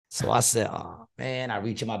So I said, oh man, I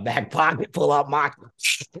reach in my back pocket, pull out my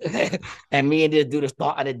and me and this dude are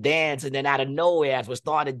starting to dance. And then out of nowhere, as we're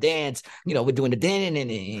starting to dance, we're doing the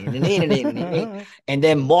and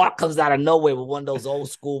then Mark comes out of nowhere with one of those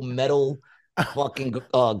old school metal fucking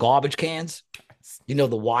garbage cans, the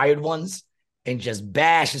wired ones, and just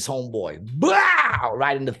bashes homeboy. Bow!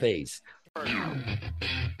 Right in the face.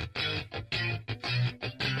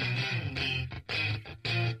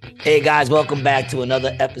 Hey guys, welcome back to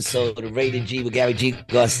another episode of Rated G with Gary G.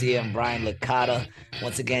 Garcia and Brian Licata.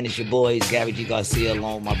 Once again, it's your boys, Gary G. Garcia,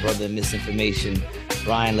 along with my brother in misinformation,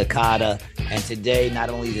 Brian Licata. And today,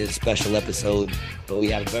 not only is it a special episode, but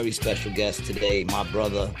we have a very special guest today, my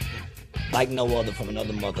brother, like no other from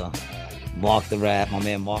another mother, Marc the Rat, my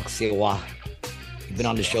man Marc Siwa. You've been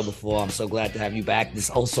on the show before. I'm so glad to have you back.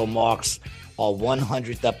 This also marks our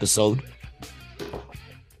 100th episode.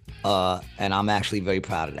 And I'm actually very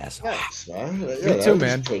proud of that. So. Nice, man. Yeah, me too,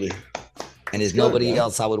 man. Pretty... And there's nobody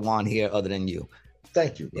else I would want here other than you.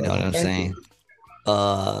 Thank you. Bro. You know what I'm saying?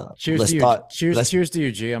 Cheers to you. Cheers to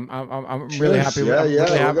you, G. I'm really happy.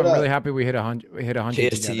 I'm really happy we hit 100. We hit 100.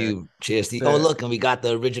 Cheers to you. Cheers to you. Oh, look, and we got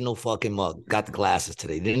the original fucking mug. Got the glasses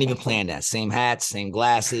today. Didn't even plan that. Same hats, same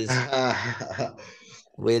glasses.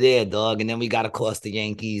 We're there, dog. And then we got, of course, the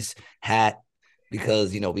Yankees hat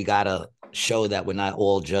because we gotta show that we're not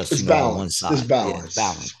all just on one side. It's balance.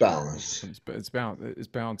 Yeah, it's balance. It's balance. It's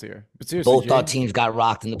balance here. But seriously, both our teams got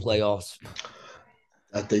rocked in the playoffs.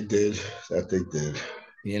 That they did.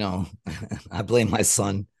 I blame my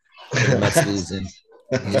son for the Mets losing.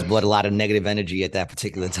 He just brought a lot of negative energy at that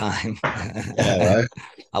particular time. Yeah, right?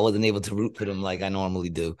 I wasn't able to root for them like I normally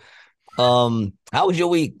do. How was your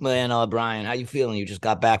week, man, Brian? How you feeling? You just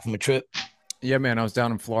got back from a trip? Yeah, man, I was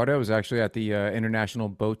down in Florida. I was actually at the International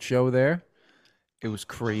Boat Show there. It was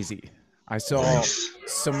crazy. I saw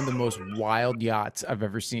some of the most wild yachts I've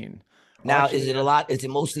ever seen. Now, is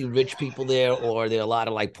it mostly rich people there, or are there a lot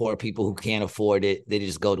of like poor people who can't afford it? They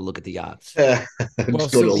just go to look at the yachts. Well,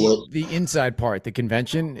 so the inside part, the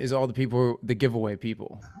convention, is all the people, the giveaway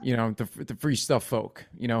people, the free stuff folk,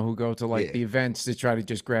 who go to the events to try to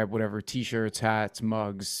just grab whatever T-shirts, hats,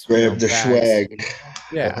 mugs, grab the bags. swag.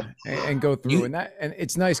 Yeah, and go through. And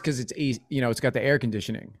it's nice because it's easy, it's got the air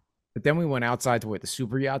conditioning. But then we went outside to where the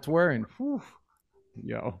super yachts were, and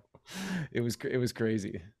it was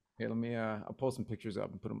crazy. Here, let me I'll pull some pictures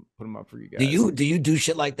up and put them up for you guys. Do you do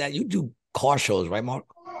shit like that? You do car shows, right, Marc?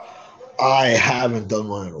 I haven't done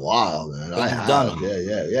one in a while, man. I've done them.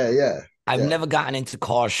 Yeah. I've never gotten into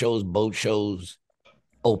car shows, boat shows,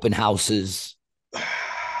 open houses.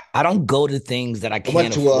 I don't go to things that I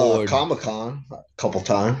can't afford. I went to Comic-Con a couple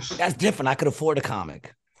times. That's different. I could afford a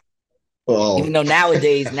comic. Well, even though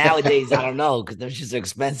nowadays, I don't know, because they're just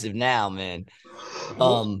expensive now, man.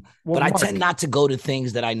 But Marc, I tend not to go to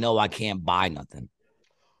things that I know I can't buy nothing.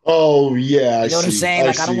 Oh yeah, you know what I'm saying?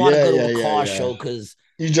 I don't want to go to a car show because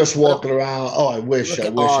you just walking around. Oh, I wish.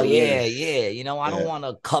 Oh yeah. I don't want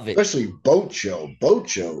to covet. Especially boat show. Boat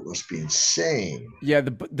show must be insane. Yeah,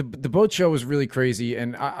 the boat show was really crazy,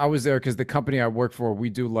 and I was there because the company I work for, we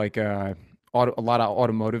do like a lot of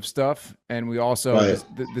automotive stuff, and we also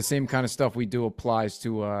the same kind of stuff we do applies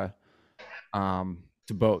to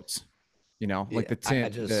boats. Like the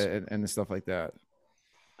tint and the stuff like that.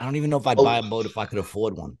 I don't even know if I'd buy a boat if I could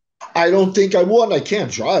afford one. I don't think I would. I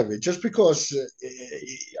can't drive it just because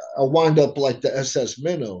I'll wind up like the SS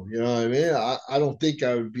Minnow. You know what I mean? I don't think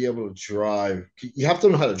I would be able to drive. You have to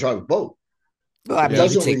know how to drive a boat. Well, I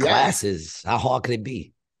mean, you take classes. How hard could it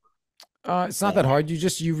be? It's not that hard.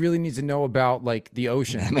 You really need to know about like the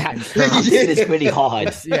ocean. I mean, it's pretty hard.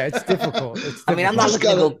 It's difficult. I mean, I'm not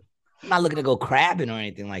looking to go crabbing or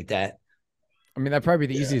anything like that. I mean, that'd probably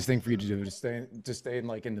be the easiest thing for you to do, to stay in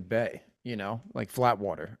like in the bay, like flat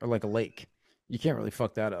water or like a lake. You can't really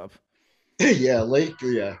fuck that up. Yeah, lake.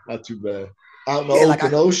 Yeah, not too bad. Out in the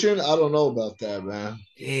open ocean, I don't know about that, man.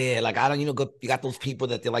 Yeah, like I don't, you got those people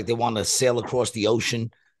that they want to sail across the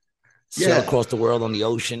ocean, sail across the world on the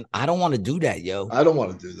ocean. I don't want to do that, yo. I don't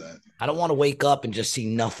want to do that. I don't want to wake up and just see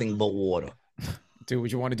nothing but water. Dude,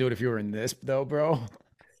 would you want to do it if you were in this though, bro?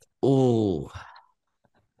 Ooh.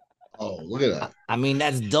 Oh, look at that. I mean,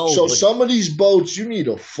 that's dope. So some of these boats, you need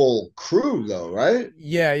a full crew though, right?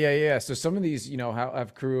 Yeah. So some of these,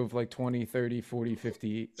 have crew of like 20, 30, 40,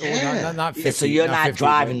 50. Yeah. Well, not 50. So you're not 50,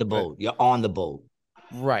 driving the boat. You're on the boat.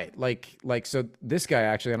 Right. Like so this guy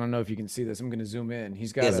actually, I don't know if you can see this. I'm going to zoom in.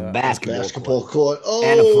 He's got a basketball court. Oh,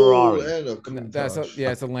 and a Ferrari. And it's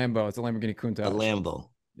a Lambo. It's a Lamborghini Countach. A Lambo.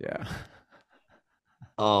 Yeah.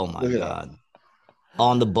 Oh my God.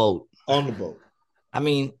 On the boat. On the boat. I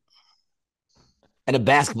mean, And a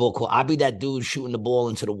basketball court. I'll be that dude shooting the ball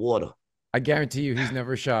into the water. I guarantee you he's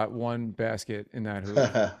never shot one basket in that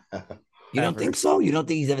hoop. You don't think so? You don't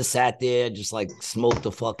think he's ever sat there, just like smoked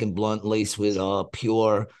a fucking blunt laced with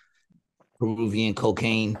pure Peruvian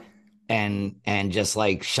cocaine and just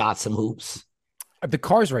like shot some hoops? The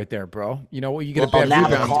car's right there, bro. You know what? You get a Well, bad now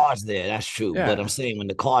rebound. the car's there. That's true. Yeah. But I'm saying when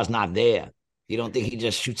the car's not there, you don't think he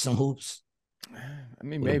just shoots some hoops? I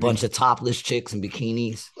mean, With maybe a bunch of topless chicks and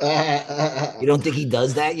bikinis. You don't think he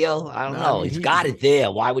does that, yo? I don't know. I mean, he's got it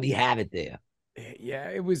there. Why would he have it there? Yeah,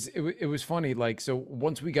 it was funny. Like, so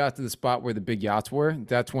once we got to the spot where the big yachts were,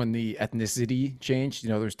 that's when the ethnicity changed. You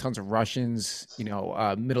know, there's tons of Russians, you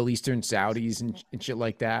know, Middle Eastern Saudis and shit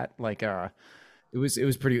like that. Like, it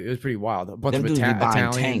was pretty wild. A bunch Them of dudes be buying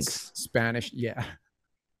Italians, tanks. Spanish. Yeah.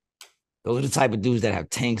 Those are the type of dudes that have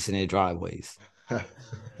tanks in their driveways.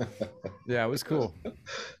 Yeah, it was cool. It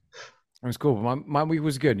was cool. My week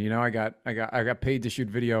was good. You know, I got paid to shoot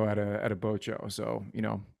video at a boat show. So, you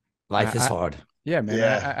know, Life is hard. Yeah, man.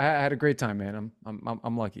 Yeah. I had a great time, man.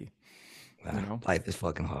 I'm lucky. You know, life is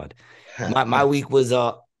fucking hard. My week was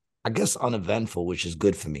I guess uneventful, which is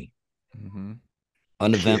good for me. Mm-hmm.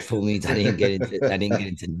 Uneventful means I didn't get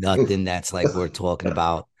into nothing that's like we're talking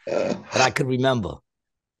about that I could remember.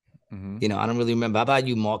 Mm-hmm. You know, I don't really remember. How about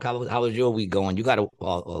you, Mark? How was your week going? You got a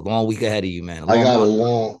long week ahead of you, man. I got a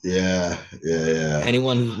long, yeah.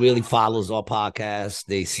 Anyone who really follows our podcast,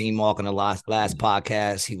 they see Mark on the last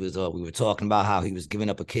podcast. He was, we were talking about how he was giving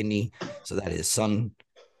up a kidney so that his son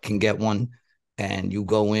can get one, and you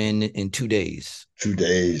go in 2 days. 2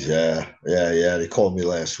 days, yeah. They called me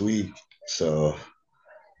last week, so.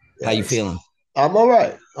 Yeah, how you feeling? I'm all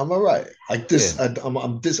right. Like this, yeah.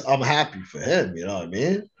 I'm happy for him. You know what I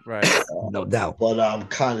mean? Right. No doubt. But I'm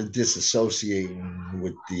kind of disassociating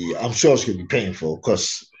with I'm sure it's going to be painful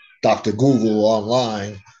because Dr. Google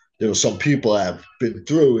online, there were some people that have been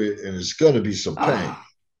through it and it's going to be some pain.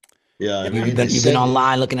 Yeah. I mean, you've been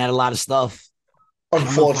online looking at a lot of stuff.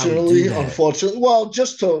 Unfortunately, well,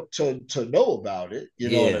 just to know about it, you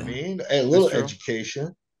know what I mean? A little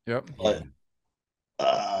education. Yep. But,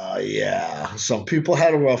 yeah. Some people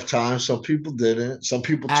had a rough time. Some people didn't. Some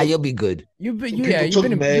people. You'll be good. You've been in pain. You've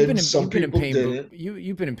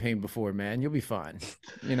been in pain before, man. You'll be fine.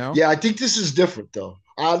 You know. Yeah, I think this is different though.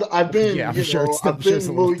 I've been, I've been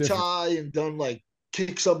Muay Thai and done like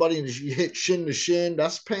kick somebody and you hit shin to shin.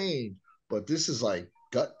 That's pain, but this is like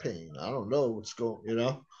gut pain. I don't know what's going. You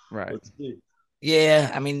know. Right.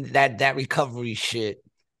 Yeah, I mean that recovery shit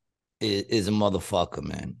is a motherfucker,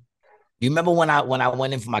 man. You remember when I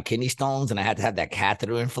went in for my kidney stones and I had to have that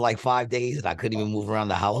catheter in for like 5 days and I couldn't even move around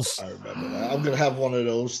the house? I remember that. I'm gonna have one of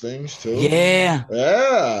those things too. Yeah.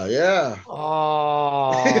 Yeah.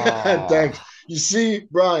 Oh. Thanks. You see,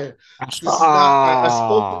 Brian, I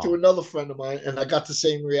spoke to another friend of mine and I got the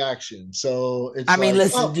same reaction. So it's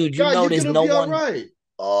listen, dude, you know there's no one. Right.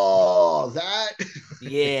 Oh, that.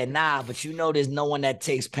 Yeah, nah, but you know there's no one that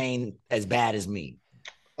takes pain as bad as me.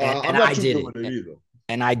 And I did it either.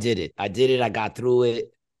 And I did it. I got through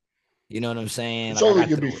it. You know what I'm saying? It's only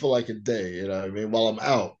gonna be for like a day. You know what I mean? While I'm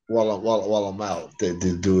out, they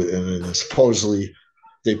do it, and then supposedly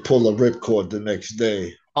they pull a ripcord the next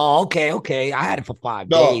day. Oh, okay. I had it for 5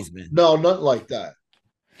 days, man. No, nothing like that.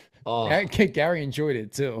 Oh, Gary enjoyed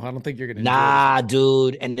it too. I don't think you're gonna. Nah,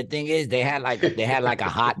 dude. And the thing is, they had like a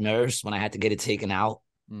hot nurse when I had to get it taken out.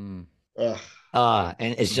 Mm.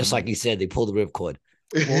 And it's just like you said, they pulled the ripcord.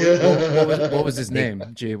 What was his name?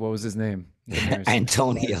 Gee, what was his name?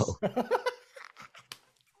 Antonio.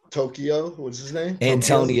 Tokyo? What's his name?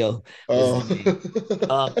 Antonio. Oh.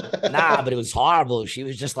 Nah, but it was horrible. She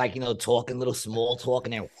was just like, talking little small talk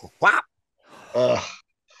and then whop.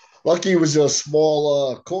 Lucky it was a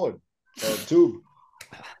small cord tube.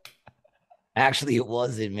 Actually, it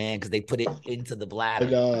wasn't, man, because they put it into the bladder.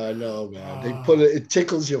 I know, man. They put it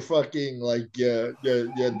tickles your fucking your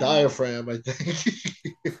diaphragm, I think.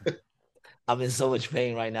 I'm in so much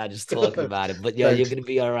pain right now just talking about it. But you're gonna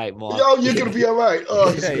be all right, Mark. You're gonna be all right.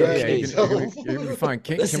 Oh, you're gonna be fine.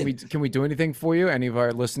 Can we do anything for you? Any of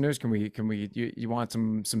our listeners? Can we you want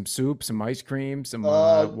some soup, some ice cream, some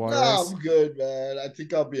water? No, I'm good, man. I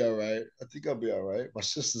think I'll be all right. My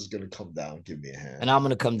sister's gonna come down, give me a hand. And I'm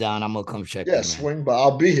gonna come down. I'm gonna come check you. Yeah, swing by.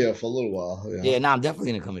 I'll be here for a little while. Yeah, I'm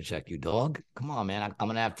definitely gonna come and check you, dog. Come on, man. I'm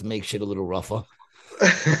gonna have to make shit a little rougher.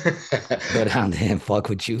 Go down there and fuck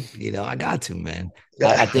with you. I got to, man.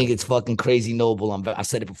 I think it's fucking crazy noble. I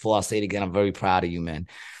said it before. I'll say it again. I'm very proud of you, man.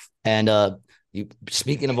 And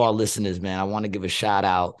speaking of our listeners, man, I want to give a shout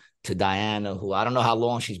out to Diana, who I don't know how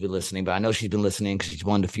long she's been listening, but I know she's been listening because she's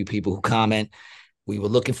one of the few people who comment. We were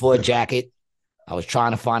looking for a jacket. I was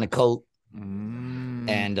trying to find a coat.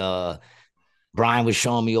 And Brian was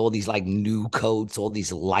showing me all these like new coats, all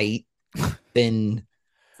these light, thin,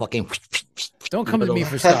 fucking. Don't come to me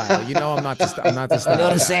for style. You know I'm not the style. You know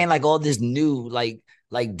what I'm saying? Like all this new, like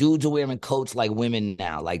dudes are wearing coats like women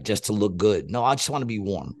now, like just to look good. No, I just want to be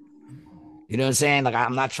warm. You know what I'm saying? Like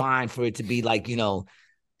I'm not trying for it to be like, you know,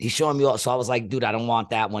 he's showing me all. So I was like, dude, I don't want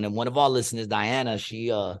that one. And one of our listeners, Diana, she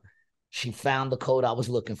found the coat I was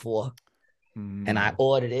looking for, and I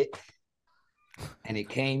ordered it, and it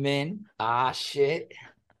came in. Ah, shit.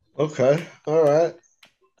 Okay. All right.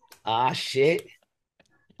 Ah, shit.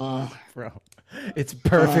 Bro, it's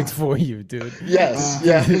perfect for you, dude. Yes.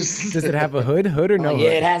 Yes. Does it have a hood or no? Yeah,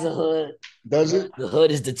 hood? it has a hood. Does it? The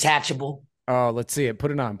hood is detachable. Oh, let's see it. Put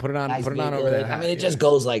it on. Put it on. Nice put it on over hood. there. I mean, it just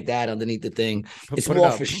goes like that underneath the thing. It's put more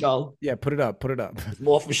it up. for show. Yeah, put it up. Put it up. It's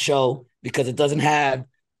more for show because it doesn't have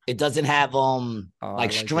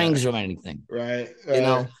like strings or anything. Right. You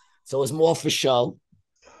know, so it's more for show.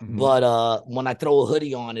 But when I throw a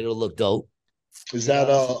hoodie on, it'll look dope. Is that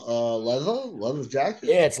a leather jacket?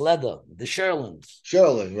 Yeah, it's leather. The Sherlins.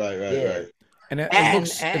 Sherlin, right. And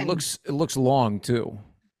it looks long too.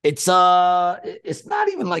 It's not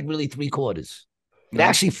even like really 3/4. It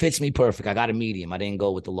actually fits me perfect. I got a medium. I didn't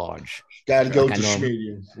go with the large. Got to go to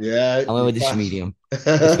medium. Yeah, I went with the medium. It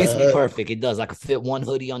fits me perfect. It does. I could fit one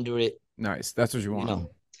hoodie under it. Nice. That's what you want. You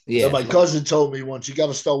know? Yeah. My cousin told me once, you got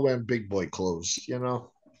to start wearing big boy clothes. You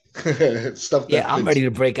know, stuff. I'm ready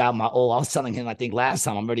to break out my old. I was telling him, I think last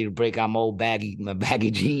time, I'm ready to break out my old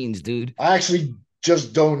baggy jeans, dude. I actually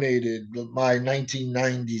just donated my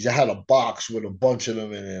 1990s. I had a box with a bunch of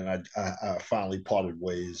them in it, and I finally parted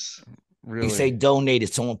ways. Really? You say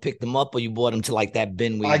donated. Someone picked them up, or you bought them to like that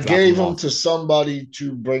bin where you I gave them to somebody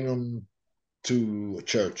to bring them to a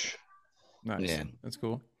church. Nice. Yeah, that's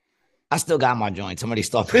cool. I still got my joints. I'm ready to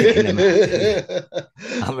start breaking them out.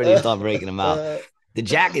 I'm ready to start breaking them out. The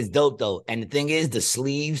jacket's dope though, and the thing is, the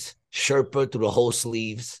sleeves, Sherpa through the whole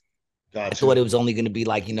sleeves. Gotcha. I thought it was only going to be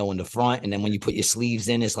like, you know, in the front, and then when you put your sleeves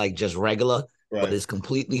in, it's like just regular. Right. But it's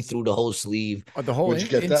completely through the whole sleeve. Oh, the whole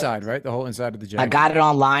inside, right? The whole inside of the jacket. I got it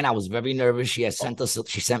online. I was very nervous. She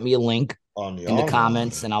sent me a link in the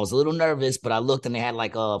comments, and I was a little nervous, but I looked and they had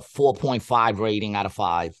like a 4.5 rating out of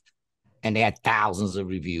 5, and they had thousands of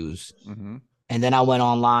reviews. And then I went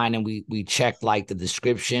online and we checked like the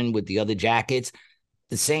description with the other jackets.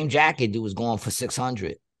 The same jacket dude was going for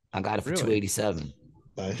 $600. I got it for $287.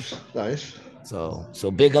 Nice.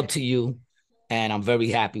 So big up to you. And I'm very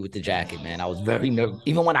happy with the jacket, man. I was very nervous.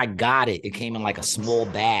 Even when I got it, it came in like a small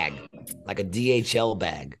bag, like a DHL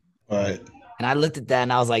bag. Right. And I looked at that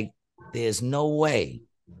and I was like, there's no way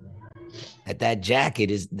that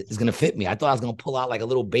jacket is going to fit me. I thought I was going to pull out like a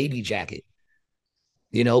little baby jacket,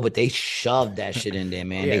 you know, but they shoved that shit in there,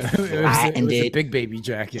 man. Yeah, they flattened it was a big baby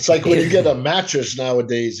jacket. It's like when you get a mattress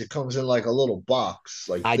nowadays, it comes in like a little box.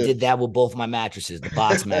 Like I did that with both my mattresses, the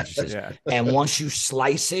box mattresses. Yeah. And once you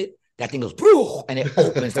slice it, that thing goes and it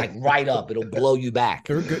opens like right up. It'll blow you back.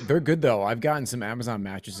 They're good. They're good though. I've gotten some Amazon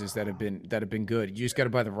mattresses that have been good. You just got to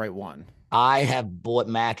buy the right one. I have bought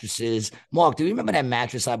mattresses. Mark, do you remember that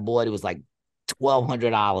mattress I bought? It was like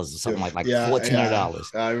 $1,200 or something like $1,400.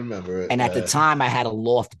 Yeah, I remember it. And at the time, I had a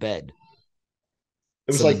loft bed.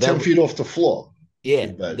 It was like 10 feet off the floor. Yeah,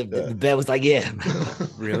 the bed was like,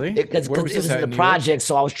 Really? Because it was in the project,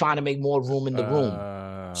 so I was trying to make more room in the room.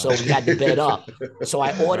 So we had the bed up. So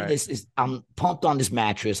I ordered this. I'm pumped on this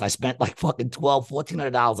mattress. I spent like fucking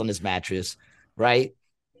 $1,400 on this mattress, right?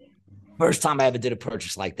 First time I ever did a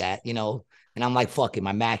purchase like that, you know? And I'm like, fuck it,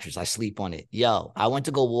 my mattress, I sleep on it. Yo, I went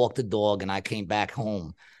to go walk the dog and I came back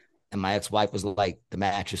home and my ex-wife was like, the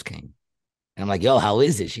mattress came. And I'm like, yo, how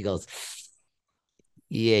is it? She goes,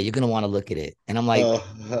 yeah, you're going to want to look at it. And I'm like,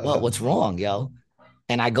 well, what's wrong, yo?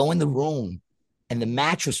 And I go in the room. And the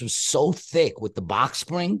mattress was so thick with the box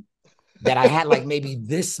spring that I had like maybe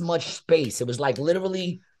this much space. It was like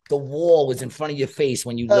literally the wall was in front of your face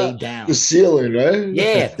when you laid down. The ceiling, right?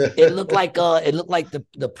 Yeah. It looked like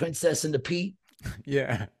the Princess and the Pea.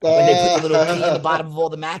 Yeah. When they put the little pea in the bottom of all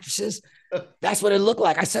the mattresses. That's what it looked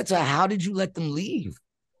like. I said to her, how did you let them leave?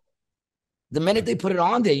 The minute they put it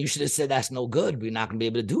on there, you should have said that's no good. We're not gonna be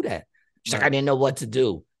able to do that. She's like, I didn't know what to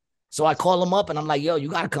do. So I call him up and I'm like, yo, you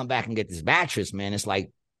got to come back and get this mattress, man. It's like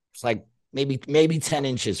maybe 10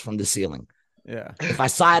 inches from the ceiling. Yeah. If I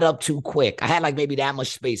sat up too quick, I had like maybe that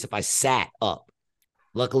much space if I sat up.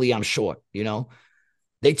 Luckily, I'm short, you know.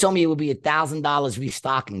 They told me it would be $1,000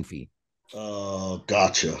 restocking fee. Oh,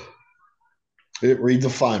 gotcha. Read the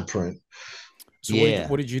fine print. So Yeah.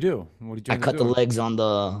 what did you do? What did you I end up cut the doing? legs on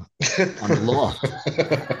the loft.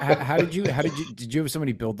 How did you have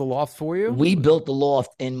somebody build the loft for you? We built the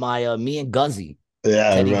loft in my me and Guzzy,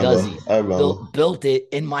 Yeah, I Teddy remember. Guzzy, I remember. built it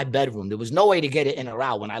in my bedroom. There was no way to get it in or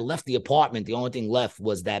out. When I left the apartment, the only thing left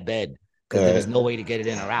was that bed because there was no way to get it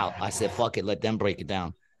in or out. I said, "Fuck it, let them break it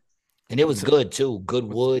down," and it was good too. Good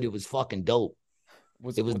wood. It was fucking dope.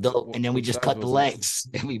 It was dope. And then we what just size cut the was it? legs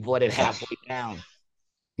and we brought it halfway down,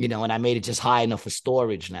 and I made it just high enough for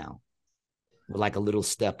storage now, with like a little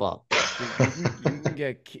step up.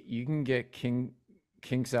 Dude, you can get king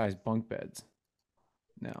size bunk beds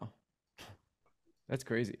now. That's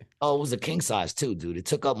crazy. Oh, it was a king size too, dude. It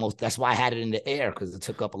took up most. That's why I had it in the air because it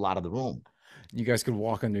took up a lot of the room. You guys could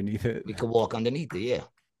walk underneath it. We could walk underneath it. Yeah,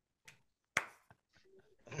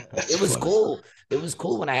 That's it was funny. cool. It was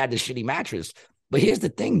cool when I had the shitty mattress. But here's the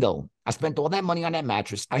thing, though. I spent all that money on that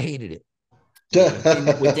mattress. I hated it.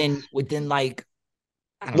 Within like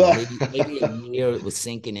I don't know, maybe a year it was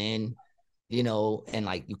sinking in, and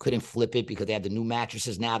like you couldn't flip it because they have the new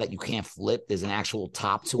mattresses now that you can't flip. There's an actual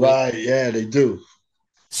top to it. Right, yeah, they do.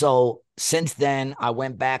 So since then, I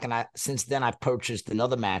went back and I've purchased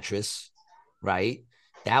another mattress, right?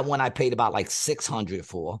 That one I paid about like 600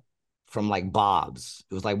 for from like Bob's.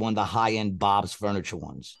 It was like one of the high-end Bob's furniture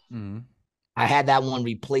ones. Mm-hmm. I had that one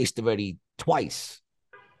replaced already twice.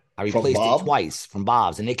 I From replaced it Bob? twice from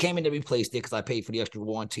Bob's, and they came in to replace it because I paid for the extra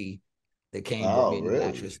warranty. They came, brought me a new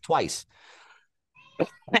mattress twice.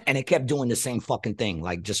 And it kept doing the same fucking thing,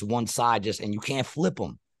 like just one side, and you can't flip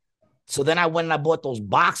them. So then I went and I bought those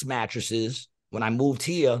box mattresses when I moved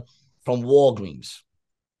here from Walgreens.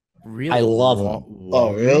 Really? I love them.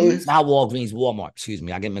 Oh, really? It's not Walgreens, Walmart. Excuse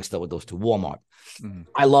me. I get mixed up with those two. Walmart. Mm-hmm.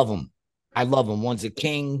 I love them. I love them. One's a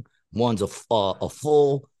king. One's a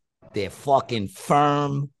full. They're fucking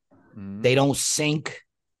firm. Mm-hmm. They don't sink.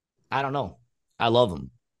 I don't know. I love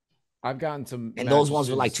them. I've gotten some, and mattresses. Those ones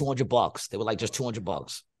were like $200. They were like just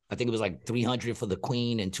 $200. I think it was like 300 for the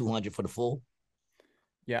queen and 200 for the full.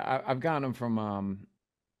 Yeah, I've gotten them from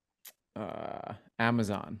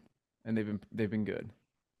Amazon, and they've been good.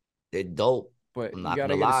 They're dope. But you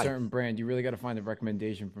gotta get a certain brand. You really gotta find a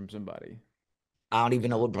recommendation from somebody. I don't even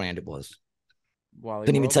know what brand it was. Wally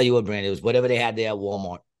Couldn't even tell you what brand it was. Whatever they had there at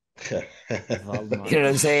Walmart. You know what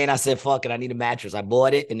I'm saying? I said, fuck it, I need a mattress. I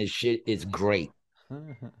bought it, and the shit is great.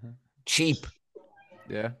 Cheap.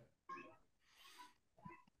 Yeah.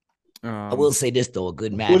 I will say this though, a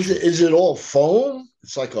good mattress. Is it all foam?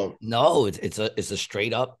 It's like no, it's a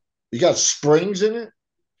straight up. You got springs in it?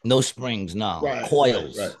 No springs, no. Right,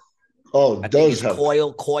 coils. Right. Oh, I think it's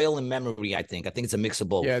coil and memory. I think it's a mix of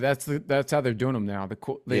both. Yeah, that's how they're doing them now.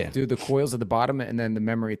 They do the coils at the bottom and then the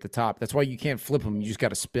memory at the top. That's why you can't flip them. You just got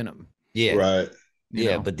to spin them. Yeah. Right.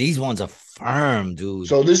 Yeah, but these ones are firm, dude.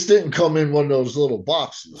 So this didn't come in one of those little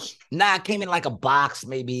boxes. Nah, it came in like a box.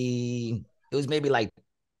 Maybe it was like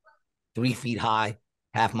 3 feet high,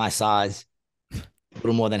 half my size, a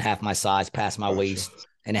little more than half my size, past my waist,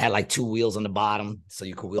 and it had like 2 wheels on the bottom, so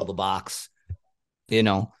you could wheel the box.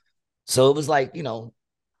 So it was like,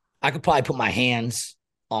 I could probably put my hands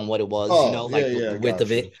on what it was, the width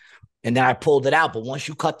of it. And then I pulled it out. But once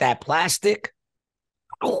you cut that plastic,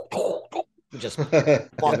 it just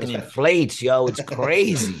fucking inflates, yo. It's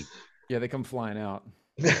crazy. Yeah, they come flying out.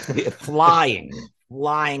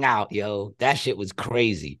 flying out, yo. That shit was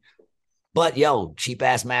crazy. But, yo,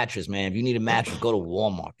 cheap-ass mattress, man. If you need a mattress, go to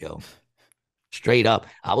Walmart, yo. Straight up.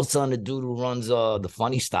 I was telling the dude who runs the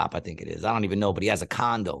Funny Stop, I think it is. I don't even know, but he has a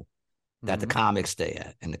condo that the comics stay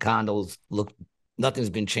at. And the condos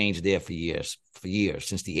nothing's been changed there for years,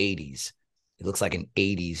 since the 80s. It looks like an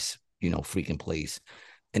 80s, freaking place.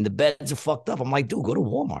 And the beds are fucked up. I'm like, dude, go to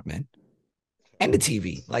Walmart, man. And the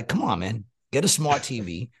TV. Like, come on, man. Get a smart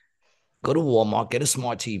TV. Go to Walmart, get a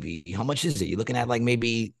smart TV. How much is it? You're looking at like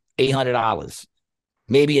maybe $800,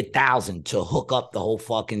 maybe $1,000 to hook up the whole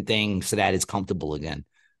fucking thing so that it's comfortable again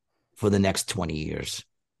for the next 20 years.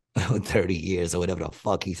 30 years or whatever the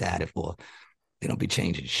fuck he's had it for. They don't be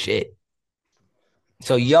changing shit.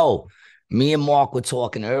 So, yo, me and Marc were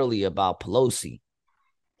talking earlier about Pelosi.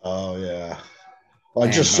 Oh, yeah. I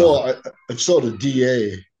just saw the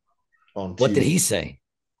DA on TV. What did he say?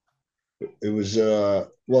 It was,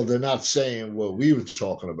 they're not saying what we were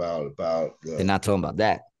talking about. They're not talking about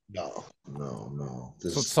that. No. So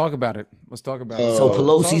let's talk about it. So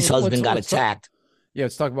Pelosi's husband got attacked. Yeah,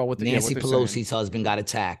 let's talk about what Nancy Pelosi's husband got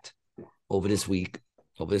attacked over this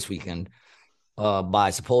weekend,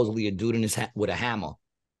 by supposedly a dude with a hammer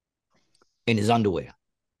in his underwear.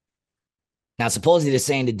 Now, supposedly they're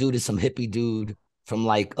saying the dude is some hippie dude from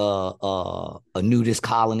like a nudist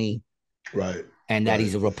colony, right? and that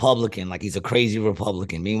he's a Republican, like he's a crazy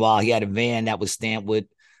Republican. Meanwhile, he had a van that was stamped with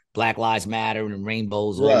Black Lives Matter and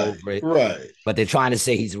rainbows all over it. Right. But they're trying to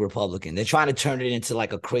say he's a Republican. They're trying to turn it into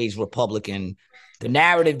like a crazy Republican. The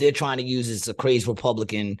narrative they're trying to use is a crazy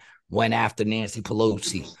Republican went after Nancy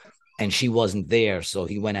Pelosi and she wasn't there, so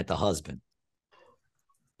he went at the husband.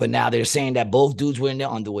 But now they're saying that both dudes were in their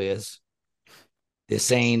underwears. They're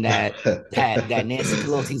saying that that Nancy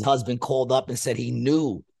Pelosi's husband called up and said he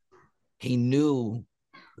knew the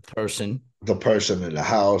person in the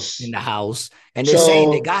house. And they're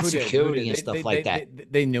saying they got security and stuff like that.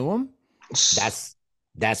 They knew him? That's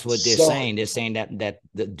what they're saying. They're saying that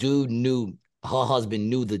the dude knew, her husband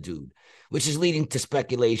knew the dude, which is leading to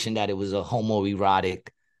speculation that it was a homoerotic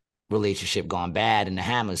relationship gone bad and the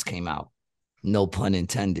hammers came out. No pun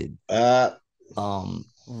intended. Gary,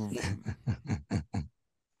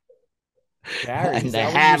 and the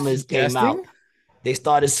hammers came out. They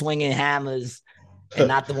started swinging hammers and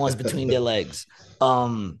not the ones between their legs.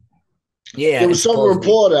 Yeah. There was some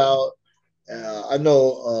report out. I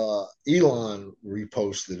know Elon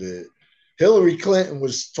reposted it. Hillary Clinton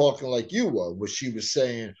was talking like you were, where she was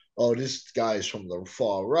saying, "Oh, this guy's from the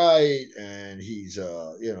far right, and he's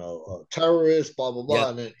a terrorist, blah blah blah." Yep.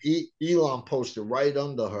 And then Elon posted right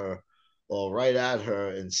under her, or right at her,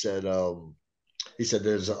 and said, he said,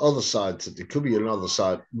 "There's another side to there could be another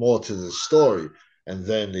side more to the story." And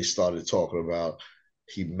then they started talking about.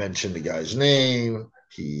 He mentioned the guy's name.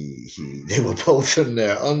 They were both in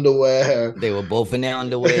their underwear.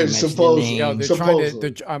 Supposedly.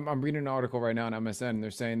 I'm reading an article right now on MSN. And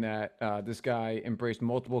they're saying that this guy embraced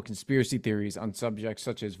multiple conspiracy theories on subjects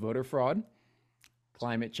such as voter fraud,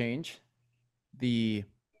 climate change, the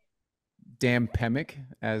damn Pemic,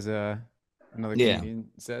 as another comedian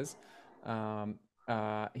says.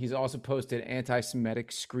 He's also posted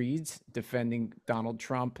anti-Semitic screeds defending Donald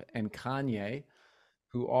Trump and Kanye,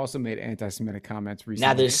 who also made anti-Semitic comments recently.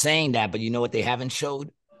 Now they're saying that, but you know what they haven't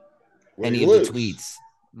showed? Any of the tweets.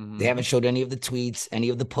 Mm-hmm. They haven't showed any of the tweets, any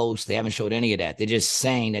of the posts. They haven't showed any of that. They're just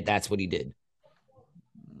saying that that's what he did.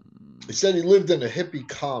 He said he lived in a hippie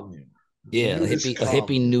commune. Yeah, a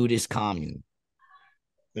hippie nudist commune.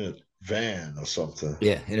 In a van or something.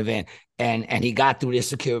 Yeah, in a van. And he got through their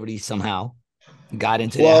security somehow. Got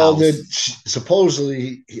into their house.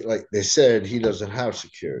 Supposedly, like they said, he doesn't have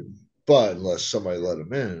security. But unless somebody let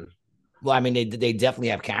him in. Well, I mean, they definitely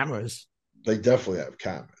have cameras. They definitely have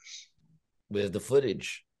cameras. Where's the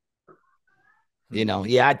footage?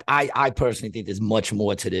 I personally think there's much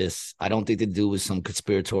more to this. I don't think the dude was some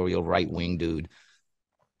conspiratorial right-wing dude.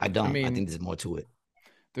 I don't. I think there's more to it.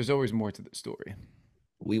 There's always more to the story.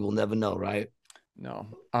 We will never know, right? No.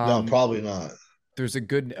 No, probably not. There's a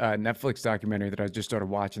good Netflix documentary that I just started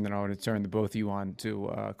watching that I want to turn the both of you on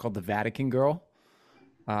to called The Vatican Girl.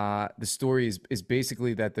 The story is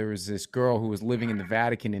basically that there was this girl who was living in the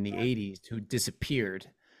Vatican in the 80s who disappeared,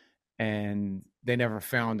 and they never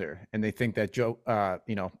found her. And they think that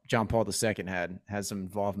John Paul II has some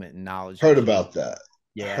involvement and knowledge. Heard about that.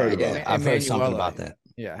 Yeah, I've heard something about that.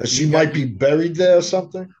 Yeah, she might be buried there or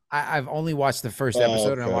something. I've only watched the first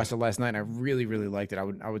episode, and I watched it last night, and I really, really liked it. I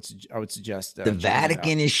would suggest the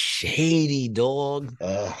Vatican is shady, dog.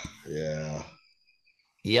 Yeah.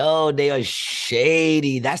 Yo, they are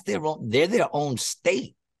shady. That's their own. They're their own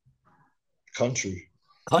state. Country,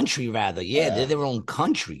 rather. Yeah, they're their own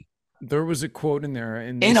country. There was a quote in there,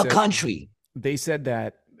 and in a country. They said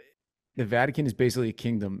that the Vatican is basically a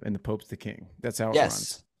kingdom, and the Pope's the king. That's how it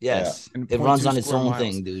runs. Yes, it runs on its own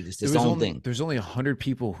thing, dude. It's its own thing. There's only 100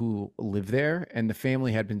 people who live there, and the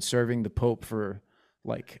family had been serving the Pope for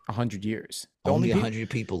like 100 years. Only 100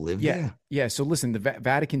 people live there? Yeah. So listen, the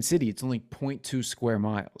Vatican City, it's only 0.2 square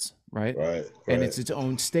miles, right? Right. And it's its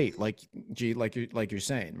own state, like you're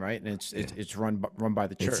saying, right? And it's run by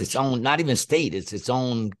the church. It's its own, not even state. It's its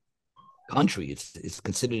own country. It's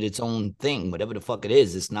considered its own thing. Whatever the fuck it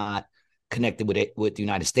is, it's not connected with the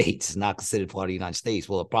United States. It's not considered part of the United States.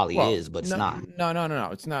 Well, it probably is, but it's not. No.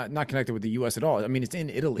 It's not connected with the U.S. at all. I mean, it's in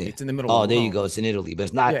Italy. Yeah. It's in the middle. Oh, there you go. It's in Italy, but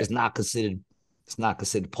it's not. It's not considered. It's not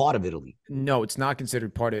considered part of Italy. No, it's not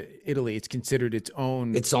considered part of Italy. It's considered its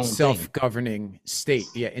own self-governing state.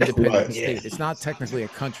 Yeah, independent state. Yeah. It's not technically a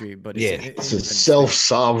country, but it's a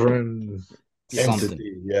self-sovereign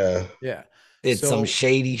entity. Yeah. It's some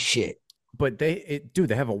shady shit. But they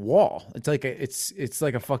have a wall. It's like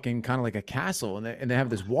a fucking kind of like a castle, and they have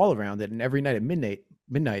this wall around it. And every night at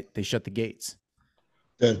midnight they shut the gates.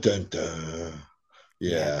 Dun, dun, dun.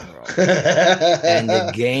 Yeah. And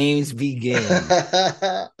the games begin.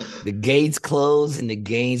 The gates close and the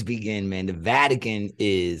games begin, man. The Vatican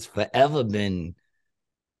is forever been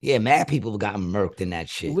Yeah, mad people got murked in that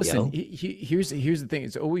shit, Listen, yo. here's the thing.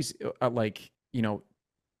 It's always like,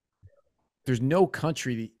 there's no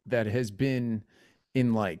country that has been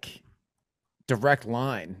in like direct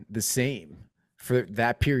line the same for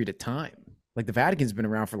that period of time. Like the Vatican's been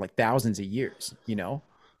around for like thousands of years.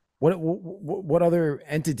 What other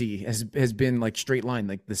entity has been like straight line,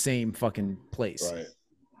 like the same fucking place? Right.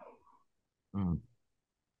 Mm,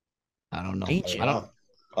 I don't know. I don't Ancient. know.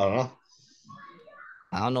 I don't know.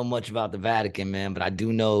 I don't know much about the Vatican, man, but I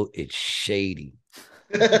do know it's shady.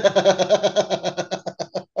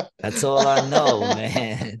 That's all I know,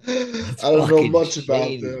 man. It's I don't know fucking much about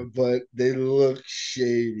shady. them, but they look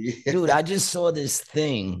shady. Dude, I just saw this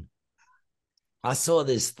thing. I saw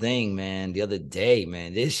this thing, man, the other day,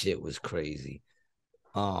 man. This shit was crazy.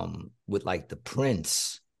 With like the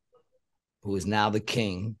prince, who is now the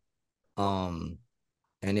king. And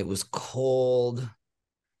it was called,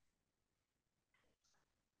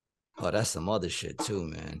 oh, that's some other shit too,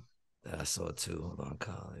 man. That I saw too. Hold on,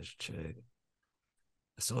 college check.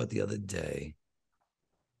 I saw it the other day.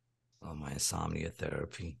 Oh, my insomnia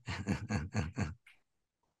therapy.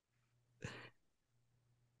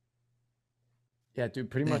 Yeah, dude,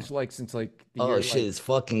 pretty much like since like the Oh year shit, it's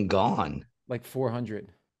fucking gone. like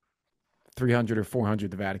 400, 300 or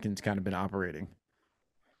 400, the Vatican's kind of been operating.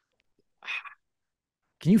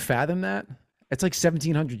 Can you fathom that? It's like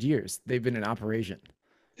 1700 years they've been in operation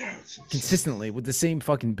consistently with the same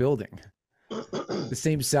fucking building, the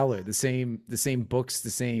same cellar, the same books, the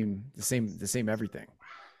same everything.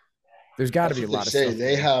 There's got to That's be a what they lot of say. stuff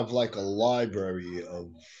They there. have like a library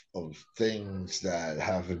of things that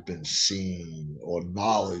haven't been seen or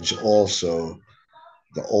knowledge also.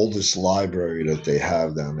 The oldest library that they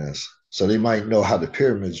have down there. So they might know how the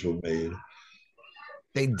pyramids were made.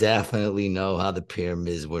 They definitely know how the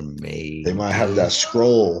pyramids were They made, might have that dude.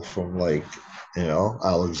 scroll from like,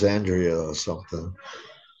 Alexandria or something.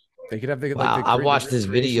 They could have the like Wow, the I cre- the watched real this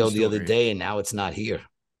creation video the other story. day and now it's not here.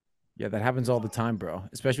 Yeah, that happens all the time, bro.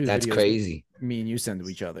 Especially with That's videos crazy. me and you send to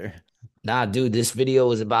each other. Nah, dude, this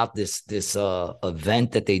video is about this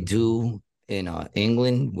event that they do in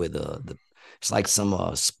England with the it's like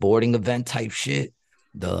some sporting event type shit.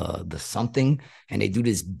 The something, and they do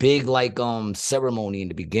this big like ceremony in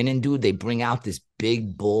the beginning, dude. They bring out this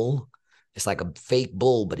big bull. It's like a fake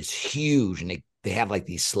bull, but it's huge, and they have like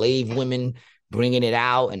these slave women bringing it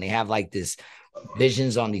out, and they have like this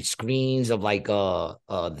visions on these screens of like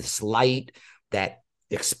this light that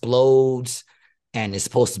explodes, and it's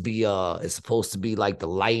supposed to be like the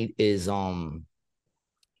light is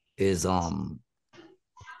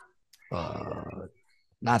uh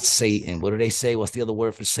not Satan. What do they say? What's the other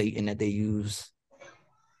word for Satan that they use?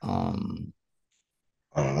 Um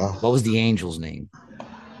I don't know. what was the angel's name?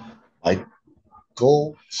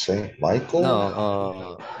 Michael, Saint No,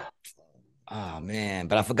 Michael. oh man,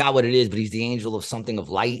 but I forgot what it is, but he's the angel of something of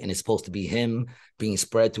light, and it's supposed to be him being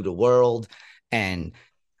spread through the world. And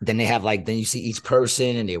then they have like, then you see each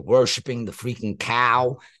person and they're worshiping the freaking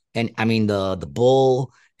cow, and I mean the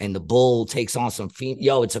bull, and the bull takes on some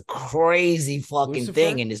yo, it's a crazy fucking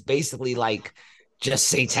thing, Lucifer? and it's basically like just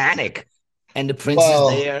satanic. And the prince is Well,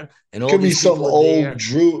 there, and all give me these some people are old there.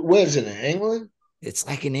 Drew. Where is it in England? It's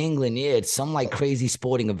like in England, yeah. It's some like crazy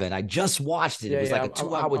sporting event. I just watched it. It Yeah, was like yeah. a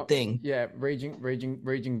 2 hour thing. Yeah,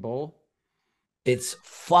 raging bull. It's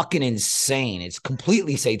fucking insane. It's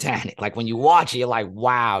completely satanic. Like when you watch it, you're like,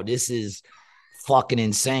 wow, this is fucking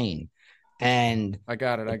insane. And I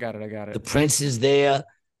got it. I got it. I got the it. prince is there.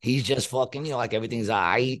 He's just fucking, like everything's all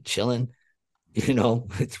right, chilling.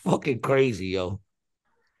 It's fucking crazy, yo.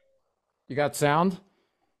 You got sound?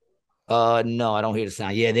 No, I don't hear the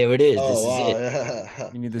sound. Yeah, there it is. Oh This is wow, it. yeah.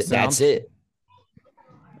 You need the That's sound? it.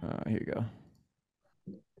 Here you go.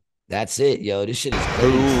 That's it, yo. This shit is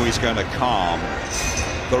Who crazy. is going to calm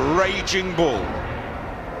the raging bull?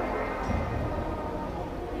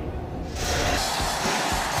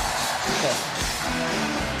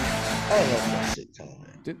 I don't know if that's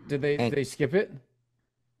satanic. Did they And they skip it?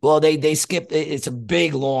 well, they skip. It's a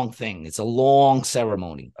big long thing. It's a long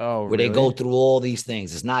ceremony Oh, where they go really? through all these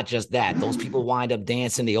things. It's not just that. Those people wind up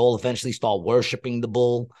dancing. They all eventually start worshiping the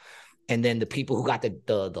bull, and then the people who got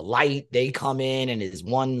the light, they come in, and there's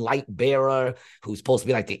one light bearer who's supposed to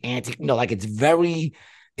be like the anti. Like it's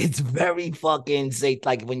very fucking say.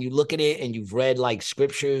 Like when you look at it and you've read like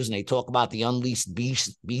scriptures and they talk about the unleashed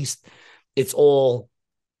beast, it's all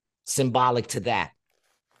symbolic to that.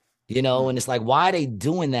 And it's like, why are they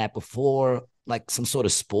doing that before like some sort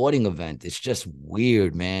of sporting event? It's just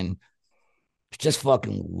weird, man. It's just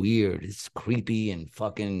fucking weird. It's creepy and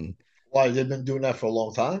fucking Why they've been doing that for a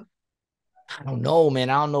long time? I don't know, man.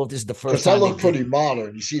 I don't know if this is the first Because that time. looked pretty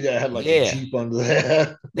modern. You see that had like a Jeep under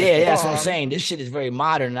there. Yeah, that's what I'm saying. This shit is very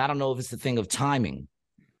modern. I don't know if it's the thing of timing.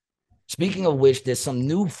 Speaking of which, there's some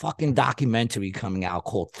new fucking documentary coming out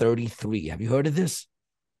called 33. Have you heard of this?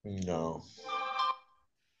 No.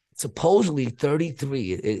 Supposedly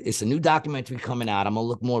 33. It's a new documentary coming out. I'm going to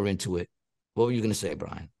look more into it. What were you going to say,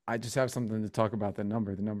 Brian? I just have something to talk about the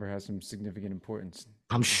number. The number has some significant importance.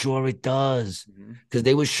 I'm sure it does. Because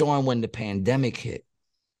they were showing when the pandemic hit.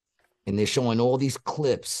 And they're showing all these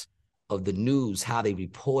clips of the news, how they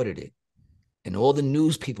reported it. And all the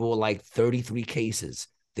news people were like 33 cases.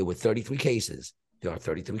 There were 33 cases. There are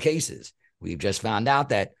 33 cases. We've just found out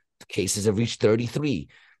that cases have reached 33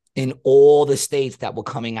 in all the states that were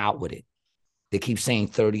coming out with it. They keep saying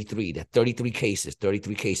 33, that 33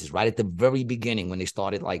 cases, right at the very beginning when they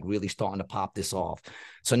started like really starting to pop this off.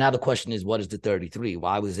 So now the question is, what is the 33?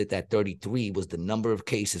 Why was it that 33 was the number of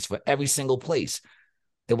cases for every single place?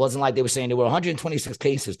 It wasn't like they were saying there were 126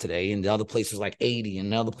 cases today and the other place was like 80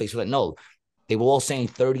 and the other place was like, no, they were all saying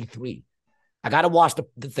 33. I got to watch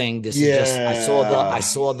the thing. This is just, I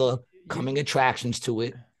saw the coming attractions to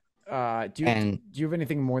it. Do you have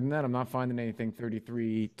anything more than that? I'm not finding anything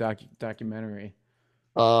 33 documentary.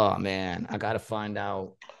 Oh man, I gotta find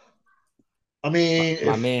out. I mean,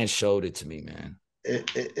 my man showed it to me, man.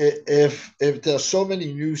 If there's so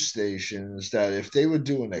many news stations that if they would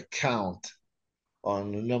do an account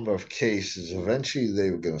on the number of cases, eventually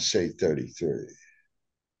they were going to say 33.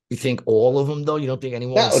 You think all of them though? You don't think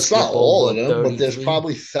anyone? No, it's not all of them, 33? But there's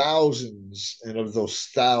probably thousands, and of those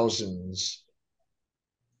thousands,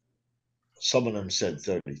 some of them said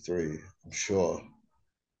 33, I'm sure.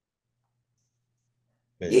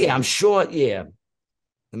 Maybe. Yeah, I'm sure. Yeah.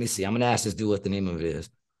 Let me see. I'm going to ask this dude what the name of it is.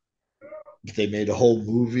 They made a whole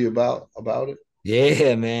movie about it?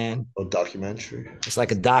 Yeah, man. A documentary? It's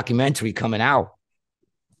like a documentary coming out.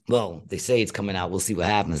 Well, they say it's coming out. We'll see what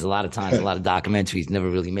happens. A lot of times, a lot of documentaries never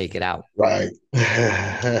really make it out. Right.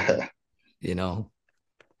 You know?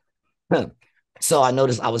 So I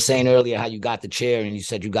noticed, I was saying earlier how you got the chair and you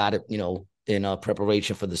said you got it, you know, in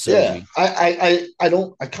preparation for the surgery. Yeah,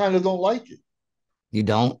 I kind of don't like it. You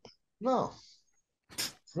don't? No.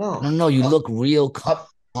 No, you look real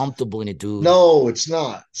comfortable in it, dude. No, it's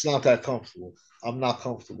not. It's not that comfortable. I'm not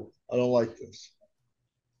comfortable. I don't like this.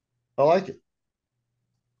 I like it.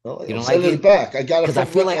 You don't like it? Back. I got it. Because I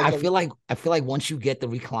feel like once you get the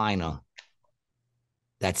recliner,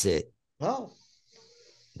 that's it. No.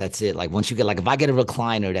 That's it. Like once you get, like if I get a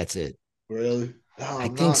recliner, that's it. Really? No, I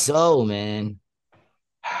think so, man.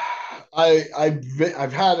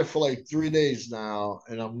 I've had it for like 3 days now,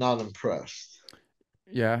 and I'm not impressed.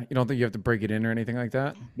 Yeah, you don't think you have to break it in or anything like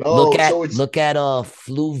that? No. Look at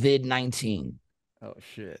Fluvid-19. Oh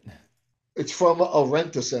shit! It's from a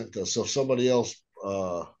rent-a-center, so somebody else.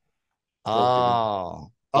 I'm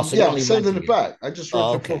sending it back. I just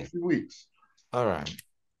rented it for a few weeks. All right.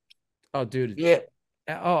 Oh, dude. Yeah.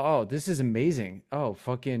 Oh, this is amazing. Oh,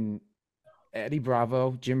 fucking Eddie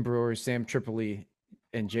Bravo, Jim Brewer, Sam Tripoli,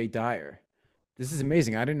 and Jay Dyer. This is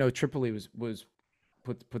amazing. I didn't know Tripoli was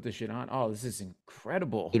put this shit on. Oh, this is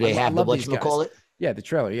incredible. Do they have the whatchamacallit? Yeah, the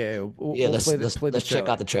trailer. Yeah. Let's check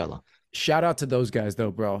out the trailer. Shout out to those guys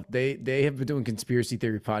though, bro. They have been doing conspiracy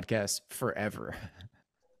theory podcasts forever.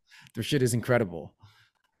 Their shit is incredible.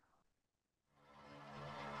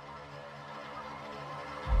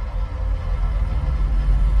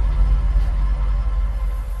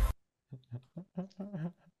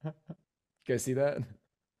 You guys see that?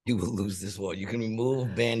 You will lose this war. You can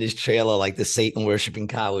remove, ban this trailer like the Satan worshiping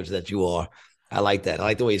cowards that you are. I like that. I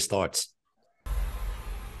like the way it starts.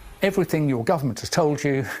 Everything your government has told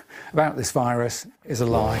you about this virus is a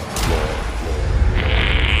lie.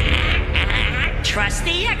 Trust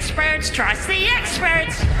the experts. Trust the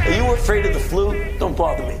experts. Are you afraid of the flu? Don't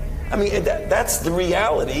bother me. I mean, that's the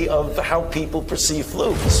reality of how people perceive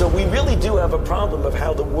flu. So we really do have a problem of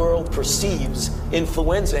how the world perceives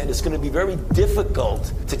influenza, and it's going to be very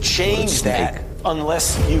difficult to change that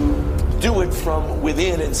unless you do it from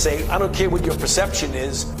within and say, I don't care what your perception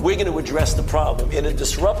is, we're going to address the problem in a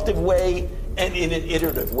disruptive way and in an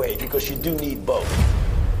iterative way, because you do need both.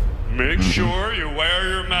 Make sure you wear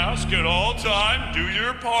your mask at all times. Do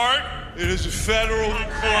your part. It is a federal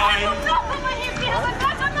crime.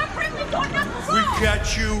 We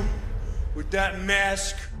catch you with that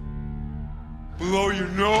mask below your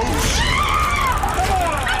nose.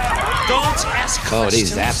 Don't ask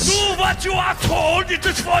questions. Do what you are told. It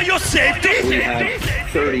is for your safety. We have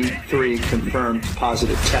 33 confirmed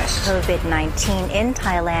positive tests. COVID-19 in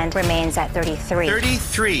Thailand remains at 33.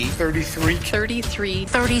 33. 33. 33.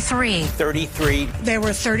 33. 33. There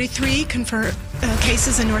were 33 confirmed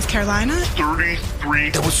cases in North Carolina. 33.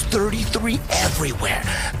 There was 33 everywhere.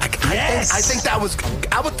 I think that was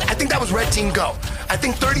Red Team Go. I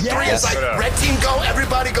think 33 is like Red Team Go.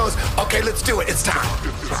 Everybody goes, okay, let's do it. It's time.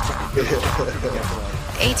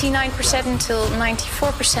 89% until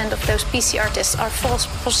 94% of those PCR tests are false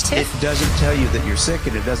positive. It doesn't tell you that you're sick,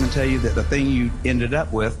 and it doesn't tell you that the thing you ended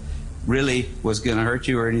up with really was going to hurt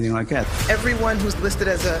you or anything like that. Everyone who's listed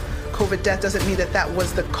as a COVID death doesn't mean that that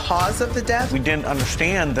was the cause of the death. We didn't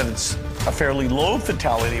understand that it's a fairly low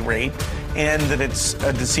fatality rate and that it's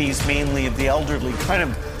a disease mainly of the elderly, kind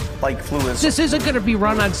of like flu is. This isn't going to be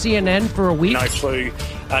run on CNN for a week. No flu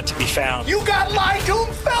to be found. You got lied to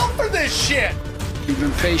and fell for this shit. We've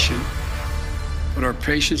been patient, but our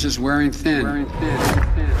patience is wearing thin.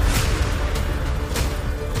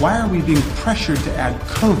 Why are we being pressured to add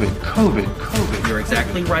COVID? You're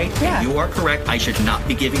exactly right. Yeah. You are correct. I should not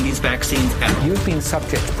be giving these vaccines ever. You've been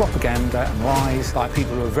subject to propaganda and lies by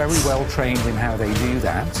people who are very well trained in how they do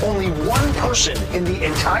that. Only one person in the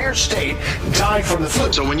entire state died from the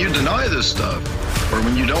flu. So when you deny this stuff, or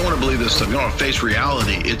when you don't want to believe this stuff, you don't want to face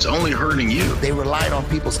reality, it's only hurting you. They relied on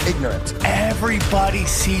people's ignorance. Everybody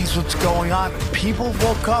sees what's going on. People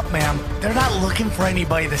woke up, man. They're not looking for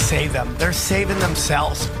anybody to save them. They're saving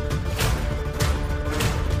themselves.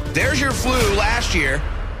 There's your flu last year.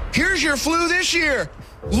 Here's your flu this year.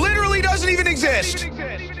 Literally doesn't even exist.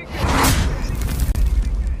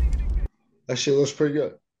 That shit looks pretty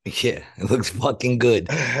good. Yeah, it looks fucking good.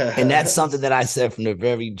 And that's something that I said from the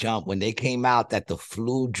very jump. When they came out that the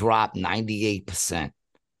flu dropped 98%,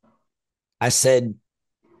 I said,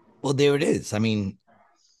 well, there it is. I mean,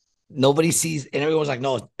 nobody sees, and everyone's like,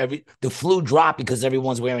 no, the flu dropped because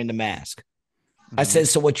everyone's wearing the mask. I said,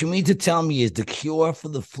 so what you mean to tell me is the cure for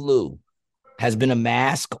the flu has been a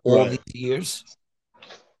mask all these years?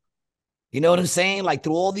 You know what I'm saying? Like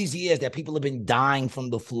through all these years that people have been dying from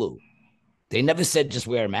the flu. They never said just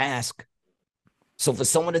wear a mask. So for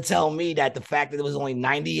someone to tell me that the fact that there was only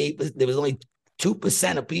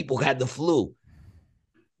 2% of people who had the flu,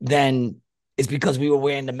 then it's because we were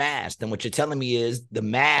wearing the mask. Then what you're telling me is the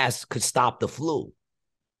mask could stop the flu.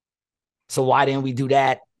 So why didn't we do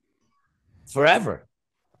that forever?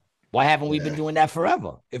 Why haven't we been doing that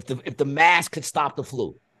forever? If the mask could stop the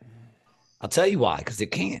flu, I'll tell you why, because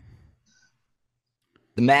it can't.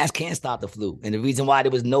 The mask can't stop the flu. And the reason why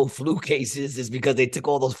there was no flu cases is because they took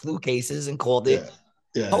all those flu cases and called it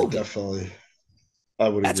COVID. Definitely. I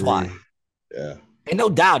would That's agree. why. Yeah. And no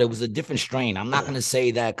doubt it was a different strain. I'm not going to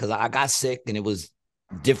say that because I got sick and it was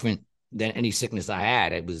different than any sickness I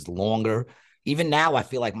had. It was longer. Even now, I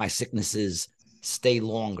feel like my sicknesses stay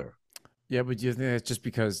longer. Yeah, but do you think that's just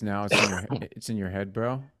because now it's in your head,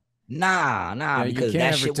 bro? Nah, yeah, because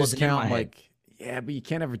that shit wasn't in my head. But you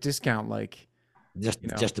can't ever discount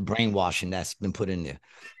just the brainwashing that's been put in there.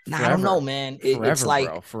 Forever. I don't know, man. It's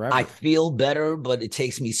like forever. I feel better, but it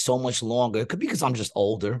takes me so much longer. It could be because I'm just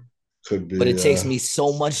older. Could be, but it takes me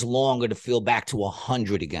so much longer to feel back to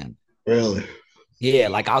 100 again. Really? Yeah,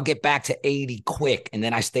 like I'll get back to 80 quick, and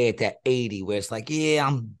then I stay at that 80 where it's like, yeah,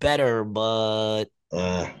 I'm better, but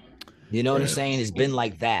you know what I'm saying? It's been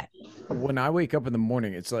like that. When I wake up in the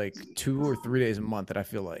morning, it's like 2 or 3 days a month that I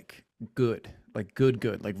feel like good,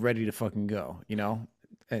 like ready to fucking go, you know?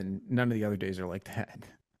 And none of the other days are like that.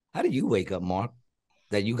 How do you wake up, Mark?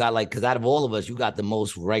 That you got because out of all of us, you got the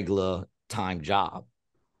most regular time job.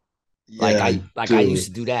 Yeah, I used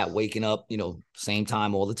to do that, waking up, same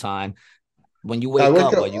time all the time. When you wake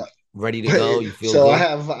up, are you ready to go? You feel so good?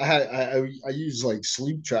 I use like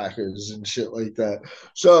sleep trackers and shit like that.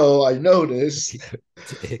 So I noticed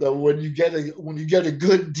that when you get a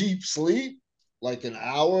good deep sleep, like an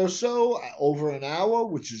hour or so, over an hour,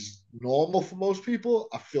 which is normal for most people,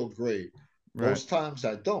 I feel great. Right. Most times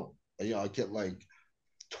I don't. I get like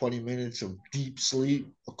 20 minutes of deep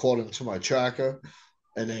sleep according to my tracker,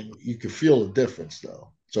 and then you can feel the difference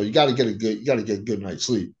though. So you got to get a good night's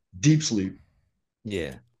sleep, deep sleep.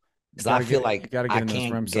 Yeah, because I feel like I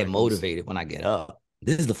can't get motivated when I get up.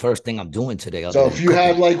 This is the first thing I'm doing today. So if you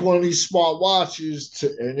had like one of these smart watches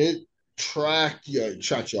and it track your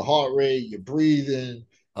heart rate, your breathing.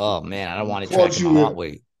 Oh man, I don't want to track my heart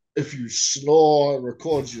rate. If you snore, it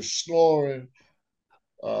records your snoring.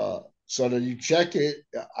 So then you check it,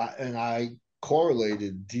 and I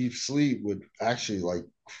correlated deep sleep with actually like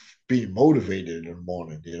being motivated in the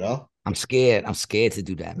morning. I'm scared to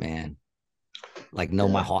do that, man. Like know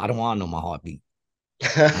my heart. I don't want to know my heartbeat.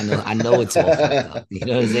 I know it's all fucked up. You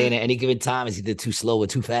know what I'm saying? At any given time, it's either too slow or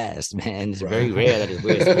too fast, man. It's very rare that it's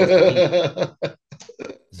where it's supposed to be.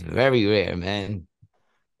 It's very rare, man.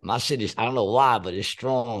 My shit is, I don't know why, but it's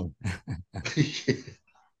strong.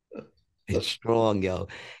 It's strong, yo.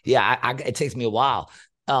 Yeah, it takes me a while.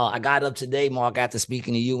 I got up today, Mark, after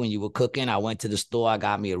speaking to you when you were cooking. I went to the store. I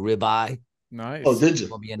got me a ribeye. Nice. Oh, did you?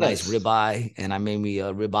 It'll be a nice ribeye, and I made me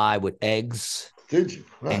a ribeye with eggs. Did you?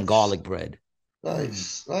 Nice. And garlic bread.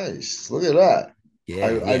 Nice. Look at that.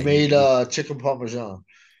 Yeah, I made chicken parmesan.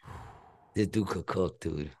 This dude could cook,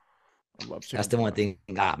 dude. I love chicken. That's the one thing.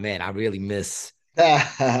 Man, I really miss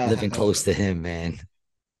living close to him, man.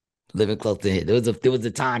 Living close to him. There was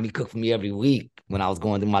a time he cooked for me every week when I was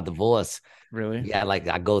going through my divorce. Really? Yeah, like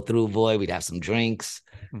I go through, boy. We'd have some drinks.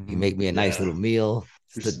 He'd make me a nice little meal.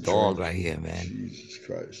 It's the dog right here, man. Jesus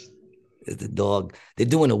Christ. It's the dog. They're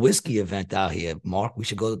doing a whiskey event out here, Mark. We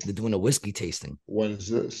should go. They're doing a whiskey tasting. When is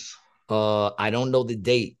this? I don't know the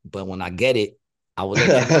date, but when I get it, I will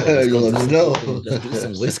let you know. Let's do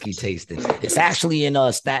some whiskey tasting. It's actually in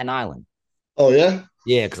Staten Island. Oh, yeah?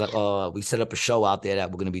 Yeah, because we set up a show out there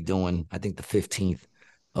that we're going to be doing, I think, the 15th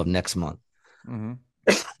of next month. Mm-hmm.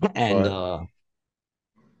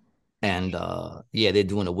 Yeah, they're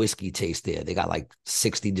doing a whiskey taste there. They got like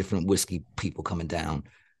 60 different whiskey people coming down.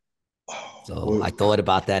 So I thought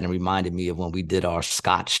about that and reminded me of when we did our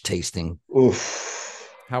Scotch tasting. Oof.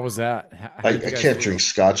 How was that? I can't drink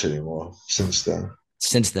Scotch anymore since then.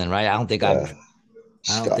 Since then, right? I don't think I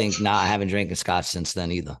haven't drinking Scotch since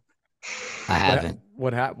then either. I haven't.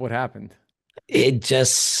 What happened? It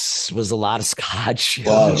just was a lot of Scotch. A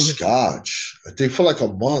lot of Scotch. I think for like a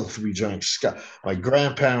month we drank Scotch. My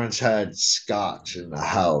grandparents had Scotch in the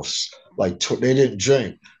house. Like they didn't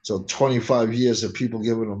drink. So 25 years of people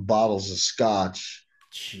giving them bottles of Scotch.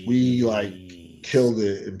 Jeez. We like killed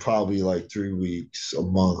it in probably like 3 weeks, a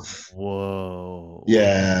month. Whoa.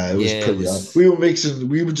 Yeah, it was pretty.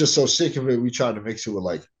 We were just so sick of it. We tried to mix it with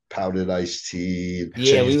like powdered iced tea.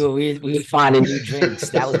 Yeah, we would find new drinks.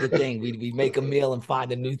 That was the thing. We'd make a meal and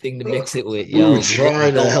find a new thing to mix it with. We were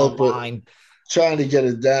trying to help it, trying to get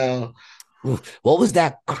it down. What was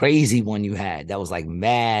that crazy one you had that was like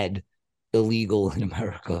mad illegal in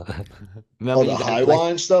America? Remember the high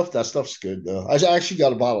wine stuff? That stuff's good though. I actually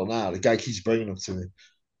got a bottle now. The guy keeps bringing them to me.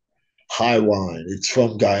 High wine. It's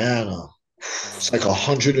from Guyana. It's like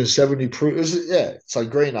 170 proof. It's like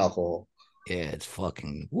grain alcohol. Yeah, it's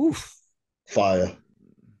fucking fire.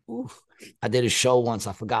 Oof. I did a show once,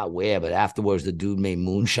 I forgot where, but afterwards the dude made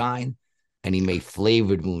moonshine and he made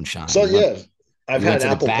flavored moonshine. So I've had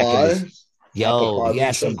apple pie. He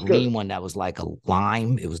had some green one that was like a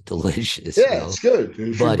lime. It was delicious. Yeah, it's good.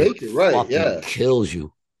 If but you make it right, fucking kills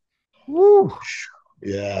you. Woo.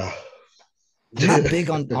 Yeah. I'm not big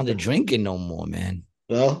on the drinking no more, man.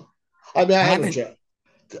 No? I mean,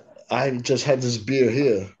 I just had this beer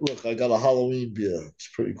here. Look, I got a Halloween beer. It's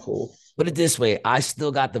pretty cool. Put it this way. I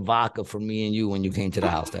still got the vodka from me and you when you came to the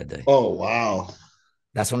house that day. Oh, wow.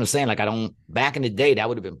 That's what I'm saying. Like, back in the day, that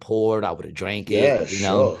would have been poured. I would have drank it. Yeah, you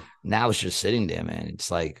know? Now it's just sitting there, man. It's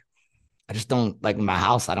like, I just don't, like in my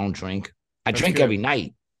house, I don't drink. I drink every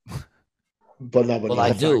night. But not well,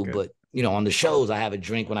 I do. But, you know, on the shows, I have a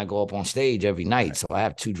drink when I go up on stage every night. So I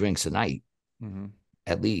have 2 drinks a night,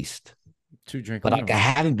 at least. 2 drinks. But like, I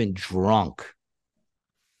haven't been drunk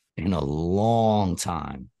in a long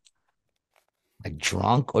time. Like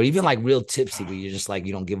drunk or even like real tipsy where you're just like,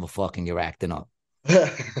 you don't give a fuck and you're acting up.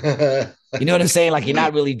 You know what I'm saying? Like, you're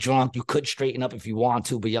not really drunk. You could straighten up if you want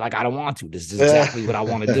to, but you're like, I don't want to. This is exactly what I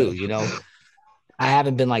want to do, you know? I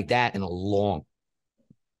haven't been like that in a long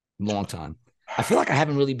time. I feel like I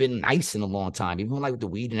haven't really been nice in a long time. Even like with the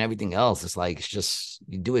weed and everything else, it's like, it's just,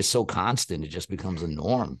 you do it so constant, it just becomes a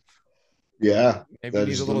norm. Yeah. Maybe you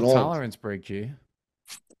need a little tolerance break, G.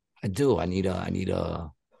 I do. I need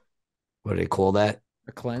a, what do they call that?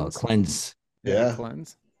 A cleanse? A cleanse. Yeah.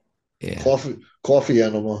 Cleanse? Yeah. Coffee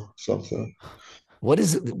enema, something. What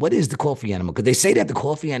is the coffee enema? Because they say that the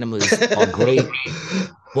coffee enemas are great.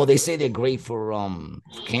 Well, they say they're great for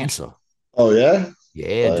cancer. Oh, yeah?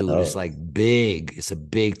 Yeah, dude. It's like big. It's a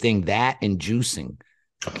big thing. That and juicing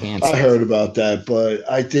for cancer. I heard about that, but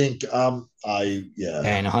I think And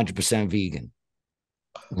 100% vegan.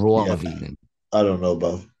 Raw vegan. I don't know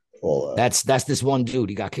about all that. That's this one dude.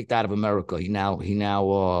 He got kicked out of America. He now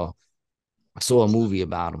I saw a movie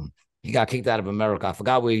about him. He got kicked out of America. I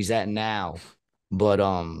forgot where he's at now, but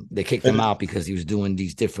they kicked him out because he was doing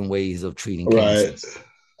these different ways of treating cancer. Right.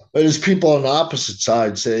 But there's people on the opposite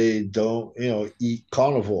side say, don't, eat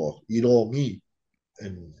carnivore, eat all meat.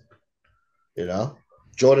 And,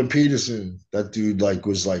 Jordan Peterson, that dude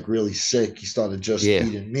was really sick. He started just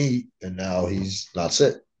eating meat, and now he's not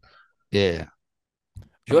sick. Yeah.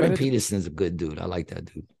 Jordan Peterson's a good dude. I like that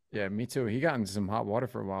dude. Yeah, me too. He got into some hot water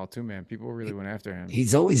for a while too, man. People really went after him.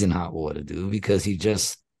 He's always in hot water, dude, because he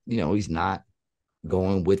just, he's not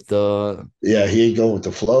going with the he ain't going with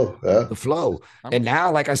the flow. Yeah. The flow. And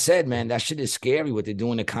now, like I said, man, that shit is scary what they're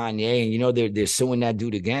doing to Kanye. And they're suing that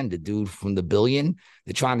dude again, the dude from the billion.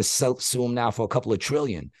 They're trying to sue him now for a couple of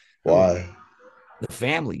trillion. Why? The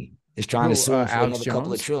family is trying to sue him for Alex another Jones?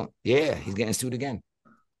 couple of trillion. Yeah, he's getting sued again.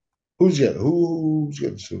 Who's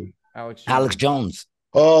getting sued? Alex Jones.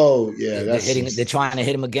 Oh, yeah. They're trying to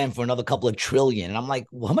hit him again for another couple of trillion. And I'm like,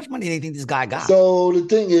 well, how much money do you think this guy got? So the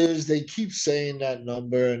thing is, they keep saying that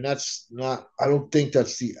number, and that's not, I don't think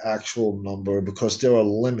that's the actual number because there are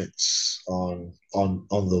limits on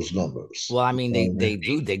those numbers. Well, I mean,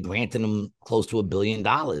 they granted him close to $1 billion,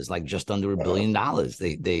 like just under $1 billion.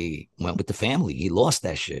 They went with the family. He lost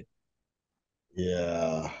that shit.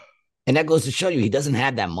 Yeah. And that goes to show you he doesn't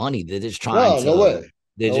have that money. They're just trying no way.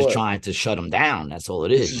 They're just trying to shut him down. That's all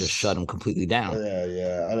it is. Just shut him completely down.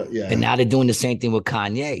 Yeah. And now they're doing the same thing with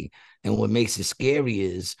Kanye. And what makes it scary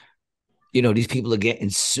is, these people are getting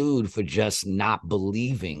sued for just not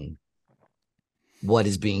believing what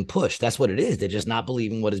is being pushed. That's what it is. They're just not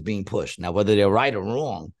believing what is being pushed. Now, whether they're right or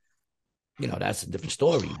wrong, that's a different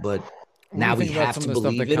story. But now we have to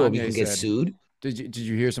believe it or we can get sued. Did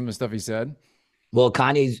you hear some of the stuff he said? Well,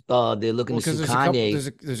 Kanye's they're looking to sue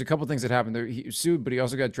Kanye. There's a couple things that happened. He sued, but he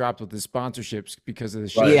also got dropped with his sponsorships because of the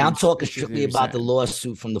shit. Yeah, I'm talking strictly about the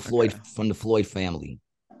lawsuit from the Floyd family.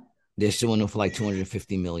 They're suing him for like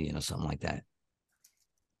 $250 million or something like that.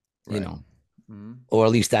 Right. Or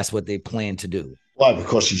at least that's what they plan to do. Why?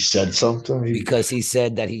 Because he said something? Because he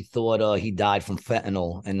said that he thought he died from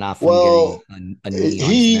fentanyl and not from getting a knee on his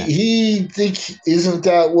neck. He isn't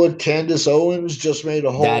that what Candace Owens just made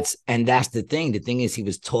a whole? That's the thing. The thing is, he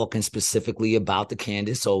was talking specifically about the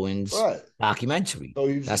Candace Owens documentary.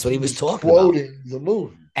 So that's what he was talking quoting about. The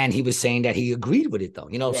movie. And he was saying that he agreed with it, though.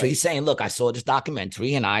 So he's saying, look, I saw this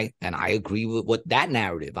documentary and I agree with that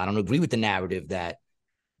narrative. I don't agree with the narrative that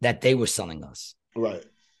they were selling us. Right.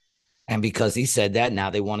 And because he said that, now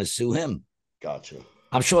they want to sue him. Gotcha.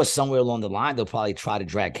 I'm sure somewhere along the line, they'll probably try to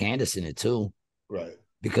drag Candace in it too. Right.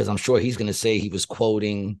 Because I'm sure he's going to say he was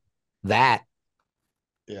quoting that.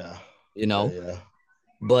 Yeah. Yeah.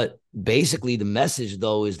 But basically the message,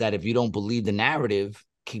 though, is that if you don't believe the narrative,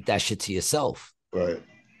 keep that shit to yourself. Right.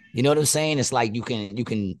 You know what I'm saying? It's like you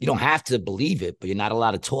don't have to believe it, but you're not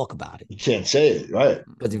allowed to talk about it. You can't say it, right?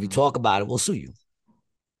 Because if you talk about it, we'll sue you.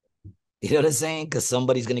 You know what I'm saying? Because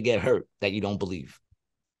somebody's going to get hurt that you don't believe.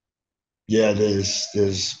 Yeah,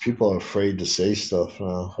 there's people are afraid to say stuff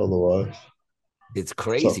now. Otherwise, it's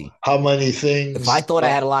crazy. So how many things? If I thought I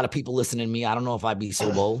had a lot of people listening to me, I don't know if I'd be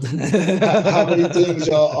so bold. How many things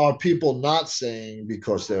are people not saying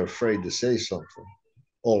because they're afraid to say something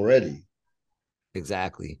already?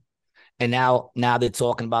 Exactly. And now they're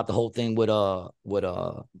talking about the whole thing with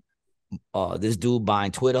this dude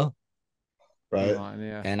buying Twitter. Right.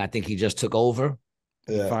 Yeah. And I think he just took over.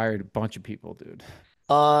 Yeah. Fired a bunch of people, dude.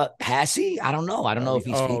 Has he? I don't know. I don't know if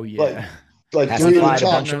he's. Oh yeah. Like has he fired a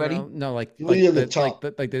bunch already? No, like the top.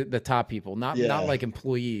 the top people, not like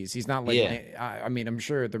employees. He's not like. Yeah. I mean, I'm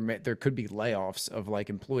sure there could be layoffs of like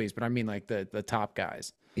employees, but I mean like the top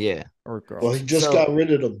guys. Yeah. Or girls. Well, he just got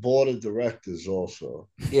rid of the board of directors also.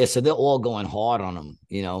 Yeah, so they're all going hard on him.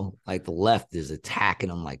 Like the left is attacking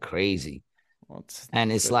him like crazy,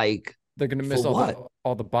 and it's like. They're gonna miss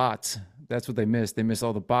all the bots. That's what they miss. They miss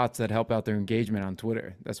all the bots that help out their engagement on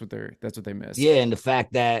Twitter. That's what they miss. Yeah, and the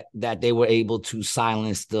fact that they were able to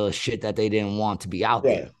silence the shit that they didn't want to be out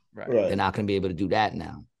there. Right. They're not gonna be able to do that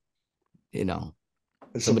now.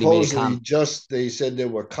 Supposedly, they said there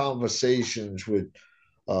were conversations with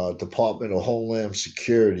Department of Homeland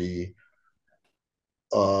Security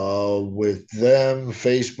with them,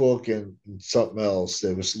 Facebook, and something else.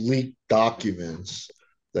 There was leaked documents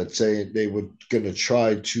that say they were going to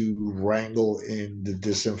try to wrangle in the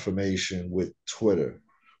disinformation with Twitter.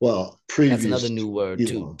 Well, that's another new word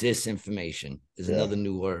too. Disinformation is another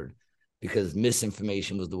new word because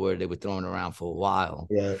misinformation was the word they were throwing around for a while.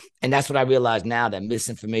 Right. And that's what I realized now, that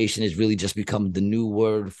misinformation has really just become the new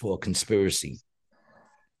word for conspiracy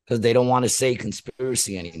because they don't want to say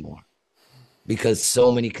conspiracy anymore because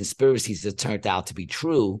so many conspiracies have turned out to be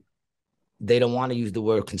true. They don't want to use the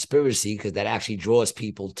word conspiracy because that actually draws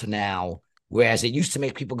people to now Whereas it used to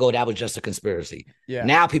make people go, that was just a conspiracy. Yeah.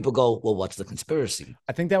 Now people go, well, what's the conspiracy?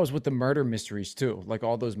 I think that was with the murder mysteries too, like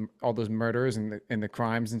all those murders and the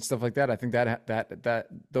crimes and stuff like that. I think that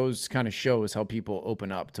those kind of shows how people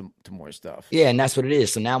open up to more stuff. Yeah, and that's what it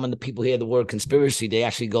is. So now when the people hear the word conspiracy, they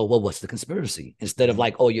actually go, well, what's the conspiracy? Instead of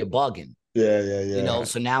like, oh, you're bugging. Yeah. You know,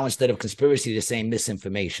 so now instead of conspiracy, they're saying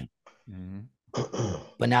misinformation. Mm-hmm.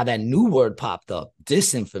 But now that new word popped up,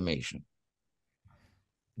 disinformation.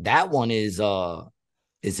 That one is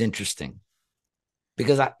interesting.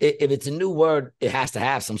 Because if it's a new word, it has to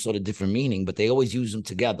have some sort of different meaning, but they always use them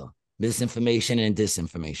together. Misinformation and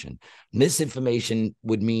disinformation. Misinformation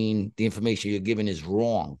would mean the information you're given is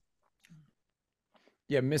wrong.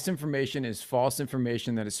 Yeah, misinformation is false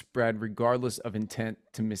information that is spread regardless of intent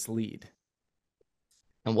to mislead.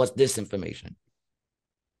 And what's disinformation?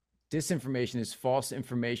 Disinformation is false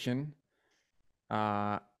information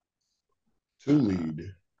to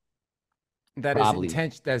lead. that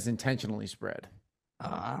is intentionally spread.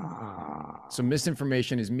 So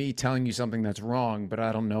misinformation is me telling you something that's wrong, but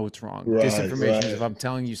I don't know it's wrong. Disinformation is if I'm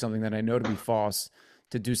telling you something that I know to be false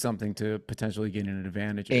to do something to potentially gain an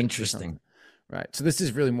advantage. Interesting. Right. So this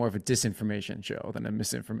is really more of a disinformation show than a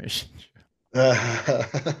misinformation show.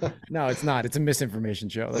 No, it's not. It's a misinformation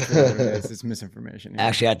show. That's really what it is. It's misinformation. Yeah.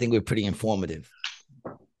 Actually, I think we're pretty informative.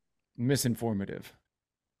 Misinformative.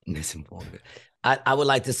 I would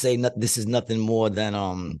like to say this is nothing more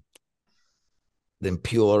than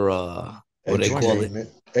pure what they call it,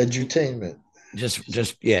 edutainment.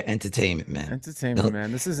 Just entertainment, man. Entertainment,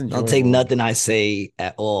 man. This is enjoyable. Don't take nothing I say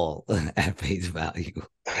at all at face value.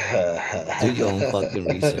 Do your own fucking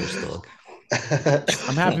research, dog.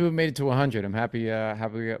 I'm happy we made it to 100. I'm happy.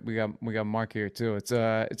 We got Marc here too. It's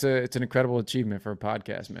an incredible achievement for a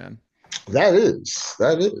podcast, man. That is.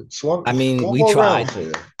 I mean, we tried.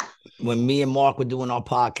 When me and Marc were doing our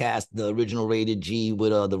podcast, the original Rated G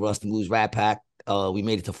with the Rusty Blues Rat Pack, we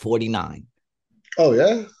made it to 49. Oh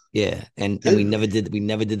yeah. Yeah, and we never did the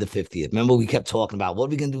 50th. Remember, we kept talking about what are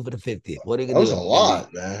we gonna do for the 50th? What are we gonna do? That was a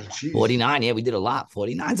lot, man. Jeez. 49. Yeah, we did a lot.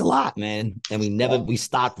 49's a lot, man. And we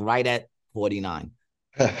stopped right at 49.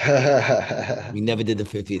 We never did the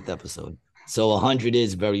 50th episode. So 100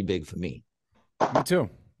 is very big for me. Me too.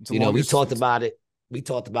 You know, we talked about it. We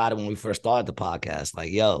talked about it when we first started the podcast.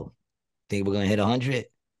 Like, yo, think we're gonna hit 100?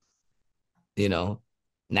 You know,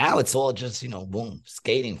 now it's all just, boom,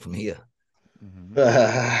 skating from here.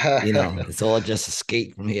 Mm-hmm. It's all just a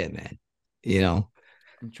skate from here, man.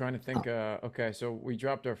 I'm trying to think. Okay, so we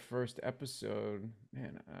dropped our first episode,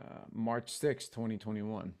 March 6th,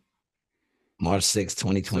 2021. March 6th,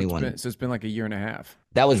 2021. So it's been like a year and a half.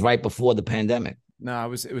 That was right before the pandemic. No, it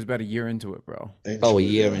was about a year into it, bro. A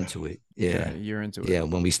year into it. Yeah. A year into it. Yeah,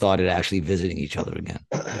 when we started actually visiting each other again.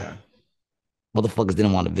 Yeah. Motherfuckers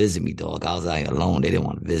didn't want to visit me, dog. I was out here alone. They didn't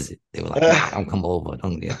want to visit. They were like, I'll come over. I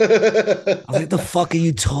was like, the fuck are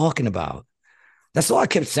you talking about? That's all I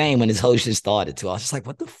kept saying when this whole shit started too. I was just like,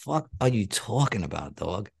 what the fuck are you talking about,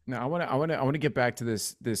 dog? No, I want to get back to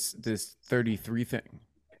this 33 thing.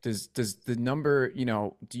 Does the number,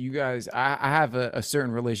 do you guys, I have a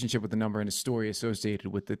certain relationship with the number and a story associated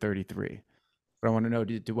with the 33. But I want to know,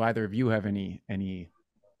 do either of you have any?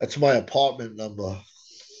 That's my apartment number.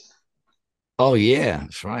 Oh yeah,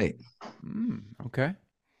 that's right. Okay.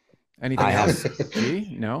 Anything else?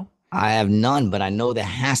 No. I have none, but I know there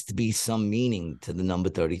has to be some meaning to the number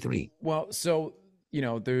 33. Well, so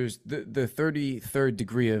there's the 33rd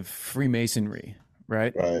degree of Freemasonry,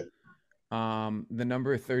 right? Right. The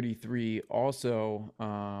number 33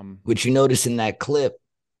 also. Which you notice in that clip,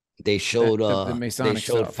 they showed the Masonic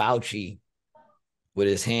stuff. Fauci with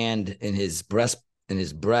his hand in his breast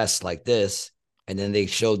like this. And then they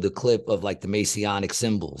showed the clip of like the Masonic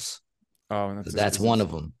symbols. Oh, and that's one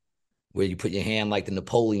of them, where you put your hand like the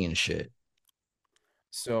Napoleon shit.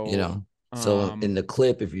 So, so in the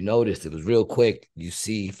clip, if you noticed, it was real quick. You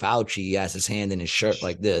see Fauci, he has his hand in his shirt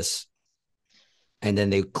like this. And then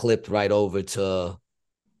they clipped right over to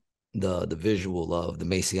the visual of the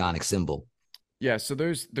Masonic symbol. Yeah, so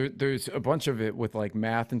there's a bunch of it with like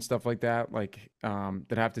math and stuff like that, like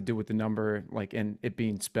that have to do with the number, like, and it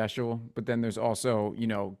being special. But then there's also,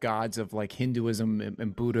 gods of like Hinduism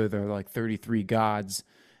and Buddha. They're like 33 gods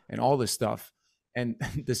and all this stuff. And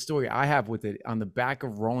the story I have with it, on the back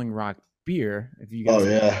of Rolling Rock beer, if you guys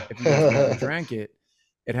ever drank it,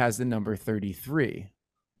 it has the number 33,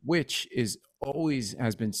 which is always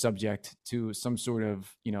has been subject to some sort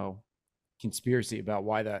of, conspiracy about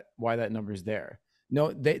why that number is there.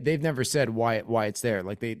 No, they've never said why it's there.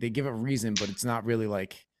 Like they give a reason, but it's not really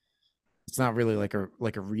like a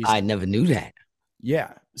reason. I never knew that.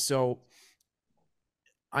 Yeah. So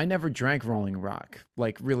I never drank Rolling Rock.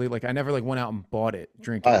 Like really, like I never like went out and bought it,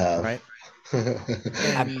 drinking. I have. Right.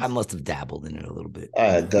 I must have dabbled in it a little bit.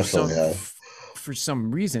 I definitely have. For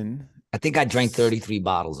some reason, I think I drank 33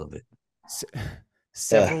 bottles of it.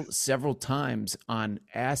 Several times on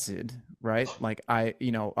acid, right? Like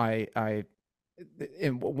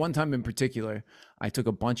and one time in particular, I took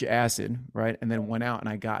a bunch of acid, right? And then went out and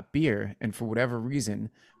I got beer, and for whatever reason,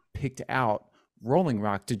 picked out Rolling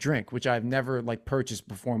Rock to drink, which I've never like purchased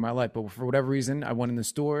before in my life. But for whatever reason, I went in the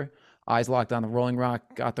store, eyes locked on the Rolling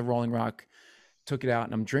Rock, got the Rolling Rock, took it out,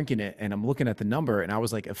 and I'm drinking it, and I'm looking at the number, and I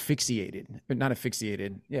was like asphyxiated. Not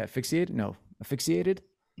asphyxiated. Yeah, asphyxiated? No, asphyxiated?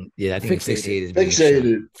 Yeah, I think fixated.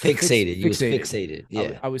 Fixated. You was fixated.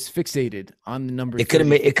 Yeah, I was fixated on the number. It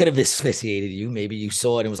could have asphyxiated you. Maybe you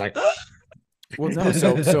saw it and was like, ah! Well, no.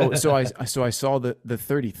 So I saw the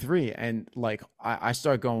 33, and like I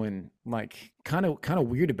start going like kind of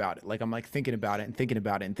weird about it. Like I'm like thinking about it and thinking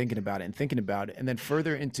about it and thinking about it and thinking about it, and then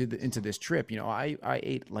further into this trip, you know, I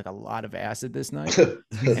ate like a lot of acid this night,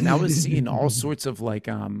 and I was seeing all sorts of like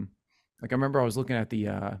I remember I was looking at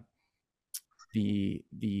the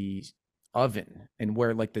oven and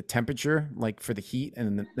where like the temperature like for the heat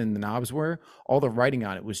and the knobs were, all the writing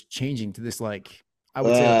on it was changing to this like I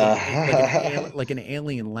would say like an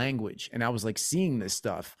alien language, and I was like seeing this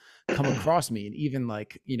stuff come across me, and even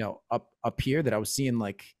like, you know, up here that I was seeing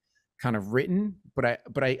like kind of written, but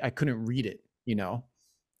I couldn't read it, you know,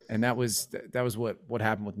 and that was what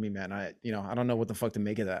happened with me, man. I don't know what the fuck to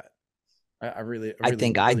make of that. I really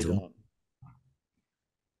think I do. Don't.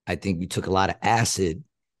 I think you took a lot of acid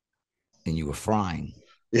and you were frying.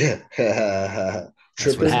 Yeah.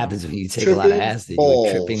 That's what happens when you take a lot of acid.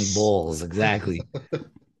 You're tripping balls. Exactly.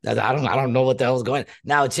 I don't know what the hell's going on.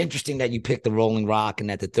 Now, it's interesting that you picked the Rolling Rock and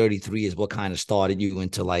that the 33 is what kind of started you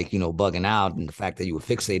into like, you know, bugging out, and the fact that you were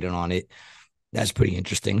fixated on it. That's pretty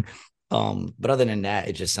interesting. But other than that,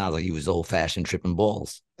 it just sounds like you was old fashioned tripping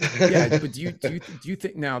balls. Yeah, but do you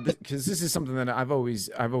think now, because this is something that I've always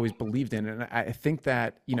believed in, and I think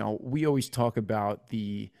that, you know, we always talk about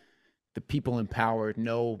the people in power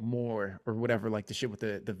know more or whatever, like the shit with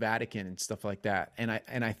the Vatican and stuff like that, and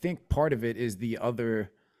I think part of it is the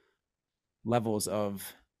other levels of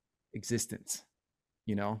existence,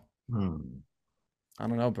 you know. I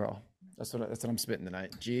don't know, bro. That's what I'm spitting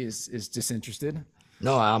tonight. G is disinterested.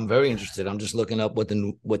 No, I'm very interested. I'm just looking up what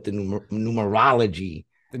the numerology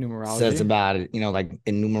says about it. You know, like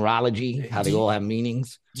in numerology, how they all have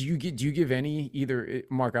meanings. Do you give any, either,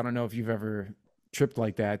 Mark, I don't know if you've ever tripped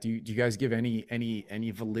like that. Do you guys give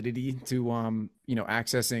any validity to you know,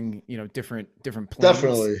 accessing, you know, different planes?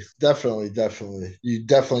 Definitely. You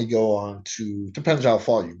definitely go on to, depends how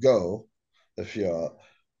far you go,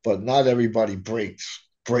 but not everybody breaks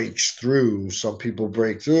through. Some people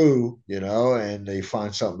break through, you know, and they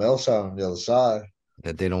find something else out on the other side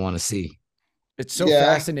that they don't want to see. It's so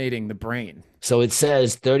fascinating, the brain. So it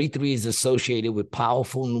says 33 is associated with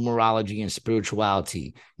powerful numerology and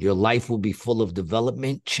spirituality. Your life will be full of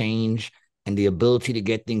development, change, and the ability to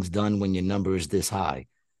get things done when your number is this high.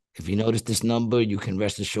 If you notice this number, you can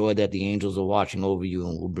rest assured that the angels are watching over you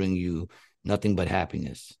and will bring you nothing but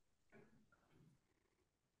happiness.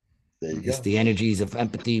 It's the energies of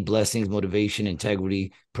empathy, blessings, motivation,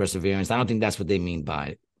 integrity, perseverance. I don't think that's what they mean by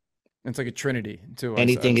it. It's like a trinity, too.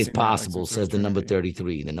 Anything is possible, says the number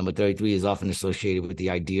 33. The number 33 is often associated with the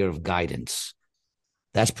idea of guidance.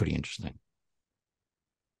 That's pretty interesting.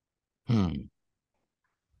 Yeah.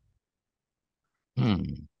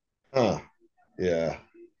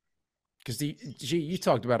 Because you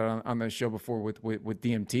talked about it on the show before with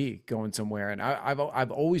DMT going somewhere, and I've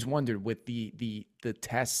always wondered with the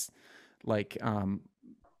tests, like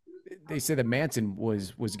they say that Manson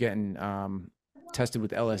was getting tested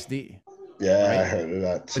with LSD. Yeah, right? I heard of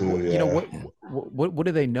that too. Like, you know, what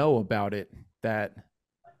do they know about it that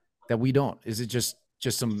we don't? Is it just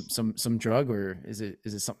some drug, or is it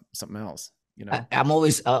something else? You know, I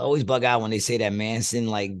always bug out when they say that Manson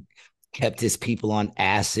like kept his people on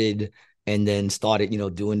acid and then started, you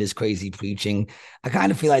know, doing this crazy preaching. I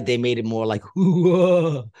kind of feel like they made it more like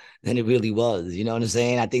than it really was. You know what I'm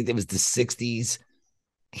saying? I think it was the 60s.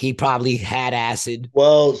 He probably had acid.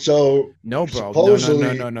 Well, so no, bro.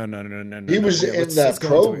 Supposedly, no. He was in that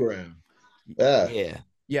program.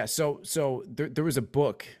 Yeah. So there was a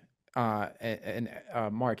book, and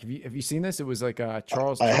Mark, have you seen this? It was like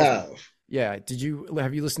Charles. I have. Yeah.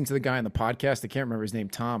 Have you listened to the guy on the podcast? I can't remember his name.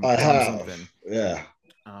 Tom. I have. Something. Yeah.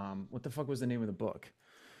 What the fuck was the name of the book?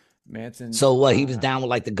 Manson. So what? He was down with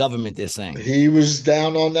like the government. They're saying he was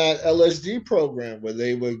down on that LSD program where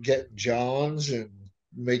they would get Johns and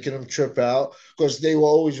making him trip out because they were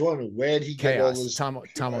always wondering where did he get all this Tom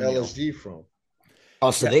LSD from. Oh,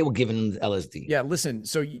 so they were giving him LSD. Yeah, listen.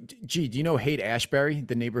 So, do you know Haight-Ashbury,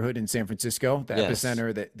 the neighborhood in San Francisco, the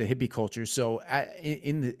epicenter, the hippie culture? So,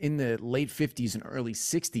 in the late 50s and early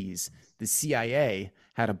 60s, the CIA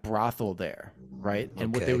had a brothel there, right?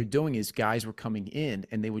 And what they were doing is guys were coming in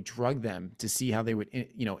and they would drug them to see how they would,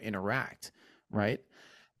 interact, right?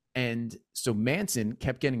 And so Manson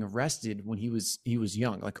kept getting arrested when he was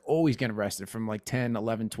young, like always getting arrested from like 10,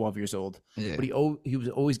 11, 12 years old. Yeah. But he was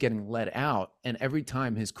always getting let out. And every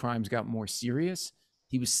time his crimes got more serious,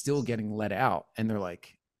 he was still getting let out. And they're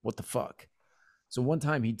like, what the fuck? So one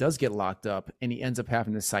time he does get locked up and he ends up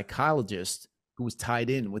having a psychologist who was tied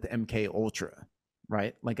in with MK Ultra,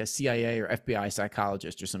 right? Like a CIA or FBI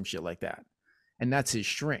psychologist or some shit like that. And that's his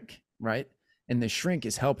shrink, right? And the shrink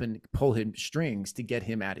is helping pull him strings to get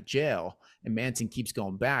him out of jail. And Manson keeps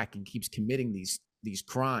going back and keeps committing these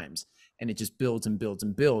crimes. And it just builds and builds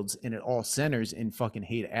and builds. And it all centers in fucking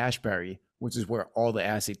Haight-Ashbury, which is where all the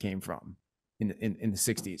acid came from in the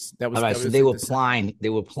 60s. That was all right. That so was they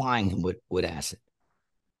were applying him with acid.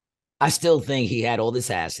 I still think he had all this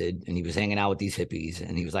acid and he was hanging out with these hippies.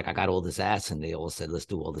 And he was like, I got all this acid. And they all said, let's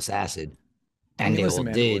do all this acid. And they all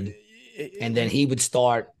did. And then he would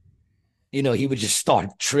start, he would just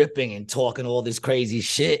start tripping and talking all this crazy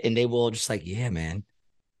shit. And they were all just like, yeah, man.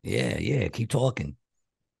 Yeah. Keep talking.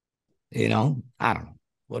 I don't know.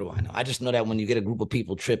 What do I know? I just know that when you get a group of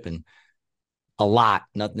people tripping a lot,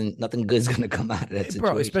 nothing good's going to come out of that situation.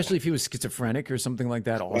 Bro, especially if he was schizophrenic or something like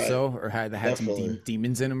that also, right. Or had some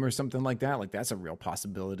demons in him or something like that. Like that's a real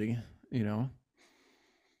possibility,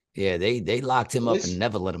 Yeah, they locked him up and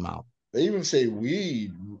never let him out. They even say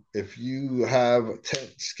weed, if you have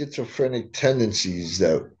schizophrenic tendencies,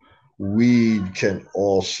 that weed can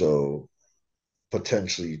also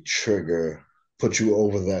potentially put you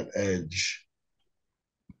over that edge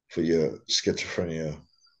for your schizophrenia.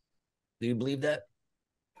 Do you believe that?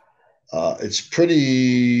 It's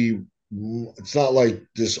not like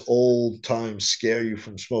this old time scare you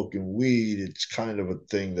from smoking weed. It's kind of a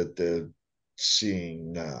thing that they're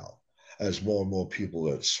seeing now as more and more people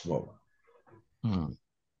that smoke.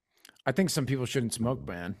 I think some people shouldn't smoke,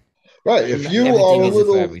 man. Right. If you are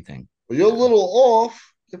you're a little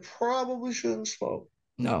off, you probably shouldn't smoke.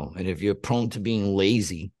 No. And if you're prone to being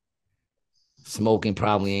lazy, smoking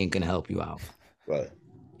probably ain't going to help you out. Right.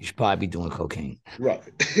 You should probably be doing cocaine. Right.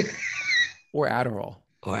 Or Adderall.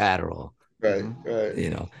 Right.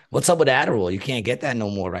 What's up with Adderall? You can't get that no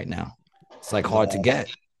more right now. It's like hard to get.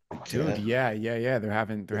 Dude, yeah. They're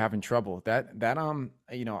having trouble.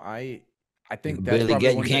 I think that's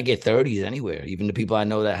you can't get 30s anywhere. Even the people I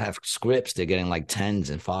know that have scripts, they're getting like 10s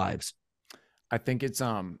and 5s. I think it's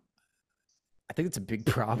a big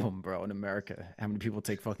problem, bro, in America. How many people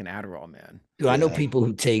take fucking Adderall, man? Dude, I know people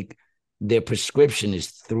who take their prescription is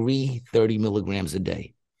 30 milligrams a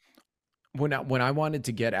day. When I wanted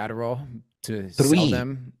to get Adderall to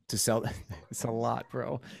sell, it's a lot,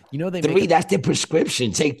 bro. That's their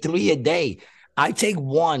prescription. Take 3 a day. I take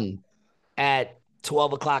 1 at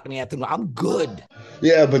 12 o'clock in the afternoon. I'm good.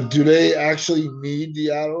 Yeah, but do they actually need the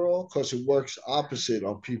Adderall? Because it works opposite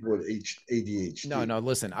on people with ADHD. No.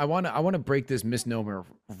 Listen, I want to break this misnomer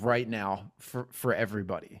right now for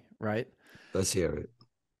everybody. Right? Let's hear it.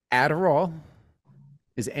 Adderall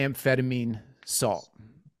is amphetamine salt.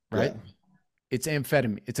 Right? Yeah. It's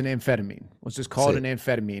amphetamine. It's an amphetamine. Let's just call it an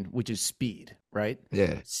amphetamine, which is speed. Right?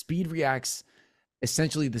 Yeah. Speed reacts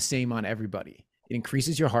essentially the same on everybody. It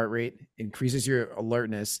increases your heart rate, increases your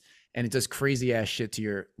alertness, and it does crazy ass shit to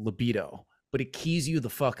your libido, but it keys you the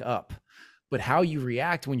fuck up. But how you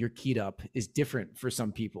react when you're keyed up is different for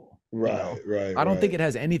some people. Right. I don't think it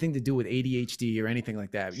has anything to do with ADHD or anything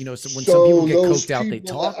like that. So when some people get coked out, they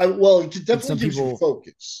talk. It definitely gives you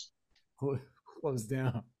focus. Close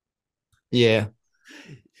down. Yeah.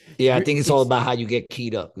 I think it's all about how you get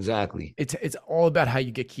keyed up. Exactly. It's all about how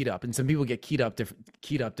you get keyed up, and some people get keyed up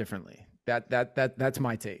differently. That's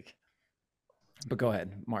my take. But go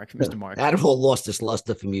ahead, Mr. Marc. Adderall lost its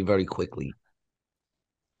luster for me very quickly.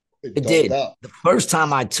 It did. The first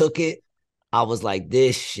time I took it, I was like,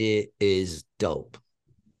 this shit is dope.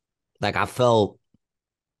 Like I felt,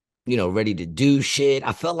 ready to do shit.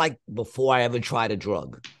 I felt like before I ever tried a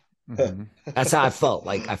drug. Mm-hmm. That's how I felt.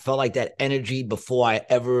 Like I felt like that energy before I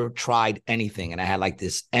ever tried anything. And I had like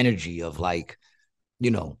this energy of like,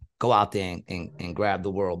 go out there and grab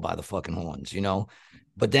the world by the fucking horns,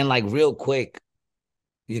 But then like real quick,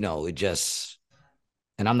 it just,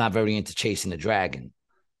 and I'm not very into chasing the dragon,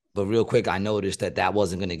 but real quick, I noticed that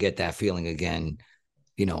wasn't going to get that feeling again,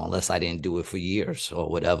 unless I didn't do it for years or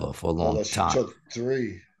whatever, for a long time. You took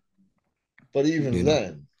 3. But even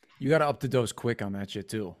then. You got to up the dose quick on that shit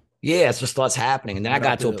too. Yeah, it's what starts happening. And then I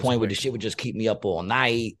got to a point where the shit would just keep me up all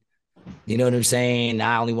night. You know what I'm saying?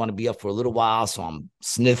 I only want to be up for a little while, so I'm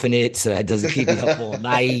sniffing it so that doesn't keep me up all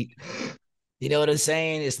night. You know what I'm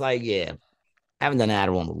saying? It's like, yeah, I haven't done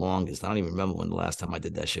Adderall in the longest. I don't even remember when the last time I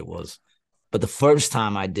did that shit was. But the first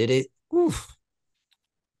time I did it,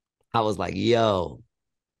 I was like, yo,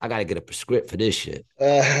 I got to get a prescription for this shit.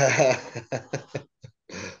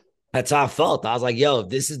 That's how I felt. I was like, yo, if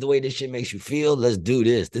this is the way this shit makes you feel, let's do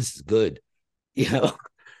this. This is good.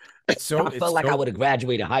 So I felt like I would have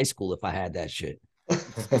graduated high school if I had that shit.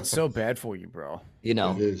 It's so bad for you, bro.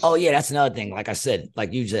 Oh yeah, that's another thing. Like I said,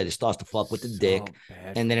 like you said, it starts to fuck with the dick,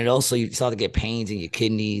 and then you start to get pains in your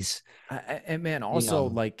kidneys. And man, also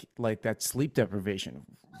like that sleep deprivation.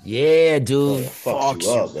 Yeah, dude, fucks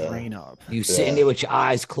your brain up. You sitting there with your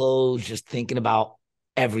eyes closed, just thinking about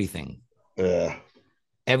everything. Yeah,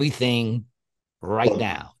 everything. Right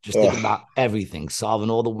now, just thinking about everything, solving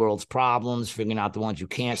all the world's problems, figuring out the ones you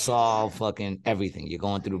can't solve, fucking everything. You're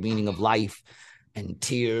going through the meaning of life, and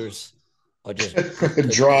tears are just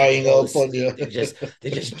drying up on you. They're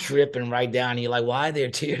just dripping right down. And you're like, why are there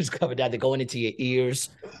tears coming down? They're going into your ears.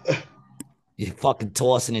 You're fucking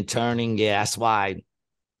tossing and turning. Yeah, that's why.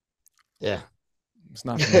 Yeah, it's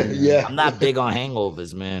not. Yeah, I'm not big on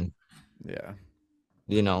hangovers, man. Yeah,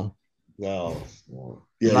 No. Yeah,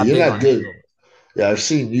 you're not good. Hangovers. Yeah, I've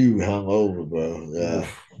seen you hungover, bro. Yeah.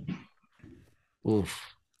 Oof.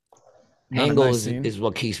 Hangovers is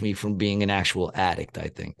what keeps me from being an actual addict, I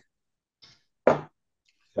think.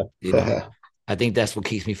 I think that's what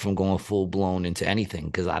keeps me from going full blown into anything,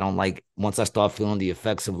 because I don't like, once I start feeling the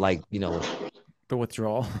effects of the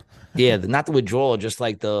withdrawal. Yeah, not the withdrawal, just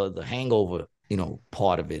like the hangover,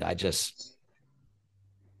 part of it. I just,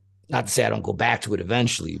 not to say I don't go back to it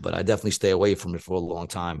eventually, but I definitely stay away from it for a long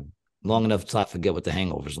time. Long enough to forget what the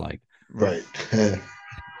hangover's like. Right. I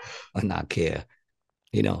not care.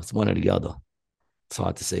 It's one or the other. It's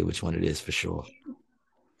hard to say which one it is for sure.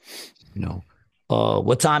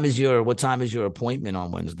 What time is your appointment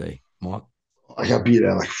on Wednesday, Mark? I gotta be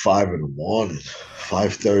there like 5 in the morning,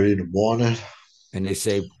 5:30 in the morning. And they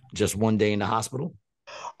say just one day in the hospital?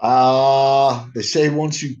 They say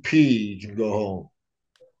once you pee, you can go home.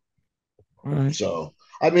 Right. So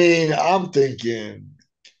I'm thinking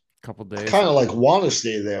couple days. I kind of like want to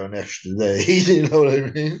stay there an extra day. You know what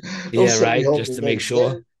I mean? Yeah, right. Just to make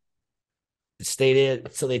sure. Stay there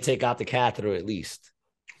so they take out the catheter at least.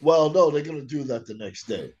 Well, no, they're gonna do that the next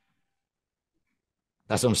day.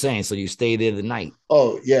 That's what I'm saying. So you stay there the night.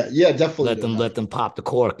 Oh yeah, definitely. Let them pop the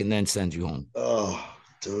cork and then send you home. Oh,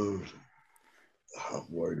 dude, I'm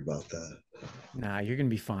worried about that. Nah, you're gonna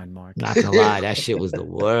be fine, Mark. Not gonna lie, that shit was the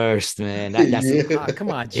worst, man. Come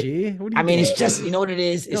on, G. It's just, you know what it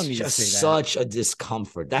is? It's just such a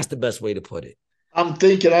discomfort. That's the best way to put it. I'm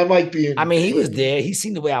thinking I might be in pain. He was there. He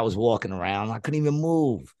seen the way I was walking around. I couldn't even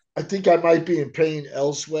move. I think I might be in pain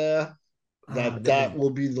elsewhere. That will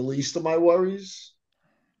be the least of my worries.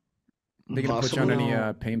 They gonna put you on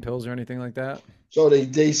any pain pills or anything like that? So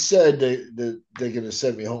they said they're gonna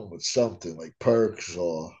send me home with something like perks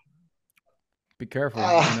or. Be careful.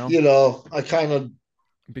 I kind of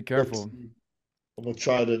be careful. I'm gonna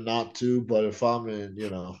try to not to, but if I'm in,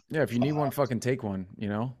 yeah, if you need one, fucking take one.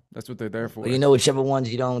 That's what they're there for. Well, whichever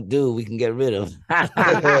ones you don't do, we can get rid of.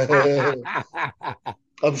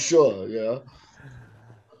 I'm sure. Yeah.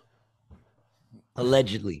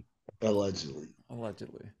 Allegedly.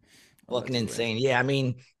 Fucking insane. Yeah,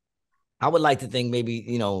 I would like to think maybe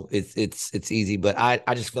it's easy, but I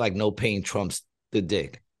just feel like no pain trumps the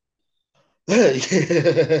dick. I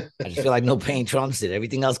just feel like no pain trumps it.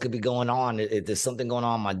 Everything else could be going on. If there's something going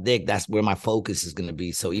on my dick, that's where my focus is going to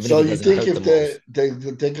be. So even if it doesn't hurt the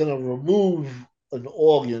most, they're going to remove an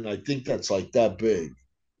organ, I think that's like that big.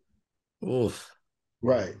 Oof.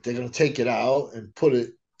 Right. They're going to take it out and put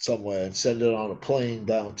it somewhere and send it on a plane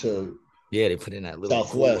down to they put in that little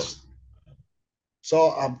Southwest. Cooler.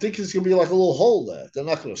 So I'm thinking it's going to be like a little hole there. They're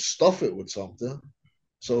not going to stuff it with something.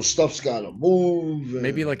 So stuff's got to move.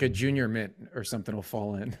 Maybe like a junior mint or something will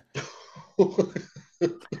fall in.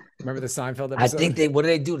 Remember the Seinfeld episode? I think what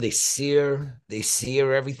do? They sear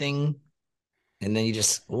everything. And then you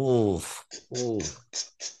just,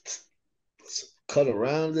 cut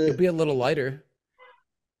around it. It'll be a little lighter.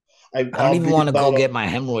 I don't even want to go get my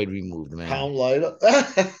hemorrhoid removed, man. Pound lighter.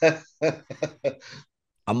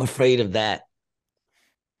 I'm afraid of that.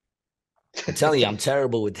 I'm telling you, I'm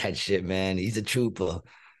terrible with that shit, man. He's a trooper.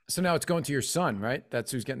 So now it's going to your son, right? That's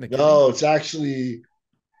who's getting the kidney? No, it's actually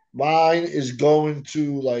Mine is going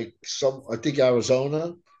to like I think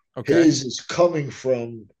Arizona. Okay. His is coming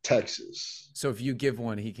from Texas. So if you give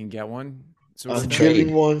one, he can get one. I'm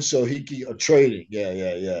giving one so he can trading.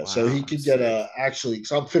 Yeah. Wow, so he can get actually.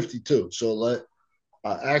 Because I'm 52, so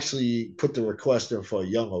actually put the request in for a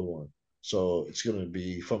younger one. So it's going to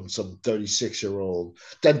be from some 36-year-old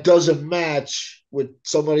that doesn't match with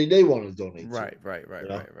somebody they want to donate. Right.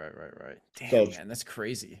 Damn, so, man, that's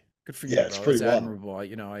crazy. Good for you, yeah, bro. it's pretty That's wild. admirable.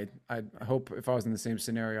 You know, I hope if I was in the same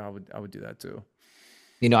scenario, I would do that too.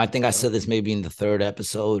 You know, I think I said this maybe in the 3rd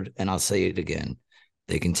episode, and I'll say it again.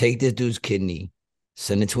 They can take this dude's kidney,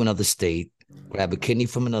 send it to another state, grab a kidney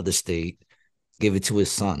from another state, give it to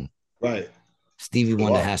his son. Right. Stevie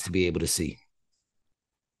Wonder has to be able to see.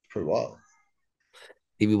 Pretty wild.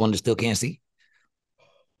 Stevie Wonder still can't see.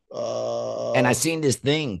 And I seen this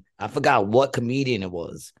thing. I forgot what comedian it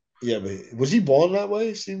was. Yeah, but was he born that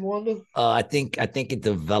way, Stevie Wonder? I think it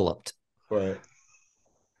developed. Right.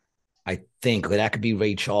 I think that could be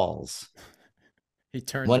Ray Charles. He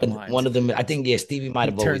turned blind. One of them. I think Stevie might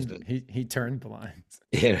have always been. He turned blind.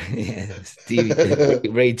 Yeah. Stevie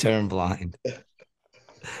Ray turned blind.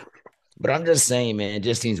 But I'm just saying, man, it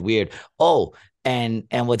just seems weird. Oh, and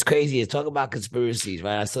what's crazy is talk about conspiracies,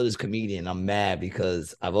 right? I saw this comedian. I'm mad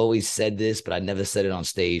because I've always said this, but I never said it on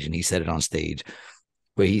stage, and he said it on stage,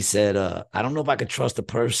 where he said, "I don't know if I could trust a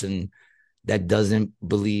person that doesn't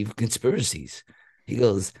believe conspiracies." He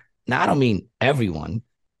goes, "Now I don't mean everyone,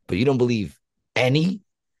 but you don't believe any."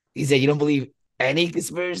 He said, "You don't believe any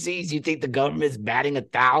conspiracies? You think the government's batting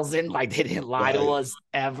 1,000? Like they didn't lie to us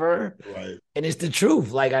ever?" Right. And it's the truth.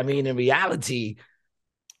 Like, I mean, in reality,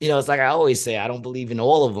 you know, it's like I always say, I don't believe in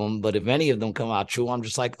all of them, but if any of them come out true, I'm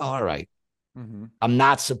just like, oh, all right. Mm-hmm. I'm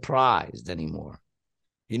not surprised anymore.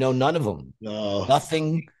 You know, none of them. No.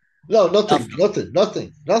 Nothing. No, nothing.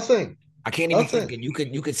 I can't even think it.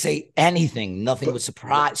 You could say anything. Nothing would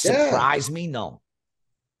surprise me. No.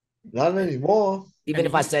 Not anymore. Even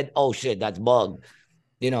if I said, oh shit, that's Bug.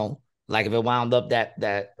 You know, like if it wound up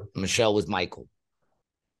that Michelle was Michael.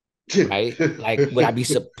 Right? Like, would I be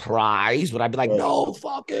surprised? Would I be like, no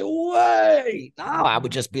fucking way? No, I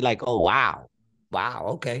would just be like, oh wow,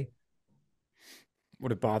 okay.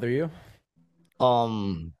 Would it bother you?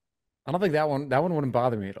 I don't think that one wouldn't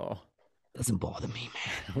bother me at all. Doesn't bother me,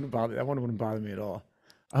 man. That one wouldn't bother me at all.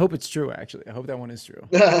 I hope it's true, actually. I hope that one is true.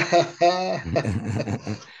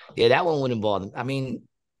 Yeah, that one wouldn't bother me. I mean,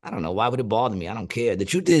 I don't know. Why would it bother me? I don't care. The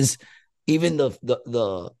truth is, even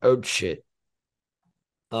the herb shit,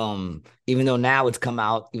 even though now it's come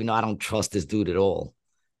out, even though I don't trust this dude at all,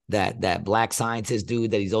 that black scientist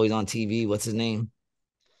dude that he's always on TV, what's his name?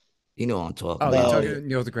 You know what I'm talking about. Oh, you're talking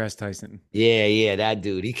Neil deGrasse Tyson. Yeah, that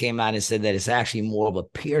dude. He came out and said that it's actually more of a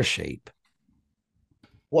pear shape.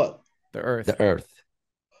 What? The Earth. The Earth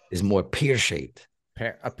is more pear-shaped.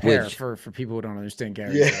 A pear, for people who don't understand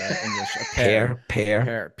Gary's English. A pear.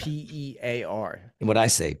 Pear. P-E-A-R. And what I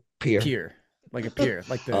say? Pear. Pear. Like a pear.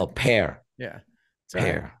 Like the pear. Yeah.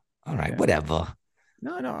 Pear. All right, whatever.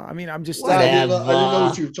 No. I mean, I'm just. I didn't know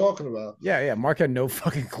what you were talking about. Yeah. Mark had no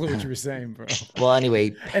fucking clue what you were saying, bro. Well,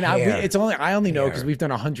 anyway, and I only know because we've done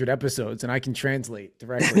 100 episodes and I can translate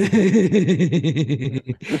directly.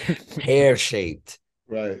 Right. Pear-shaped.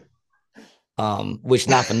 Which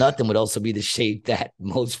not for nothing would also be the shape that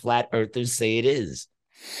most flat earthers say it is.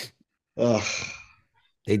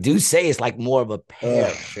 They do say it's like more of a pear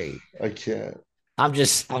shape. I can't. I'm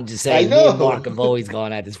just saying. Me and Mark have always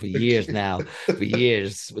gone at this for years now, with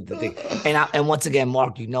the thing. And once again,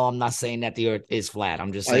 Mark, you know I'm not saying that the Earth is flat.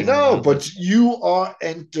 I'm just saying. I know, but you are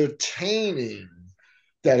entertaining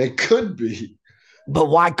that it could be. But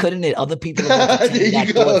why couldn't it? Other people have entertained that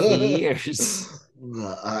thought for years.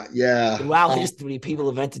 Yeah. Throughout history, people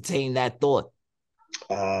have entertained that thought.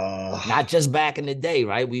 Not just back in the day,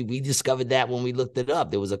 right? We discovered that when we looked it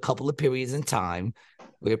up. There was a couple of periods in time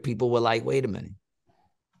where people were like, wait a minute.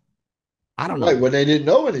 I don't know. Right, when they didn't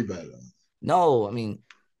know any better. No, I mean,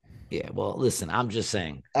 yeah, well, listen, I'm just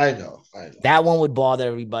saying. I know. That one would bother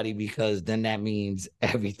everybody because then that means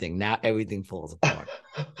everything. Now everything falls apart.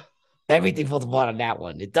 Everything falls apart on that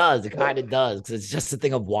one. It does. It kind of does. Because it's just a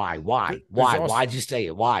thing of why. Why'd you say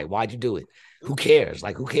it? Why'd you do it? Who cares?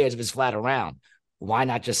 Like, who cares if it's flat around? Why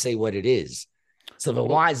not just say what it is? So if it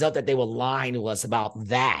winds up that they were lying to us about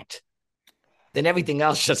that, then everything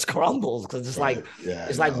else just crumbles. Because it's like,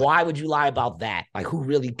 why would you lie about that? Like, who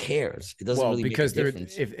really cares? It doesn't really make a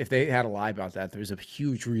difference. If they had to lie about that, there's a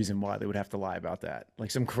huge reason why they would have to lie about that.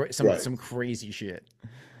 Like some crazy shit.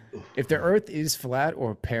 if the Earth is flat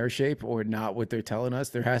or pear shape or not what they're telling us,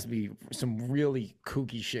 there has to be some really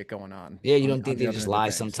kooky shit going on. Yeah, you don't think they just lie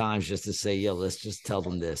sometimes just to say, yo, let's just tell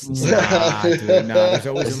them this. Nah, dude, nah. There's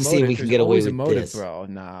always let's a motive. see if we can get away with motive, this, bro.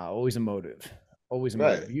 Nah, always a motive. Always a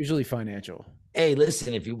motive. Usually financial. Hey,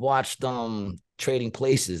 listen, if you watched Trading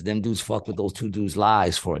Places, them dudes fuck with those two dudes'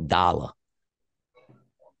 lives for $1.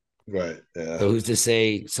 Right. Yeah. So who's to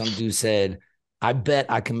say? Some dude said, I bet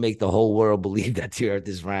I can make the whole world believe that the Earth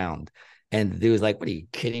is round. And the dude was like, what are you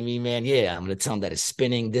kidding me, man? Yeah, I'm going to tell them that it's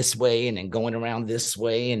spinning this way and then going around this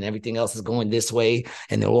way and everything else is going this way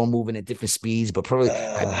and they're all moving at different speeds. But probably,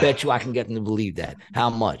 I bet you I can get them to believe that. How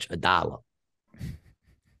much? $1.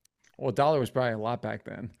 Well, $1 was probably a lot back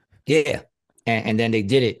then. Yeah. And then they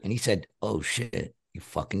did it. And he said, oh, shit, you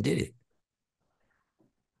fucking did it.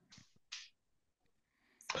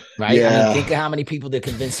 Right? Yeah. I mean, think of how many people they're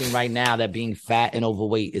convincing right now that being fat and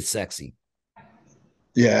overweight is sexy.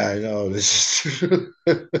 Yeah, I know. This is true.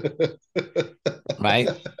 Right?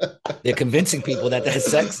 They're convincing people that that's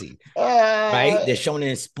sexy. Right? They're showing it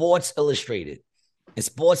in Sports Illustrated. In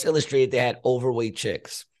Sports Illustrated, they had overweight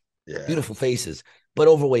chicks. Yeah. Beautiful faces, but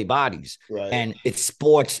overweight bodies. Right. And it's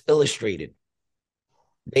Sports Illustrated.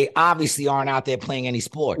 They obviously aren't out there playing any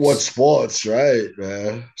sports. What sports, right,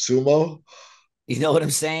 man? Sumo? You know what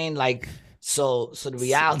I'm saying? Like, so the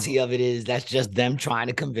reality of it is that's just them trying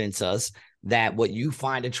to convince us that what you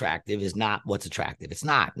find attractive is not what's attractive. It's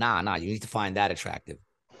not. Nah. You need to find that attractive.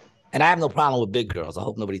 And I have no problem with big girls. I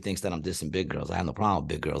hope nobody thinks that I'm dissing big girls. I have no problem with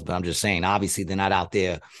big girls, but I'm just saying, obviously, they're not out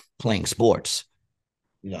there playing sports.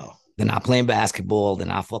 No. They're not playing basketball. They're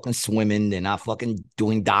not fucking swimming. They're not fucking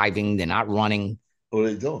doing diving. They're not running. What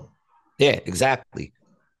are they doing? Yeah, exactly.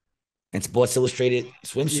 And Sports Illustrated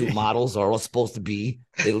swimsuit models are all supposed to be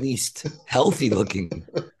at least healthy looking.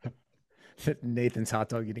 Nathan's hot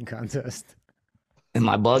dog eating contest. Am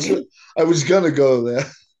I bugging? I was going to go there.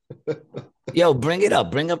 Yo, bring it up.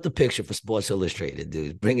 Bring up the picture for Sports Illustrated,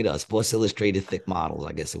 dude. Bring it up. Sports Illustrated thick models,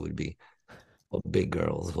 I guess it would be. Or big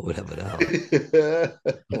girls or whatever the hell.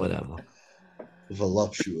 Whatever.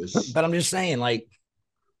 Voluptuous. But I'm just saying, like,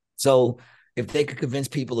 so if they could convince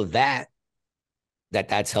people of that's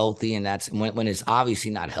healthy, and that's when it's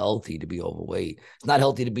obviously not healthy to be overweight. It's not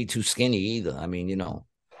healthy to be too skinny either. I mean, you know,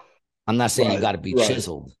 I'm not saying you got to be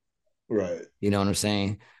chiseled. Right. You know what I'm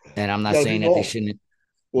saying? And I'm not saying that they shouldn't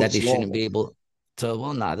be able to.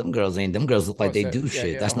 Well, nah, them girls look like they do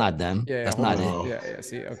shit. That's not them. Yeah, that's not it. it. Yeah.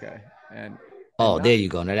 See, okay. And there you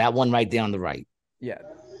go. Now that one right there on the right. Yeah.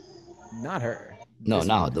 Not her.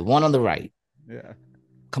 No, the one on the right. Yeah.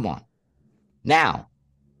 Come on. Now,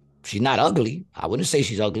 she's not ugly. I wouldn't say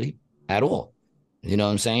she's ugly at all. You know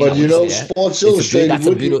what I'm saying? But you know, Sports Illustrated.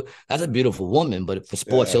 That's a beautiful woman. But for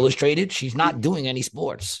Sports Illustrated, she's not doing any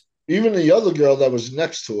sports. Even the other girl that was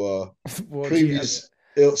next to her, previous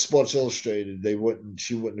Sports Illustrated,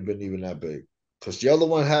 she wouldn't have been even that big because the other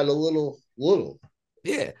one had a little.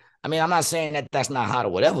 Yeah, I mean, I'm not saying that that's not hot or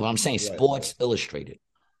whatever. But I'm saying Sports Illustrated.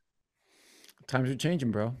 Times are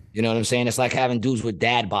changing, bro. You know what I'm saying? It's like having dudes with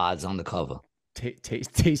dad bods on the cover.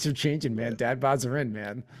 Tastes are changing, man. Dad bods are in,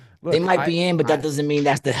 man. Look, they might be in, but that doesn't mean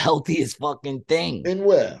that's the healthiest fucking thing. In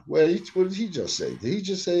where? What did he just say? Did he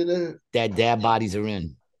just say that? That dad bodies are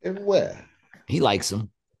in. In where? He likes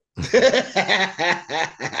them.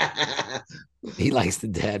 He likes the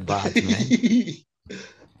dad bods, man.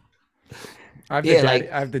 I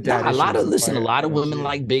have the dad. A lot of women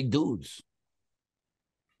like big dudes.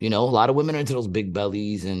 You know, a lot of women are into those big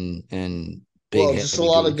bellies and big. Just a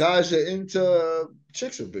lot of guys are into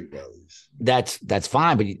chicks with big bellies. That's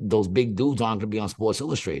fine, but those big dudes aren't going to be on Sports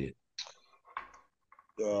Illustrated.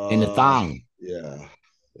 In the thong. Yeah.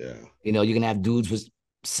 You know, you can have dudes with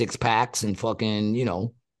 6 packs and fucking, you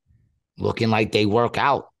know, looking like they work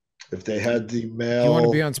out. If they had the male. Do you want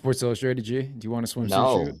to be on Sports Illustrated, G? Do you want to swim?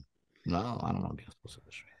 No, I don't want to be on Sports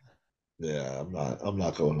Illustrated. Yeah, I'm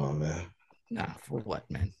not going on there. Nah, for what,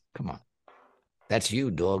 man? Come on. That's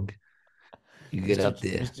you, dog. You get up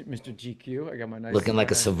there. Mr. GQ, I got my nice. Looking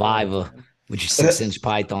like a survivor with your 6-inch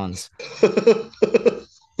pythons.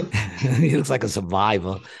 He looks like a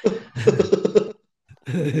survivor.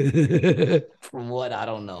 From what? I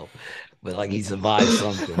don't know. But like he survived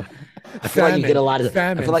something. I feel like you get a lot of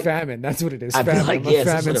famine. That's what it is. I feel like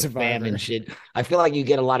famine famine shit. I feel like you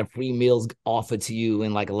get a lot of free meals offered to you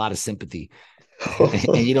and like a lot of sympathy.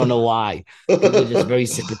 And you don't know why. People are just very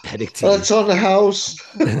sympathetic to you. That's on the house.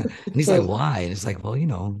 And he's like, why? And it's like, well, you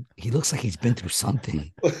know, he looks like he's been through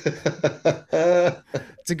something. It's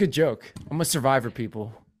a good joke. I'm a survivor,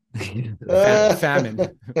 people. Famine.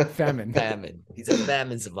 He's a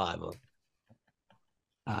famine survivor.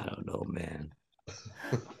 I don't know, man.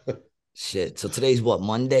 Shit. So today's what,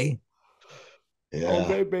 Monday? Yeah. All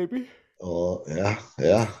day, baby. Oh,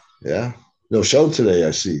 yeah. No show today,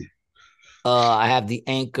 I see. I have the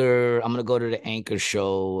Anchor. I'm gonna go to the Anchor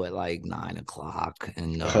show at like 9:00,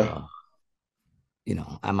 and you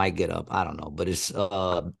know, I might get up. I don't know, but it's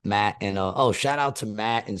Matt and shout out to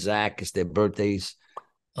Matt and Zach. It's their birthdays.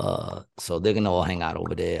 So they're gonna all hang out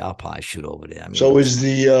over there. I'll probably shoot over there. I mean, so is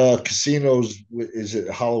the casinos? Is it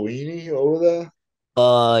Halloweeny over there?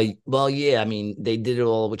 Well, yeah. I mean, they did it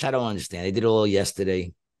all, which I don't understand. They did it all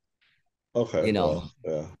yesterday. Okay, you know,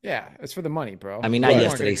 yeah, it's for the money, bro. I mean, not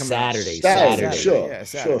yesterday, Saturday. Sure, yeah,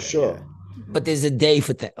 Saturday, sure. Yeah. But there's a day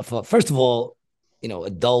for first of all, you know,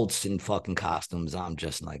 adults in fucking costumes. I'm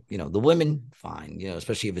just like, you know, the women, fine, you know,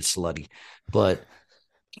 especially if it's slutty. But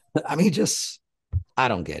I mean, I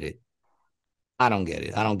don't get it. I don't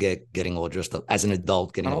get getting all dressed up as an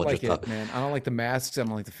adult. Getting all dressed up, man. I don't like the masks. I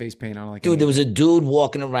don't like the face paint. I don't like. Dude, there was a dude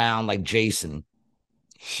walking around like Jason,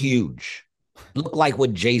 huge, looked like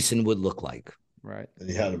what Jason would look like. Right. And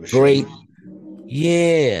he had a machine. Great.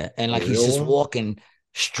 Yeah, and like he's just walking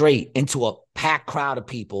straight into a packed crowd of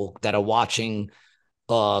people that are watching,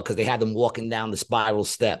 because they had them walking down the spiral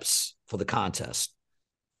steps for the contest,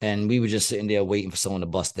 and we were just sitting there waiting for someone to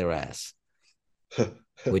bust their ass.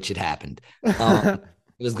 Which had happened. It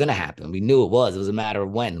was going to happen. We knew it was. It was a matter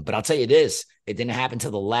of when. But I'll tell you this. It didn't happen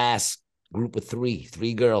to the last group of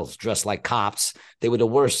three girls dressed like cops. They were the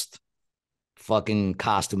worst fucking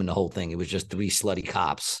costume in the whole thing. It was just three slutty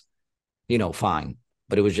cops. You know, fine.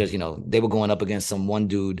 But it was just, you know, they were going up against some one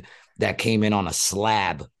dude that came in on a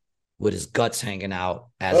slab with his guts hanging out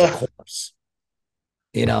as a corpse.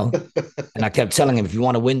 You know, and I kept telling him, if you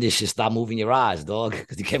want to win this shit, stop moving your eyes, dog.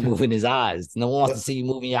 Because he kept moving his eyes. No one wants to see you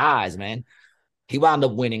moving your eyes, man. He wound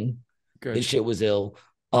up winning. Good. His shit was ill.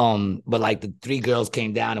 But like the three girls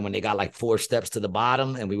came down, and when they got like 4 steps to the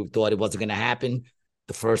bottom, and we thought it wasn't gonna happen,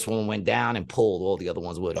 the first one went down and pulled all the other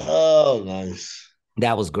ones with him. Oh, nice.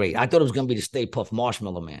 That was great. I thought it was gonna be the Stay Puft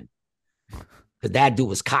Marshmallow Man. Because that dude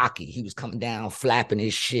was cocky. He was coming down, flapping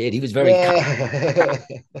his shit. He was very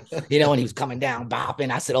cocky. You know, and he was coming down, bopping.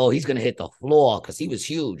 I said, oh, he's going to hit the floor because he was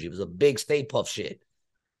huge. He was a big Stay Puft shit.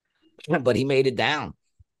 But he made it down.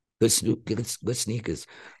 Good sneakers.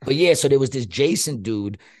 But yeah, so there was this Jason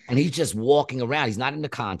dude, and he's just walking around. He's not in the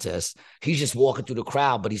contest. He's just walking through the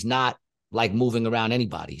crowd, but he's not like moving around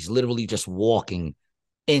anybody. He's literally just walking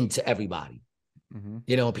into everybody. Mm-hmm.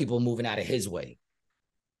 You know, people moving out of his way.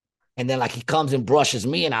 And then like he comes and brushes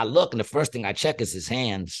me, and I look, and the first thing I check is his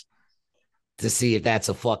hands to see if that's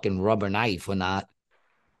a fucking rubber knife or not.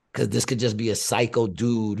 Because this could just be a psycho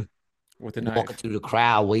dude with a walking knife through the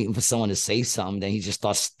crowd waiting for someone to say something. Then he just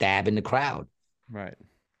starts stabbing the crowd. Right.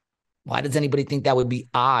 Why does anybody think that would be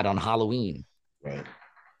odd on Halloween? Right.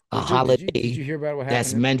 Holiday did you hear about what happened?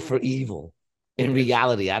 That's meant for evil. In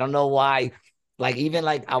reality, I don't know why. Like even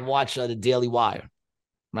like I watch the Daily Wire,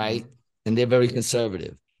 right? Mm-hmm. And they're very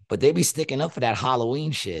conservative. But they be sticking up for that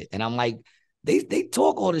Halloween shit. And I'm like, they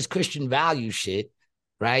talk all this Christian value shit,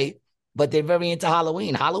 right? But they're very into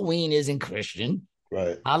Halloween. Halloween isn't Christian.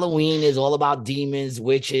 Right. Halloween is all about demons,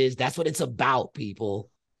 witches. That's what it's about, people.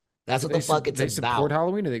 That's what the fuck it's about. They support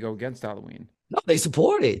Halloween, or they go against Halloween? No, they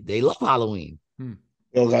support it. They love Halloween.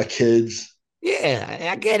 They all got kids. Yeah,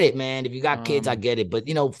 I get it, man. If you got kids, I get it. But,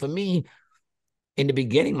 you know, for me, in the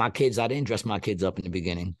beginning, I didn't dress my kids up in the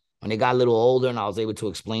beginning. When they got a little older and I was able to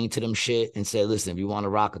explain to them shit and say, listen, if you want to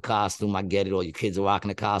rock a costume, I get it. Or your kids are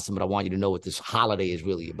rocking a costume, but I want you to know what this holiday is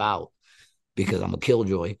really about, because I'm a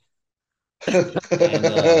killjoy. And,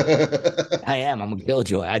 I am. I'm a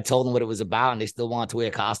killjoy. I told them what it was about, and they still want to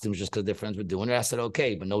wear costumes just because their friends were doing it. I said,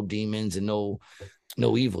 okay, but no demons and no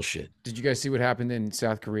evil shit. Did you guys see what happened in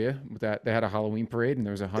South Korea with that? They had a Halloween parade, and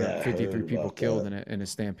there was 153 people killed in a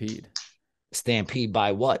stampede. Stampede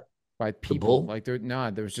by what? By people. Like there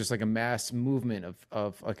was just like a mass movement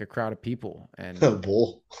of like a crowd of people. And the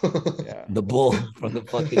bull. Yeah. The bull from the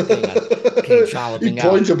fucking thing. I came trolloping out. He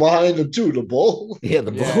pointed behind him too, the bull. Yeah,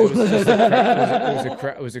 the bull. Yeah,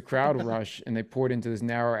 it was a crowd rush, and they poured into this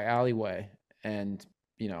narrow alleyway, and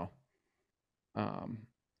you know,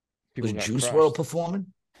 was Juice WRLD performing?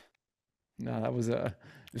 No, that was it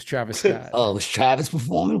was Travis Scott. Oh, was Travis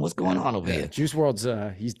performing? What's going on over here? Juice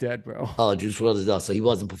WRLD's he's dead, bro. Oh, Juice WRLD is dead, so he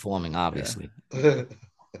wasn't performing, obviously. Yeah.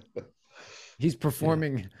 He's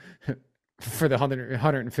performing for the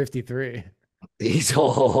 153. He's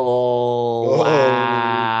wow.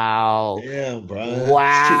 Damn, Brian.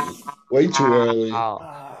 Wow. Way too early.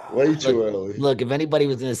 Way too early. Look, if anybody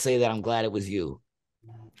was gonna say that, I'm glad it was you.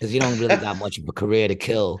 Because you don't really got much of a career to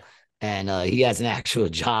kill And he has an actual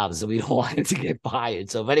job, so we don't want him to get fired.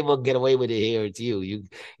 So if anyone get away with it here, it's you.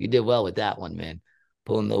 You did well with that one, man.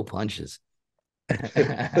 Pulling no punches.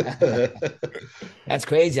 That's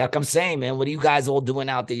crazy. Like I'm saying, man, what are you guys all doing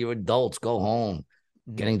out there? You're adults. Go home,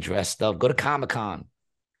 getting dressed up. Go to Comic-Con.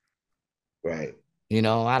 Right. You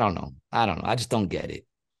know, I don't know. I just don't get it.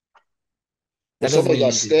 Well, somebody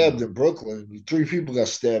got stabbed in Brooklyn. 3 people got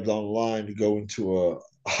stabbed online to go into a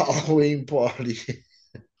Halloween party.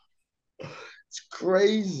 It's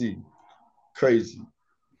crazy.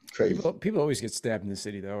 People always get stabbed in the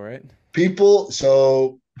city, though, right?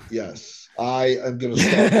 Yes, I am going to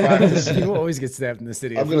start practicing. People always get stabbed in the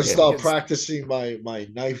city. I'm going to start practicing my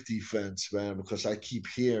knife defense, man, because I keep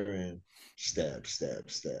hearing stab.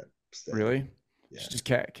 Really? Yeah. Just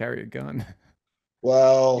carry a gun.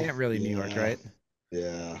 Well, yeah, really, New York, right?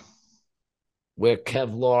 Yeah. Wear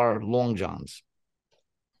Kevlar long johns.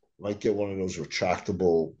 Might get one of those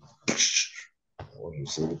retractable, one of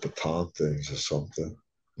those little baton things or something.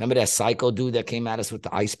 Remember that psycho dude that came at us with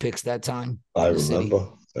the ice picks that time? I remember.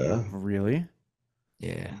 Yeah. Really?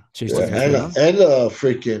 Yeah. And a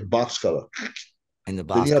freaking box cutter. And the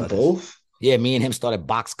box cutter. Did he have both? Yeah, me and him started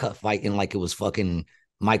box cut fighting like it was fucking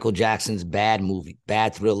Michael Jackson's Bad movie,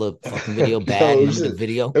 Bad Thriller, fucking video, Bad. Remember the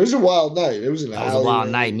video? It was a wild night. It was a wild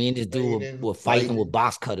night. Me and this dude were fighting with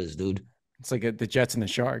box cutters, dude. It's like the Jets and the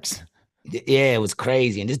Sharks. Yeah, it was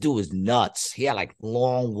crazy. And this dude was nuts. He had like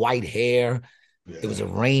long white hair. Yeah. It was a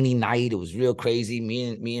rainy night. It was real crazy.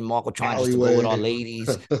 Me and Marc were trying to go with our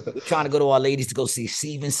ladies. Trying to go to our ladies to go see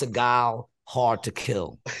Steven Seagal, Hard to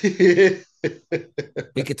Kill. We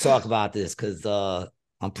could talk about this because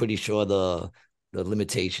I'm pretty sure the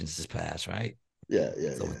limitations is passed, right? Yeah.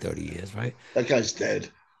 It's over 30 years, right? That guy's dead.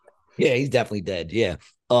 Yeah, he's definitely dead. Yeah.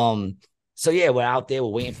 So yeah, we're out there. We're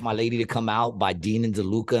waiting for my lady to come out by Dean and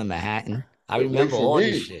DeLuca in Manhattan. I remember all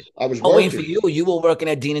this shit. I was waiting for you. You were working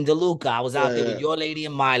at Dean and DeLuca. I was out there with your lady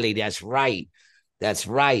and my lady. That's right.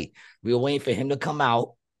 We were waiting for him to come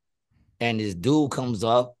out, and this dude comes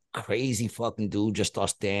up, crazy fucking dude, just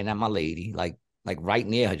starts staring at my lady, like right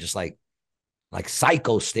near her, just like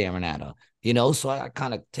psycho staring at her. You know, so I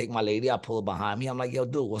kind of take my lady, I pull her behind me. I'm like, yo,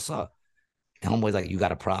 dude, what's up? And homeboy's like, you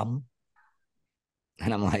got a problem?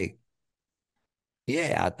 And I'm like,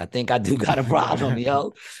 yeah, I think I do got a problem,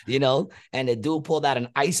 yo. You know, and the dude pulled out an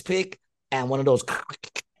ice pick and one of those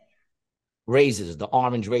razors, the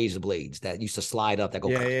orange razor blades that used to slide up that go.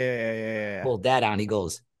 Yeah. Pulled that out and he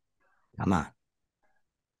goes, come on.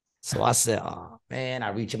 So I said, oh, man,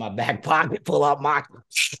 I reach in my back pocket, pull out my,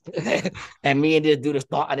 and me and this dude are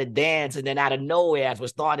starting to dance. And then out of nowhere, as we're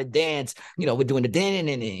starting to dance, you know, we're doing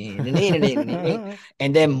the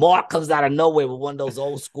and then Marc comes out of nowhere with one of those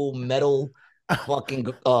old school metal fucking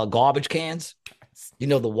garbage cans, you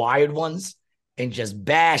know, the wired ones, and just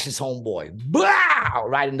bashes homeboy, bow,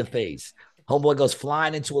 right in the face. Homeboy goes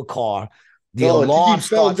flying into a car. The alarm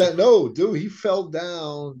starts. He fell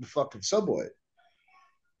down the fucking subway.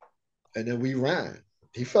 And then we ran.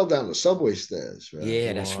 He fell down the subway stairs, right?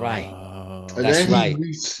 Yeah, that's right. And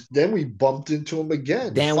then then we bumped into him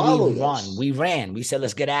again. Then we ran. We said,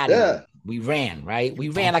 let's get out of here. We ran, right? We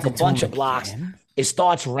ran like a bunch of blocks. It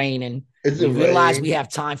starts raining. We realize we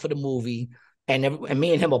have time for the movie. And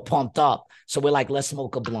me and him are pumped up. So we're like, let's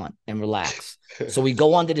smoke a blunt and relax. So we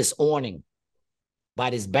go under this awning by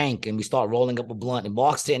this bank and we start rolling up a blunt. And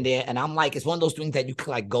Marc's in there. And I'm like, it's one of those things that you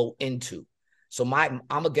can like go into. So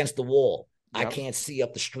I'm against the wall. Yep. I can't see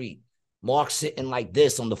up the street. Marc's sitting like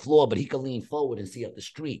this on the floor, but he can lean forward and see up the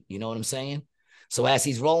street. You know what I'm saying? So as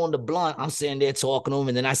he's rolling the blunt, I'm sitting there talking to him,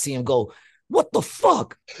 and then I see him go, what the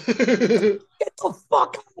fuck? Get the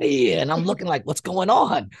fuck out of here. And I'm looking like, what's going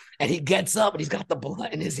on? And he gets up and he's got the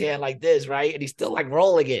blunt in his hand like this, right? And he's still like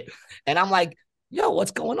rolling it. And I'm like, yo,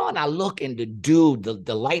 what's going on? I look and the dude,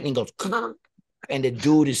 the lightning goes, and the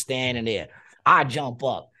dude is standing there. I jump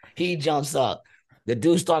up. He jumps up. The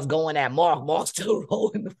dude starts going at Marc. Marc's still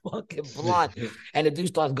rolling the fucking blunt. And the dude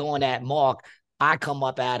starts going at Marc. I come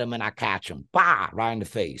up at him and I catch him. Bah! Right in the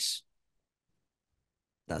face.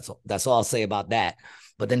 That's all I'll say about that.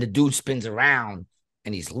 But then the dude spins around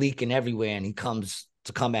and he's leaking everywhere and he comes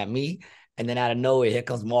to come at me. And then out of nowhere, here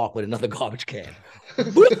comes Marc with another garbage can.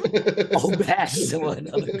 Bashes him with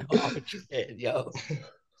another garbage can, yo.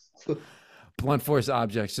 Blunt force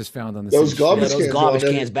objects just found on the those garbage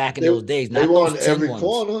cans back in those days. Not those tin ones.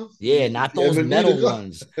 Corner. Yeah, not those metal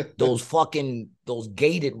ones. Those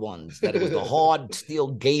gated ones. That it was the hard steel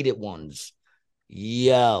gated ones.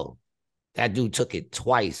 Yo, that dude took it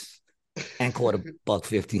twice and caught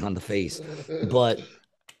 $150 on the face. But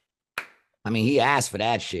I mean, he asked for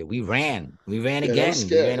that shit. We ran again.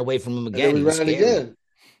 We ran away from him again. We ran again.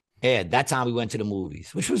 Yeah, that time we went to the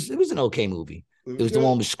movies, which was an okay movie. It was the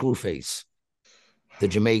one with Screwface, the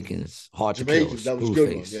Jamaicans, Hard to Kill, That was a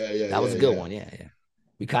good one. Screwface. That was a good one. Yeah.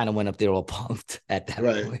 We kind of went up there all pumped at that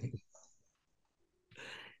point.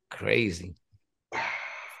 Crazy.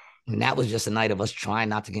 And that was just a night of us trying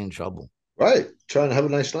not to get in trouble. Right. Trying to have a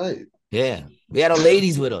nice night. Yeah. We had our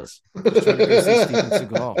ladies with us.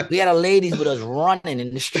 We had our ladies with us running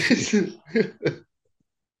in the street.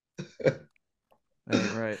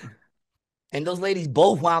 Right. And those ladies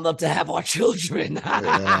both wound up to have our children.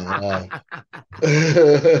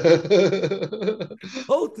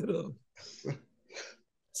 Both of them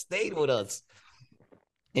stayed with us.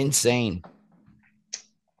 Insane.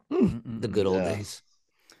 The good old days.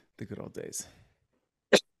 The good old days.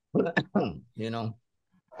 You know,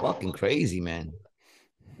 fucking crazy, man.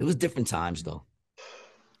 It was different times, though.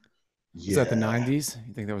 Was that the 90s?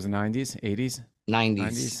 You think that was the 90s, 80s?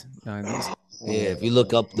 90s. 90s. Yeah, if you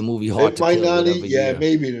look up the movie Hard to Kill,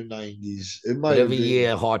 maybe the 90s. It might whatever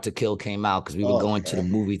year Hard to Kill came out, because we were going to the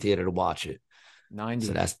Okay. movie theater to watch it. 90.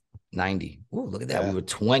 So that's 90. Oh, look at that. We were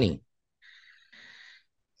 20.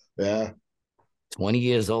 Yeah. 20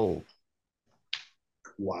 years old.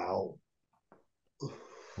 Wow.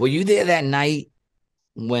 Were you there that night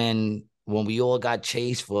when we all got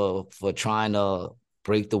chased for trying to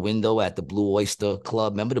break the window at the Blue Oyster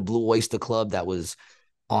Club? Remember the Blue Oyster Club that was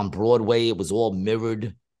on Broadway? It was all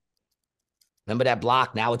mirrored. Remember that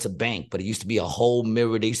block? Now it's a bank, but it used to be a whole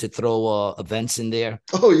mirror. They used to throw events in there.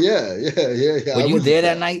 Oh, yeah. Were you there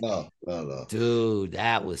that night? No. Dude,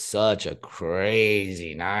 that was such a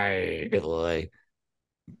crazy night, boy.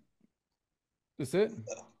 That's it?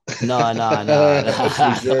 No.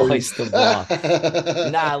 The Oyster Bar.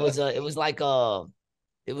 Nah, it was like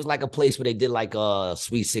a place where they did like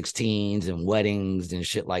sweet 16s and weddings and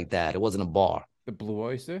shit like that. It wasn't a bar. The Blue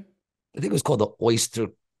Oyster? I think it was called the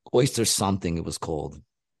Oyster something it was called.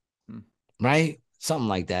 Right? Something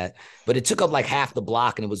like that. But it took up like half the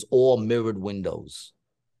block and it was all mirrored windows.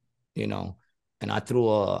 You know. And I threw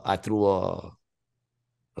a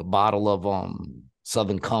bottle of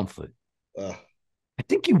Southern Comfort. I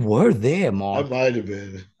think you were there, Marc. I might have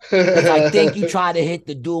been. Because I think you tried to hit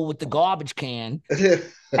the dude with the garbage can,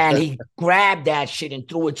 and he grabbed that shit and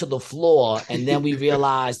threw it to the floor. And then we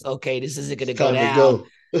realized, okay, this isn't going to go down.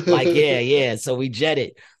 Like, yeah. So we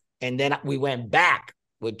jetted. And then we went back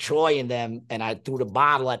with Troy and them, and I threw the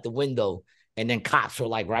bottle at the window, and then cops were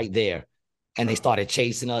like right there. And they started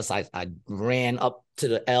chasing us. I ran up to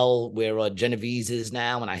the L where Genevieve's is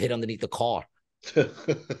now, and I hid underneath the car.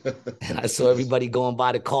 And I saw everybody going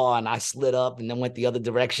by the car, and I slid up and then went the other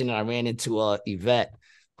direction, and I ran into Yvette,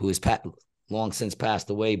 who is long since passed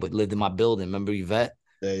away, but lived in my building. Remember Yvette?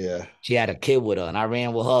 Yeah. She had a kid with her, and I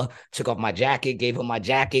ran with her, took off my jacket, gave her my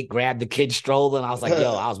jacket, grabbed the kid's stroller, and I was like,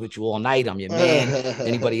 yo, I was with you all night. I'm your man.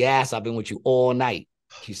 Anybody ask, I've been with you all night.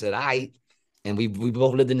 She said, all right. And we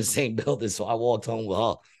both lived in the same building, so I walked home with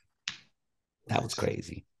her. That was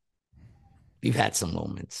crazy. We've had some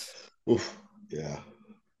moments. Oof. Yeah,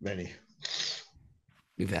 many.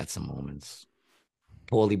 We've had some moments.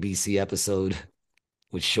 Paulie BC episode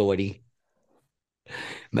with Shorty.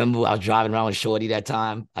 Remember I was driving around with Shorty that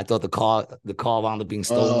time? I thought the car wound up being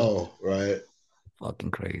stolen. Oh, right.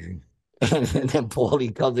 Fucking crazy. And then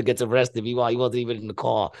Paulie comes and gets arrested. Meanwhile, he wasn't even in the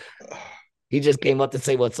car. He just came up to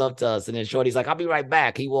say what's up to us. And then Shorty's like, I'll be right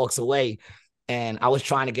back. He walks away. And I was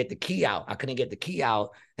trying to get the key out. I couldn't get the key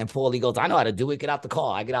out. And Paulie goes, I know how to do it. Get out the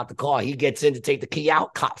car. I get out the car. He gets in to take the key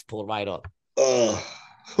out. Cops pull right up.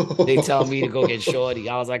 They tell me to go get Shorty.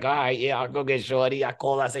 I was like, all right, yeah, I'll go get Shorty. I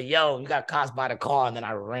called. I said, yo, you got cops by the car. And then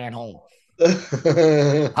I ran home.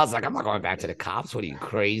 I was like, I'm not going back to the cops. What are you,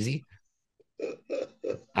 crazy?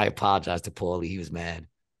 I apologized to Paulie. He was mad,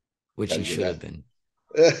 which he should have been.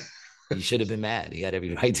 He should have been mad. He had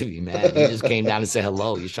every right to be mad. He just came down and said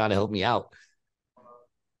hello. He's trying to help me out.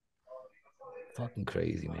 Fucking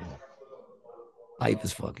crazy, man. Life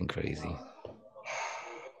is fucking crazy.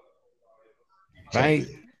 Right?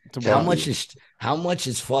 How much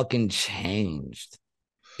is fucking changed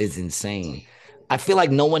is insane. I feel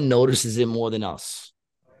like no one notices it more than us.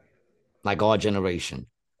 Like our generation.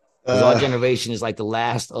 Because our generation is like the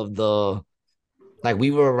last of like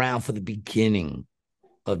we were around for the beginning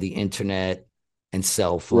of the internet and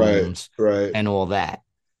cell phones and all that.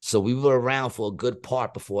 So we were around for a good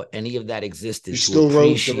part before any of that existed. You still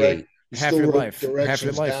wrote half your life,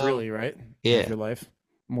 really, right? Yeah, half your life.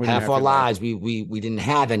 Half our lives, we didn't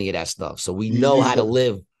have any of that stuff, so we know how to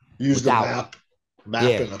live. Use the map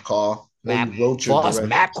in the car. Map. For us,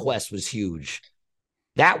 MapQuest was huge.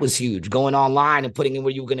 That was huge. Going online and putting in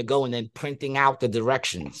where you were going to go and then printing out the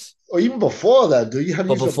directions. Or even before that, you had to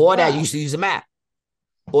But use before that, you used to use a map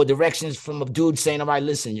or directions from a dude saying, all right,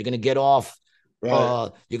 listen, you're going to get off. Right.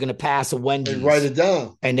 You're going to pass a Wendy's. And write it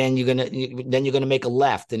down. And then you're going to make a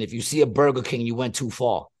left. And if you see a Burger King, you went too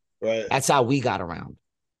far. Right. That's how we got around.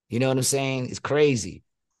 You know what I'm saying? It's crazy.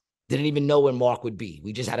 Didn't even know where Marc would be.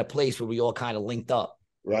 We just had a place where we all kind of linked up.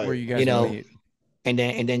 Right. Where you guys meet. And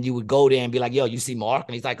then you would go there and be like, yo, you see Marc?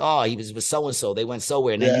 And he's like, oh, he was with so-and-so. They went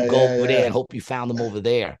somewhere. And then you go over there and hope you found them over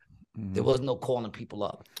there. Mm-hmm. There was no calling people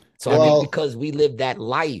up. So I mean, because we lived that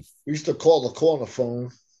life. We used to call the corner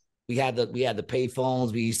phone. We had the pay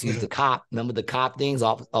phones. We used to use the cop. Remember the cop things?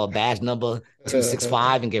 Badge number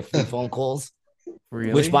 265 and get free phone calls.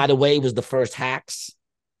 Really? Which, by the way, was the first hacks.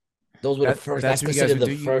 Those were the first. That's considered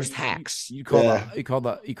the first hacks. You call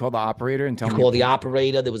the operator and tell me. You call the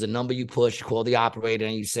operator. There was a number you push. You call the operator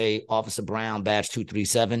and you say, Officer Brown, badge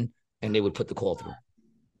 237, and they would put the call through.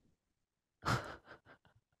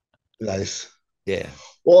 Nice. Yeah.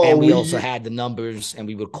 Well, and we also had the numbers, and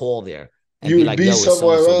we would call there. And you would be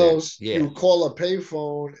somewhere else. Yeah. You would call a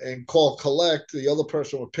payphone and call collect. The other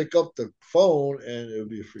person would pick up the phone, and it would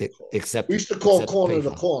be a free call. Except we used to call corner to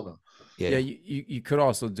corner. Yeah, you could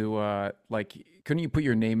also do couldn't you put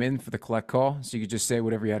your name in for the collect call, so you could just say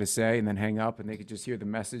whatever you had to say and then hang up, and they could just hear the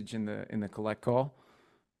message in the collect call?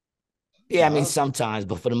 Yeah, I mean sometimes,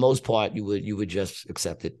 but for the most part, you would just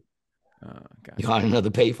accept it. Gotcha. You got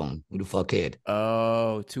another payphone. Who the fuck cared?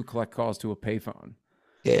 Oh, 2 collect calls to a payphone.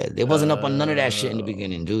 Yeah, they wasn't up on none of that shit in the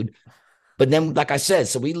beginning, dude. But then, like I said,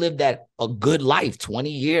 so we lived that a good life,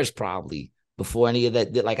 20 years probably before any of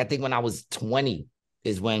that. Like I think when I was 20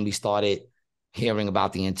 is when we started hearing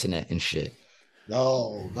about the internet and shit.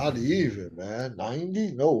 No, not even, man.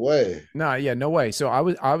 90? No way. No, yeah, no way. So I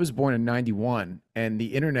was born in 91, and the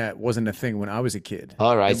internet wasn't a thing when I was a kid.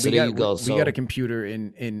 All right, so there you go. We got a computer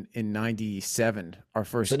in 97. Our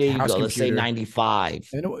first. So there you go. Computer. Let's say 95.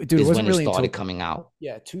 Dude, is it wasn't when really it started until, coming out.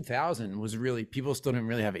 Yeah, 2000 was really, people still didn't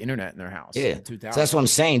really have internet in their house. Yeah, 2000. So that's what I'm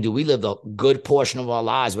saying, dude. We lived a good portion of our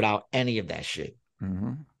lives without any of that shit.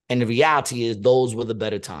 Mm-hmm. And the reality is, those were the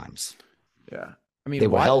better times. Yeah, I mean, they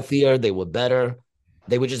were healthier. They were better.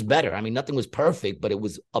 They were just better. I mean, nothing was perfect, but it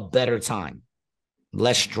was a better time.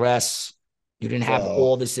 Less stress. You didn't have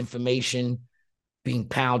all this information being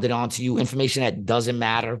pounded onto you, information that doesn't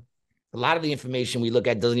matter. A lot of the information we look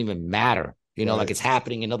at doesn't even matter. You know, like it's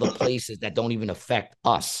happening in other places that don't even affect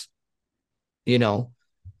us. You know,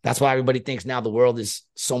 that's why everybody thinks now the world is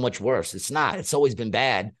so much worse. It's not. It's always been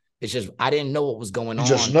bad. It's just I didn't know what was going on.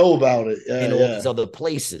 You just know about it. In all these other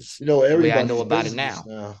places. You know, everybody. I know about it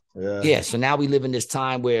now. Yeah. So now we live in this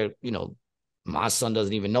time where, you know, my son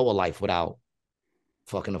doesn't even know a life without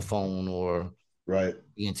fucking a phone or the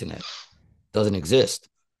internet. Doesn't exist.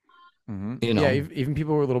 Mm-hmm. You know, yeah, even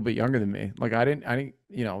people who were a little bit younger than me. Like I didn't,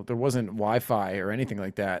 you know, there wasn't Wi-Fi or anything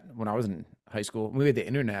like that when I was in high school. We had the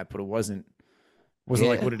internet, but it wasn't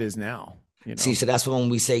like what it is now. You know? See, so that's when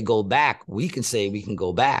we say go back, we can say we can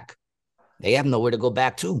go back. They have nowhere to go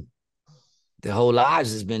back to. Their whole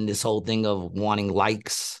lives has been this whole thing of wanting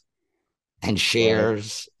likes and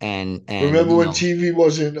shares and remember when TV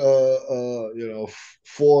wasn't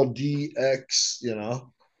 4DX, you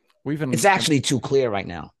know? It's actually too clear right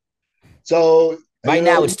now. So right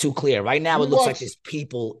now it's too clear. Right now it looks like there's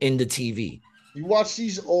people in the TV. You watch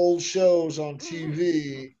these old shows on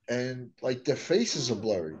TV and like their faces are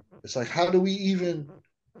blurry. It's like, how do we even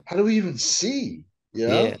see? You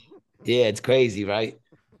know? Yeah, it's crazy, right?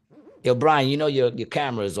 Yo, Brian, you know your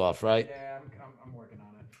camera is off, right? Yeah, I'm working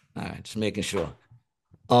on it. All right, just making sure.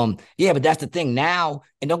 Yeah, but that's the thing now,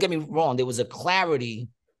 and don't get me wrong, there was a clarity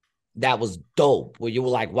that was dope where you were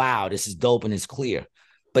like, wow, this is dope and it's clear.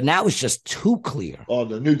 But now it's just too clear. Oh,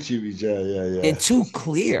 the new TVs, yeah. And too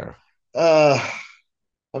clear. I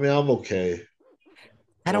mean, I'm okay.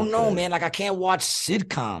 I don't know, man. Like I can't watch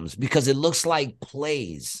sitcoms because it looks like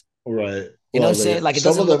plays. Right. You know what I'm saying? Like it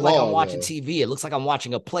doesn't look like I'm watching TV. It looks like I'm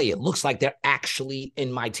watching a play. It looks like they're actually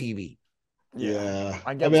in my TV. Yeah.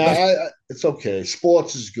 I mean, it's okay.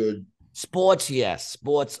 Sports is good. Sports, yes.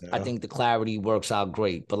 Sports, I think the clarity works out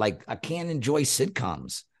great. But like I can't enjoy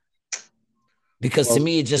sitcoms. Because to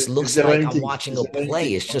me, it just looks like I'm watching a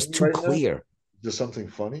play. It's just too clear. Is there something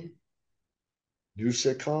funny? New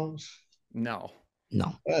sitcoms? No.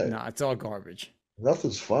 Right. No, it's all garbage.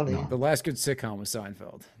 Nothing's funny. No. The last good sitcom was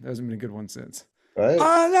Seinfeld. There hasn't been a good one since. Right?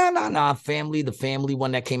 No. The family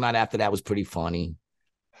one that came out after that was pretty funny.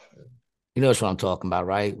 You know what I'm talking about,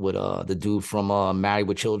 right? With the dude from Married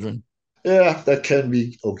with Children. Yeah, that can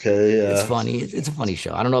be okay. Yeah. It's funny. It's a funny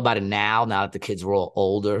show. I don't know about it now that the kids were all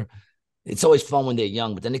older. It's always fun when they're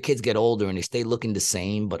young, but then the kids get older and they stay looking the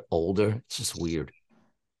same but older. It's just weird.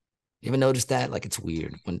 You ever notice that? Like, it's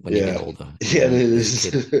weird when they get older. Yeah, it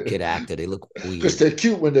is. Kid actor, they look weird. Because they're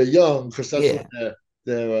cute when they're young. Because that's when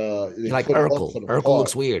they're like Urkel. Urkel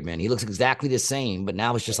looks weird, man. He looks exactly the same, but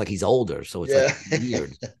now it's just like he's older, so it's like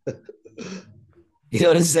weird. You know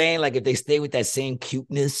what I'm saying? Like, if they stay with that same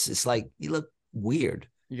cuteness, it's like you look weird.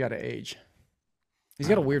 You got to age. He's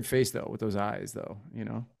got a weird face though, with those eyes, though. You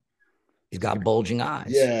know. He's got bulging eyes.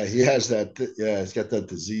 Yeah, he has that. He's got that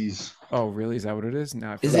disease. Oh, really? Is that what it is?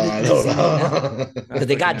 No, is it a disease? Because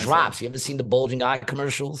they got drops. You ever seen the bulging eye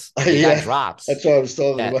commercials? They got drops. That's what I was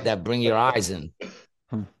talking about. That bring your eyes in.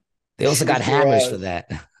 They also got hammers for that.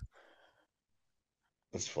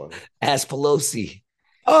 That's funny. Ask Pelosi.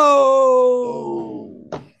 Oh.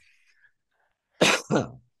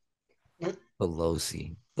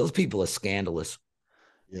 Pelosi. Those people are scandalous.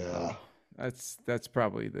 Yeah. That's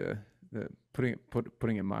probably the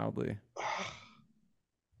putting it mildly.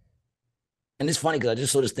 And it's funny because I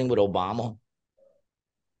just saw this thing with Obama.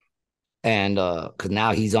 And because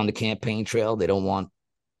now he's on the campaign trail. They don't want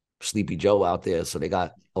Sleepy Joe out there. So they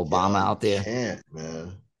got Obama out there. You can't,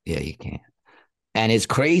 man. Yeah, you can't. And it's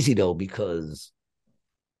crazy, though, because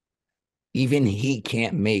even he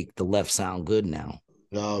can't make the left sound good now.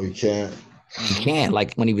 No, he can't. He can't.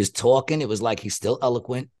 Like, when he was talking, it was like he's still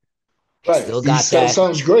eloquent. Right. Still got that.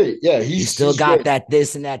 Sounds great. Yeah, he still got great. that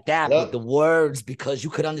this and that. But the words, because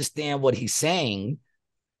you could understand what he's saying,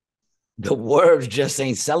 the words just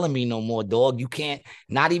ain't selling me no more, dog. You can't.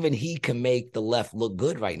 Not even he can make the left look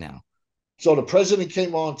good right now. So the president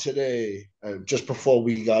came on today, just before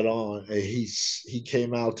we got on. He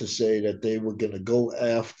came out to say that they were going to go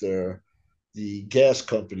after the gas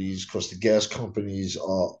companies because the gas companies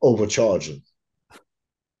are overcharging.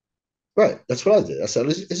 Right. That's what I did. I said,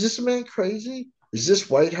 is this man crazy? Is this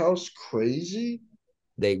White House crazy?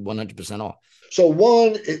 They 100% off. So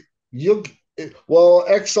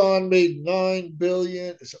Exxon made $9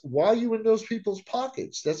 billion. Why are you in those people's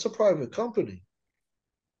pockets? That's a private company.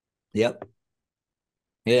 Yep.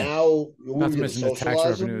 Yeah. Now we're going to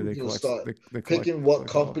socialize them. We're going to start picking what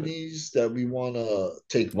companies that we want to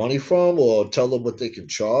take money from or tell them what they can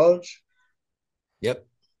charge. Yep.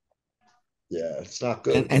 Yeah, it's not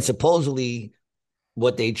good. And supposedly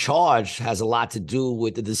what they charge has a lot to do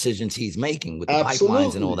with the decisions he's making with the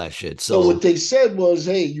pipelines and all that shit. So what they said was,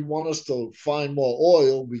 hey, you want us to find more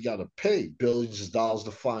oil, we got to pay billions of dollars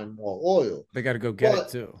to find more oil. They got to go get it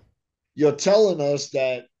too. You're telling us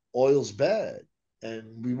that oil's bad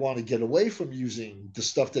and we want to get away from using the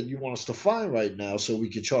stuff that you want us to find right now so we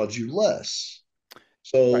can charge you less.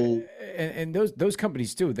 So and those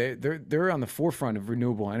companies too, they're on the forefront of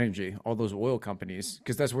renewable energy, all those oil companies,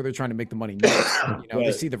 because that's where they're trying to make the money next. You know,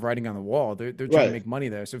 they see the writing on the wall. They're trying to make money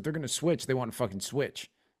there. So if they're going to switch, they want to fucking switch,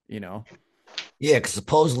 you know? Yeah, because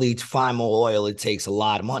supposedly to find more oil, it takes a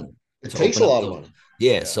lot of money. It takes a lot of money.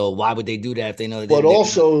 Yeah, so why would they do that if they know that But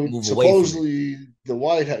also, supposedly,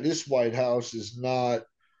 this White House is not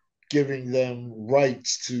giving them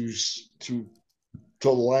rights to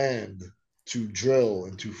land, to drill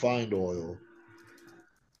and to find oil.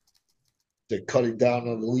 They're cutting down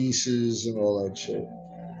on the leases and all that shit.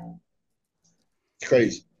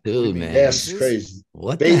 Crazy. Dude, man. That's crazy.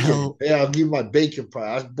 What bacon. The hell? Yeah, I'll give you my bacon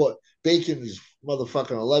price. I bought bacon is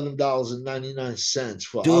motherfucking $11.99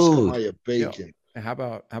 for Oscar Mayer bacon. Yo, how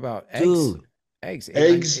about eggs? Dude. Eggs.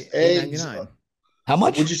 $8.99. How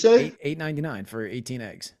much? What'd you say? $8.99 for 18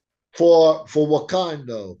 eggs. For what kind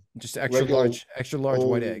though? Just extra large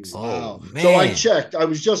white eggs. Wow. Man. So I checked. I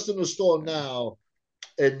was just in the store now,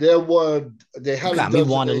 and they had got me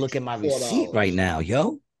wanting to look at my receipt right now,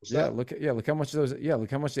 yo. Look how much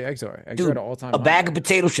look how much the eggs are. Eggs Dude, are at an all-time a high. bag of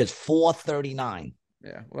potato chips, $4.39.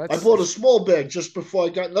 Yeah, well, I bought a small bag just before I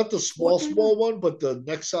got not the small one, but the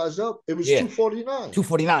next size up. It was $2.49.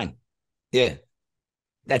 $2.49. Yeah,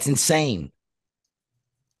 that's insane.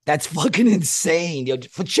 That's fucking insane, yo.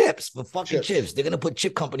 For fucking chips. They're gonna put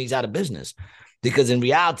chip companies out of business because in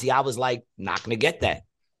reality, I was like, not gonna get that.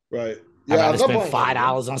 Right. I'd rather spend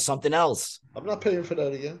 $5 on something else. I'm not paying for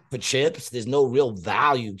that again. For chips, there's no real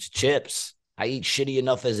value to chips. I eat shitty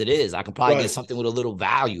enough as it is. I can probably get something with a little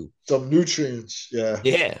value. Some nutrients, yeah.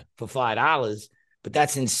 Yeah, for $5. But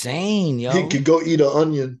that's insane, yo. You could go eat an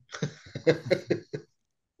onion.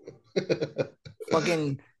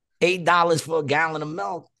 Fucking $8 for a gallon of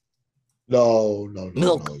milk. No. Milk.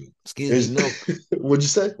 No. Excuse me, milk. What'd you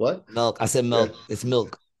say? What? Milk. I said milk. Yeah. It's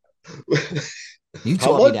milk. You How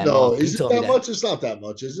taught much? me that. No, Mark. is it that much? It's not that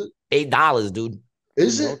much, is it? $8, dude.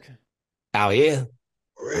 Is it? Out here.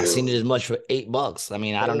 I've seen it as much for $8. I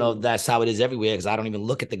mean, I don't know if that's how it is everywhere because I don't even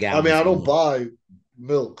look at the gallons. I mean, I don't buy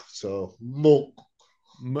milk, so milk.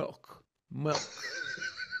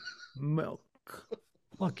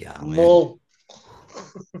 Fuck y'all, man. Milk.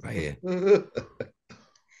 Right here.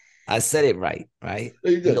 I said it right?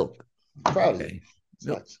 You did. Milk. Okay.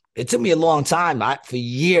 Nice. It took me a long time. For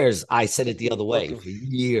years, I said it the other way. For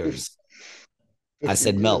years, I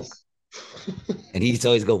said milk. And he used to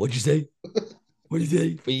always go, "What'd you say? What'd you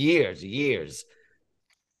say?" For years.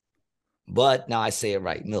 But now I say it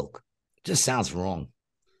right. Milk. Just sounds wrong.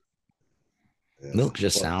 Yeah. Milk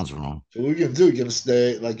just sounds wrong. So what we're gonna do? We're gonna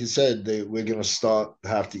stay, like you said, we're gonna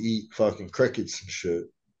have to eat fucking crickets and shit.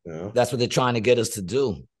 You know? That's what they're trying to get us to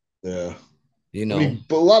do. Yeah. You know, I mean,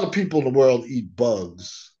 but a lot of people in the world eat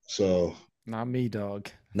bugs. So not me, dog.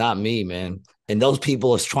 Not me, man. And those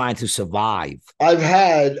people are trying to survive. I've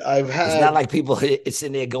had. It's not like people. It's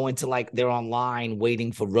in there going to like they're online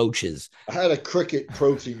waiting for roaches. I had a cricket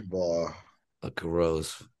protein bar.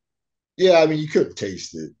 Gross. Yeah, I mean you couldn't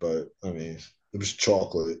taste it, but I mean it was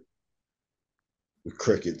chocolate with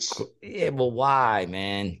crickets. Yeah, but why,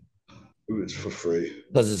 man? It was for free.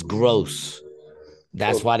 Because it's gross.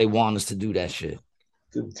 That's why they want us to do that shit.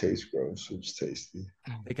 Didn't taste gross. It was tasty.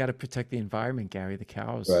 They got to protect the environment, Gary. The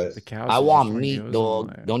cows. Right. The cows. I want meat,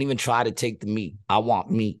 dog. Don't even try to take the meat. I want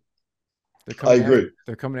meat. I agree.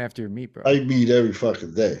 They're coming after your meat, bro. I eat meat every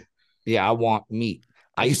fucking day. Yeah, I want meat.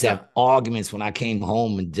 I used to have arguments when I came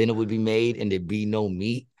home and dinner would be made and there'd be no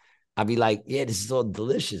meat. I'd be like, yeah, this is all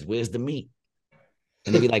delicious. Where's the meat?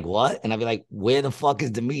 And they'd be like, what? And I'd be like, where the fuck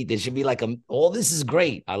is the meat? There should be like, all this is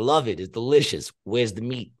great. I love it. It's delicious. Where's the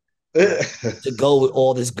meat? To go with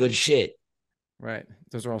all this good shit. Right.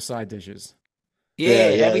 Those are all side dishes. Yeah,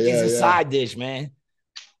 everything's a side dish, man.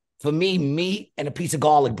 For me, meat and a piece of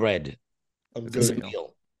garlic bread is a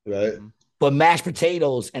meal. Right. But mashed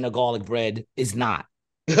potatoes and a garlic bread is not.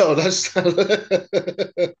 No, that's not...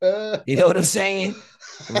 You know what I'm saying?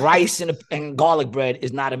 Rice and garlic bread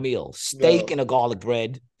is not a meal. Steak and a garlic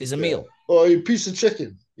bread is a meal. Or a piece of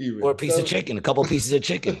chicken. Even. Or a piece of chicken, a couple pieces of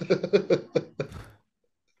chicken.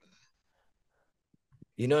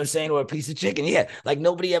 You know what I'm saying? Or a piece of chicken. Yeah. Like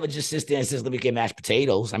nobody ever just sits there and says, let me get mashed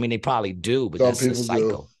potatoes. I mean, they probably do, but that's a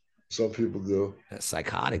psycho. Some people do. That's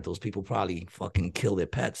psychotic. Those people probably fucking kill their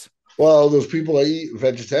pets. Well, those people that eat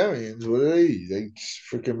vegetarians, what do they eat? They eat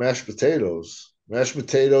freaking mashed potatoes. Mashed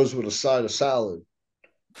potatoes with a side of salad.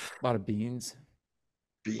 A lot of beans.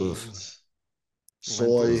 Beans. Soy.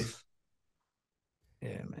 Lentils.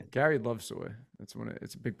 Yeah, man. Gary loves soy. That's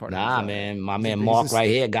it's a big part. Nah, man. My man Marc right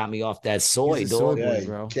here got me off that soy, dog. Yeah, boy,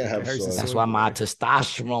 bro. Can't have soy. That's why my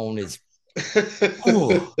testosterone is.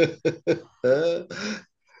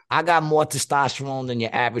 I got more testosterone than your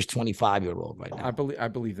average 25-year-old right now. I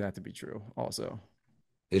believe that to be true. Also,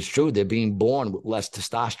 it's true. They're being born with less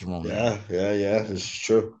testosterone. Yeah. It's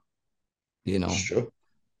true. You know, it's true.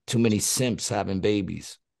 Too many simps having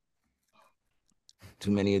babies. Too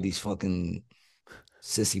many of these fucking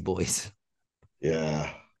sissy boys.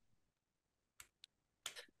 Yeah.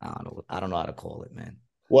 I don't know how to call it, man.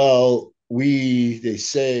 Well, they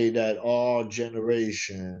say that our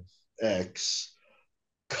generation X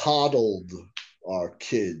coddled our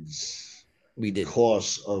kids. We did.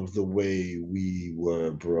 Because of the way we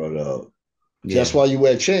were brought up. Yeah. That's why you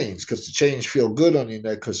wear chains, because the chains feel good on your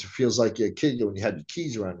neck, because it feels like you're a kid when you had your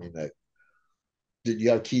keys around your neck. Did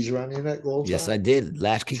you have keys around your neck all the time? Yes, I did.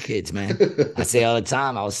 Latchkey kids, man. I say all the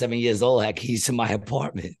time, I was 7 years old, had keys to my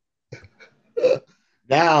apartment.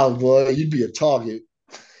 Now, boy, you'd be a target,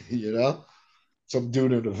 you know? Some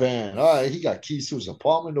dude in the van. All right, he got keys to his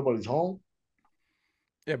apartment. Nobody's home.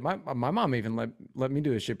 Yeah, my mom even let me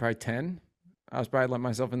do this shit. Probably 10. I was probably letting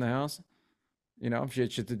myself in the house. You know,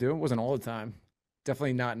 shit to do. It wasn't all the time.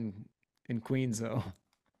 Definitely not in Queens though.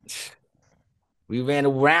 We ran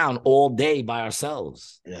around all day by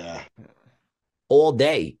ourselves. Yeah. All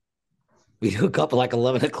day. We'd hook up at like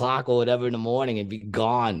 11 o'clock or whatever in the morning and be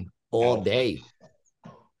gone all day.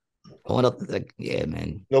 Going up, like, yeah,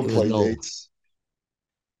 man. No play dates.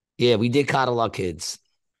 Yeah, we did coddle our kids.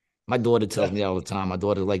 My daughter tells me all the time. My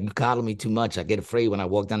daughter's like, you coddle me too much. I get afraid when I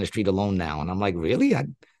walk down the street alone now. And I'm like, really? I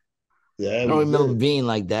don't remember being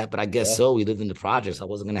like that, but I guess so. We lived in the projects. I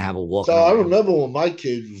wasn't going to have a walk. So I remember when my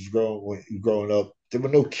kids was growing up, there were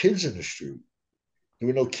no kids in the street. There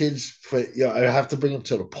were no kids. I have to bring them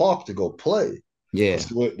to the park to go play. Yeah.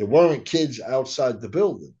 There weren't kids outside the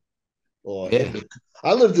building.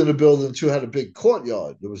 I lived in a building too, had a big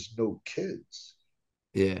courtyard. There was no kids.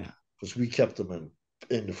 Yeah. Because we kept them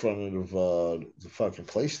in the front of the fucking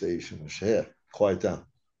PlayStation. Here, quiet down,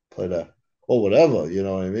 play that. Or whatever, you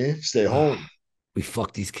know what I mean? Stay home. We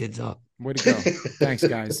fucked these kids up. Way to go. Thanks,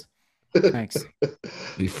 guys. Thanks.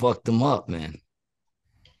 We fucked them up, man.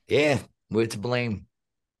 Yeah, we're to blame.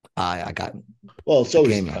 I got. Well, it's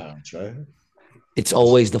always the parents, right? It's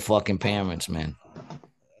always the fucking parents, man.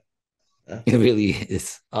 Yeah. It really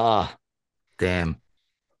is. Damn.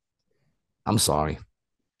 I'm sorry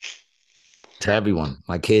to everyone,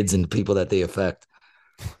 my kids and the people that they affect.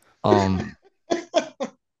 I'm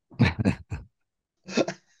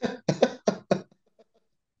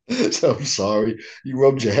sorry. You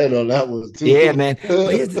rubbed your head on that one too. Yeah, man.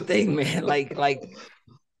 But here's the thing, man. Like,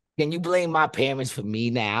 can you blame my parents for me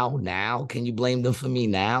now? Now, can you blame them for me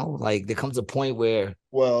now? Like, there comes a point where.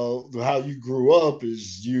 Well, how you grew up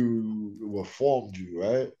is what formed you,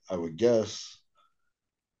 right? I would guess.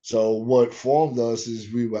 So what formed us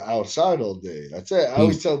is we were outside all day. That's it. I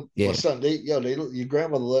always tell my son, your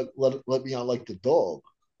grandmother let me out like the dog.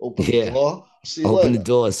 Open the door. See you later. Open the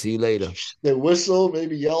door. See you later. They whistle,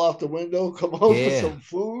 maybe yell out the window, come home for some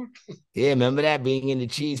food. Yeah, remember that being in the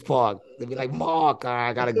cheese park? They'd be like, Mark, all right,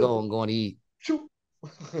 I gotta go. I'm going to eat.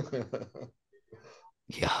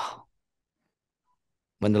 Yeah.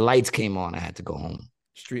 When the lights came on, I had to go home.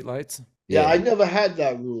 Street lights? Yeah, I never had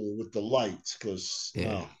that rule with the lights because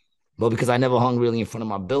Well, because I never hung really in front of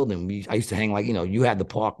my building. I used to hang you had the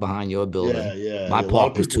park behind your building. Yeah. My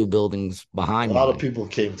park was 2 buildings behind. A lot of people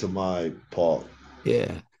came to my park.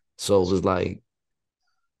 Yeah, so it was like,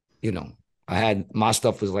 I had my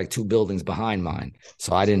stuff was like 2 buildings behind mine,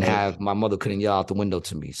 so I didn't have my mother couldn't yell out the window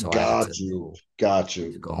to me. So got you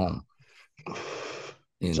to go home.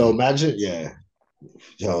 So imagine,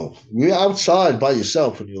 you're outside by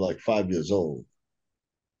yourself when you're like 5 years old.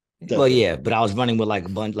 Definitely. Well, yeah, but I was running with like a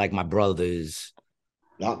bunch, like my brothers.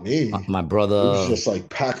 Not me. My brother. It was just like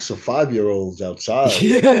packs of 5-year-olds outside.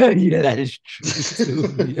 Yeah, that is true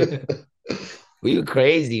too. Yeah. We were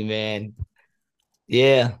crazy, man.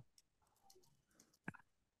 Yeah.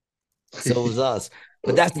 So it was us.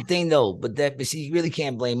 But that's the thing, though. But see, you really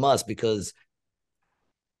can't blame us because,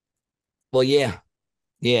 well, yeah,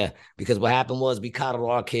 because what happened was we coddled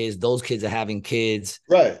our kids. Those kids are having kids,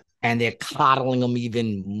 right? And they're coddling them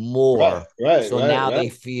even more. Right. So now they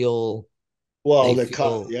feel. Well, they're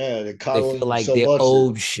coddling. They feel like so they're much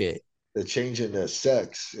owed shit. They're changing their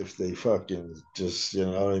sex if they fucking just, you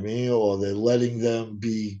know what I mean, or they're letting them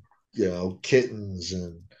be, kittens,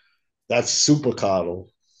 and that's super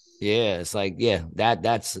coddle. Yeah, it's like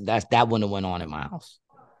that wouldn't have went on at my house.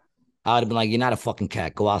 I would have been like, you're not a fucking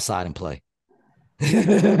cat. Go outside and play.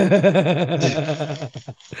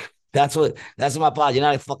 That's my part. You're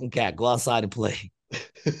not a fucking cat. Go outside and play.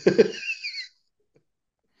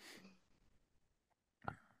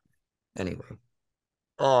 Anyway.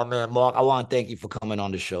 Oh man, Mark, I want to thank you for coming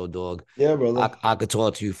on the show, dog. Yeah, brother. I could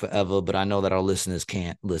talk to you forever, but I know that our listeners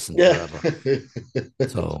can't listen forever.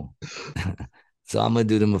 So I'm gonna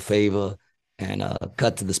do them a favor and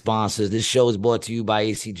cut to the sponsors. This show is brought to you by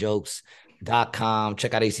acjokes.com.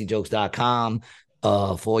 Check out acjokes.com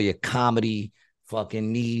for your comedy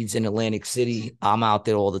fucking needs in Atlantic City. I'm out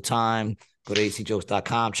there all the time. Go to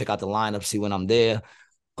acjokes.com. Check out the lineup. See when I'm there.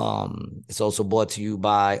 It's also brought to you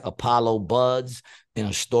by Apollo Buds in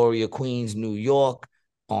Astoria, Queens, New York,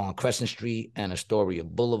 on Crescent Street and Astoria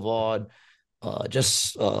Boulevard.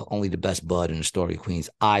 Just only the best bud in Astoria, Queens,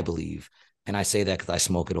 I believe. And I say that because I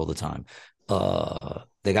smoke it all the time.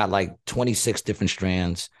 They got like 26 different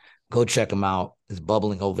strands. Go check them out. It's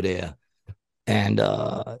bubbling over there. And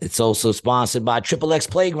it's also sponsored by XXX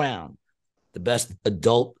Playground, the best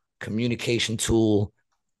adult communication tool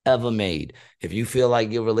ever made. If you feel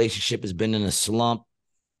like your relationship has been in a slump,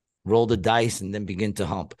 roll the dice and then begin to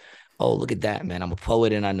hump. Oh, look at that, man. I'm a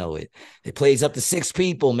poet and I know it. It plays up to 6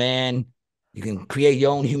 people, man. You can create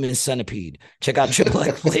your own human centipede. Check out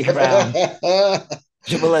XXX Playground,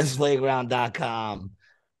 XXXplayground.com,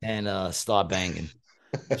 and start banging.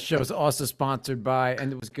 The show is also sponsored by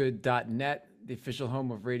anditwasgood.net, the official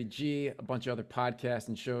home of Rated G. A bunch of other podcasts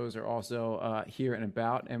and shows are also here and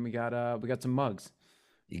about, and we got some mugs.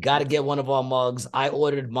 You got to get one of our mugs. I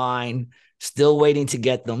ordered mine, still waiting to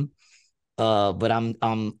get them, but I'm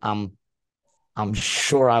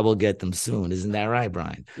sure I will get them soon. Isn't that right,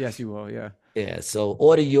 Brian? Yes, you will. Yeah. Yeah. So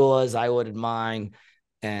order yours. I ordered mine,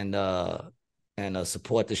 and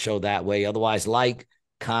support the show that way. Otherwise, like,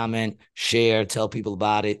 comment, share, tell people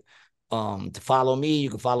about it. To follow me, you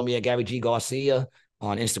can follow me at Gary G. Garcia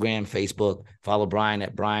on Instagram, Facebook. Follow Brian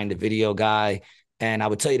at Brian the Video Guy. And I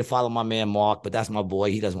would tell you to follow my man Mark, but that's my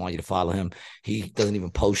boy. He doesn't want you to follow him. He doesn't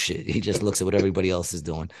even post shit. He just looks at what everybody else is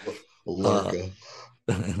doing.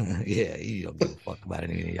 Yeah, he don't give a fuck about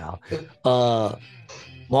any of y'all.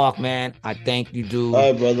 Marc, man, I thank you, dude.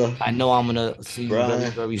 All right, brother. I know I'm gonna see you very,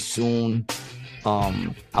 very soon. I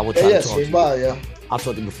will try to talk to you. Bye, I'll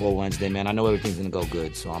talk to you before Wednesday, man. I know everything's gonna go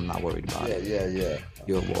good, so I'm not worried about it. Yeah.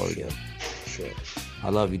 You're a warrior. Sure. I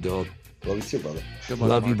love you, dog. Love you too, brother.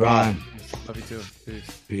 Love you, Brian. Love you too.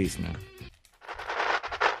 Peace. Peace, man.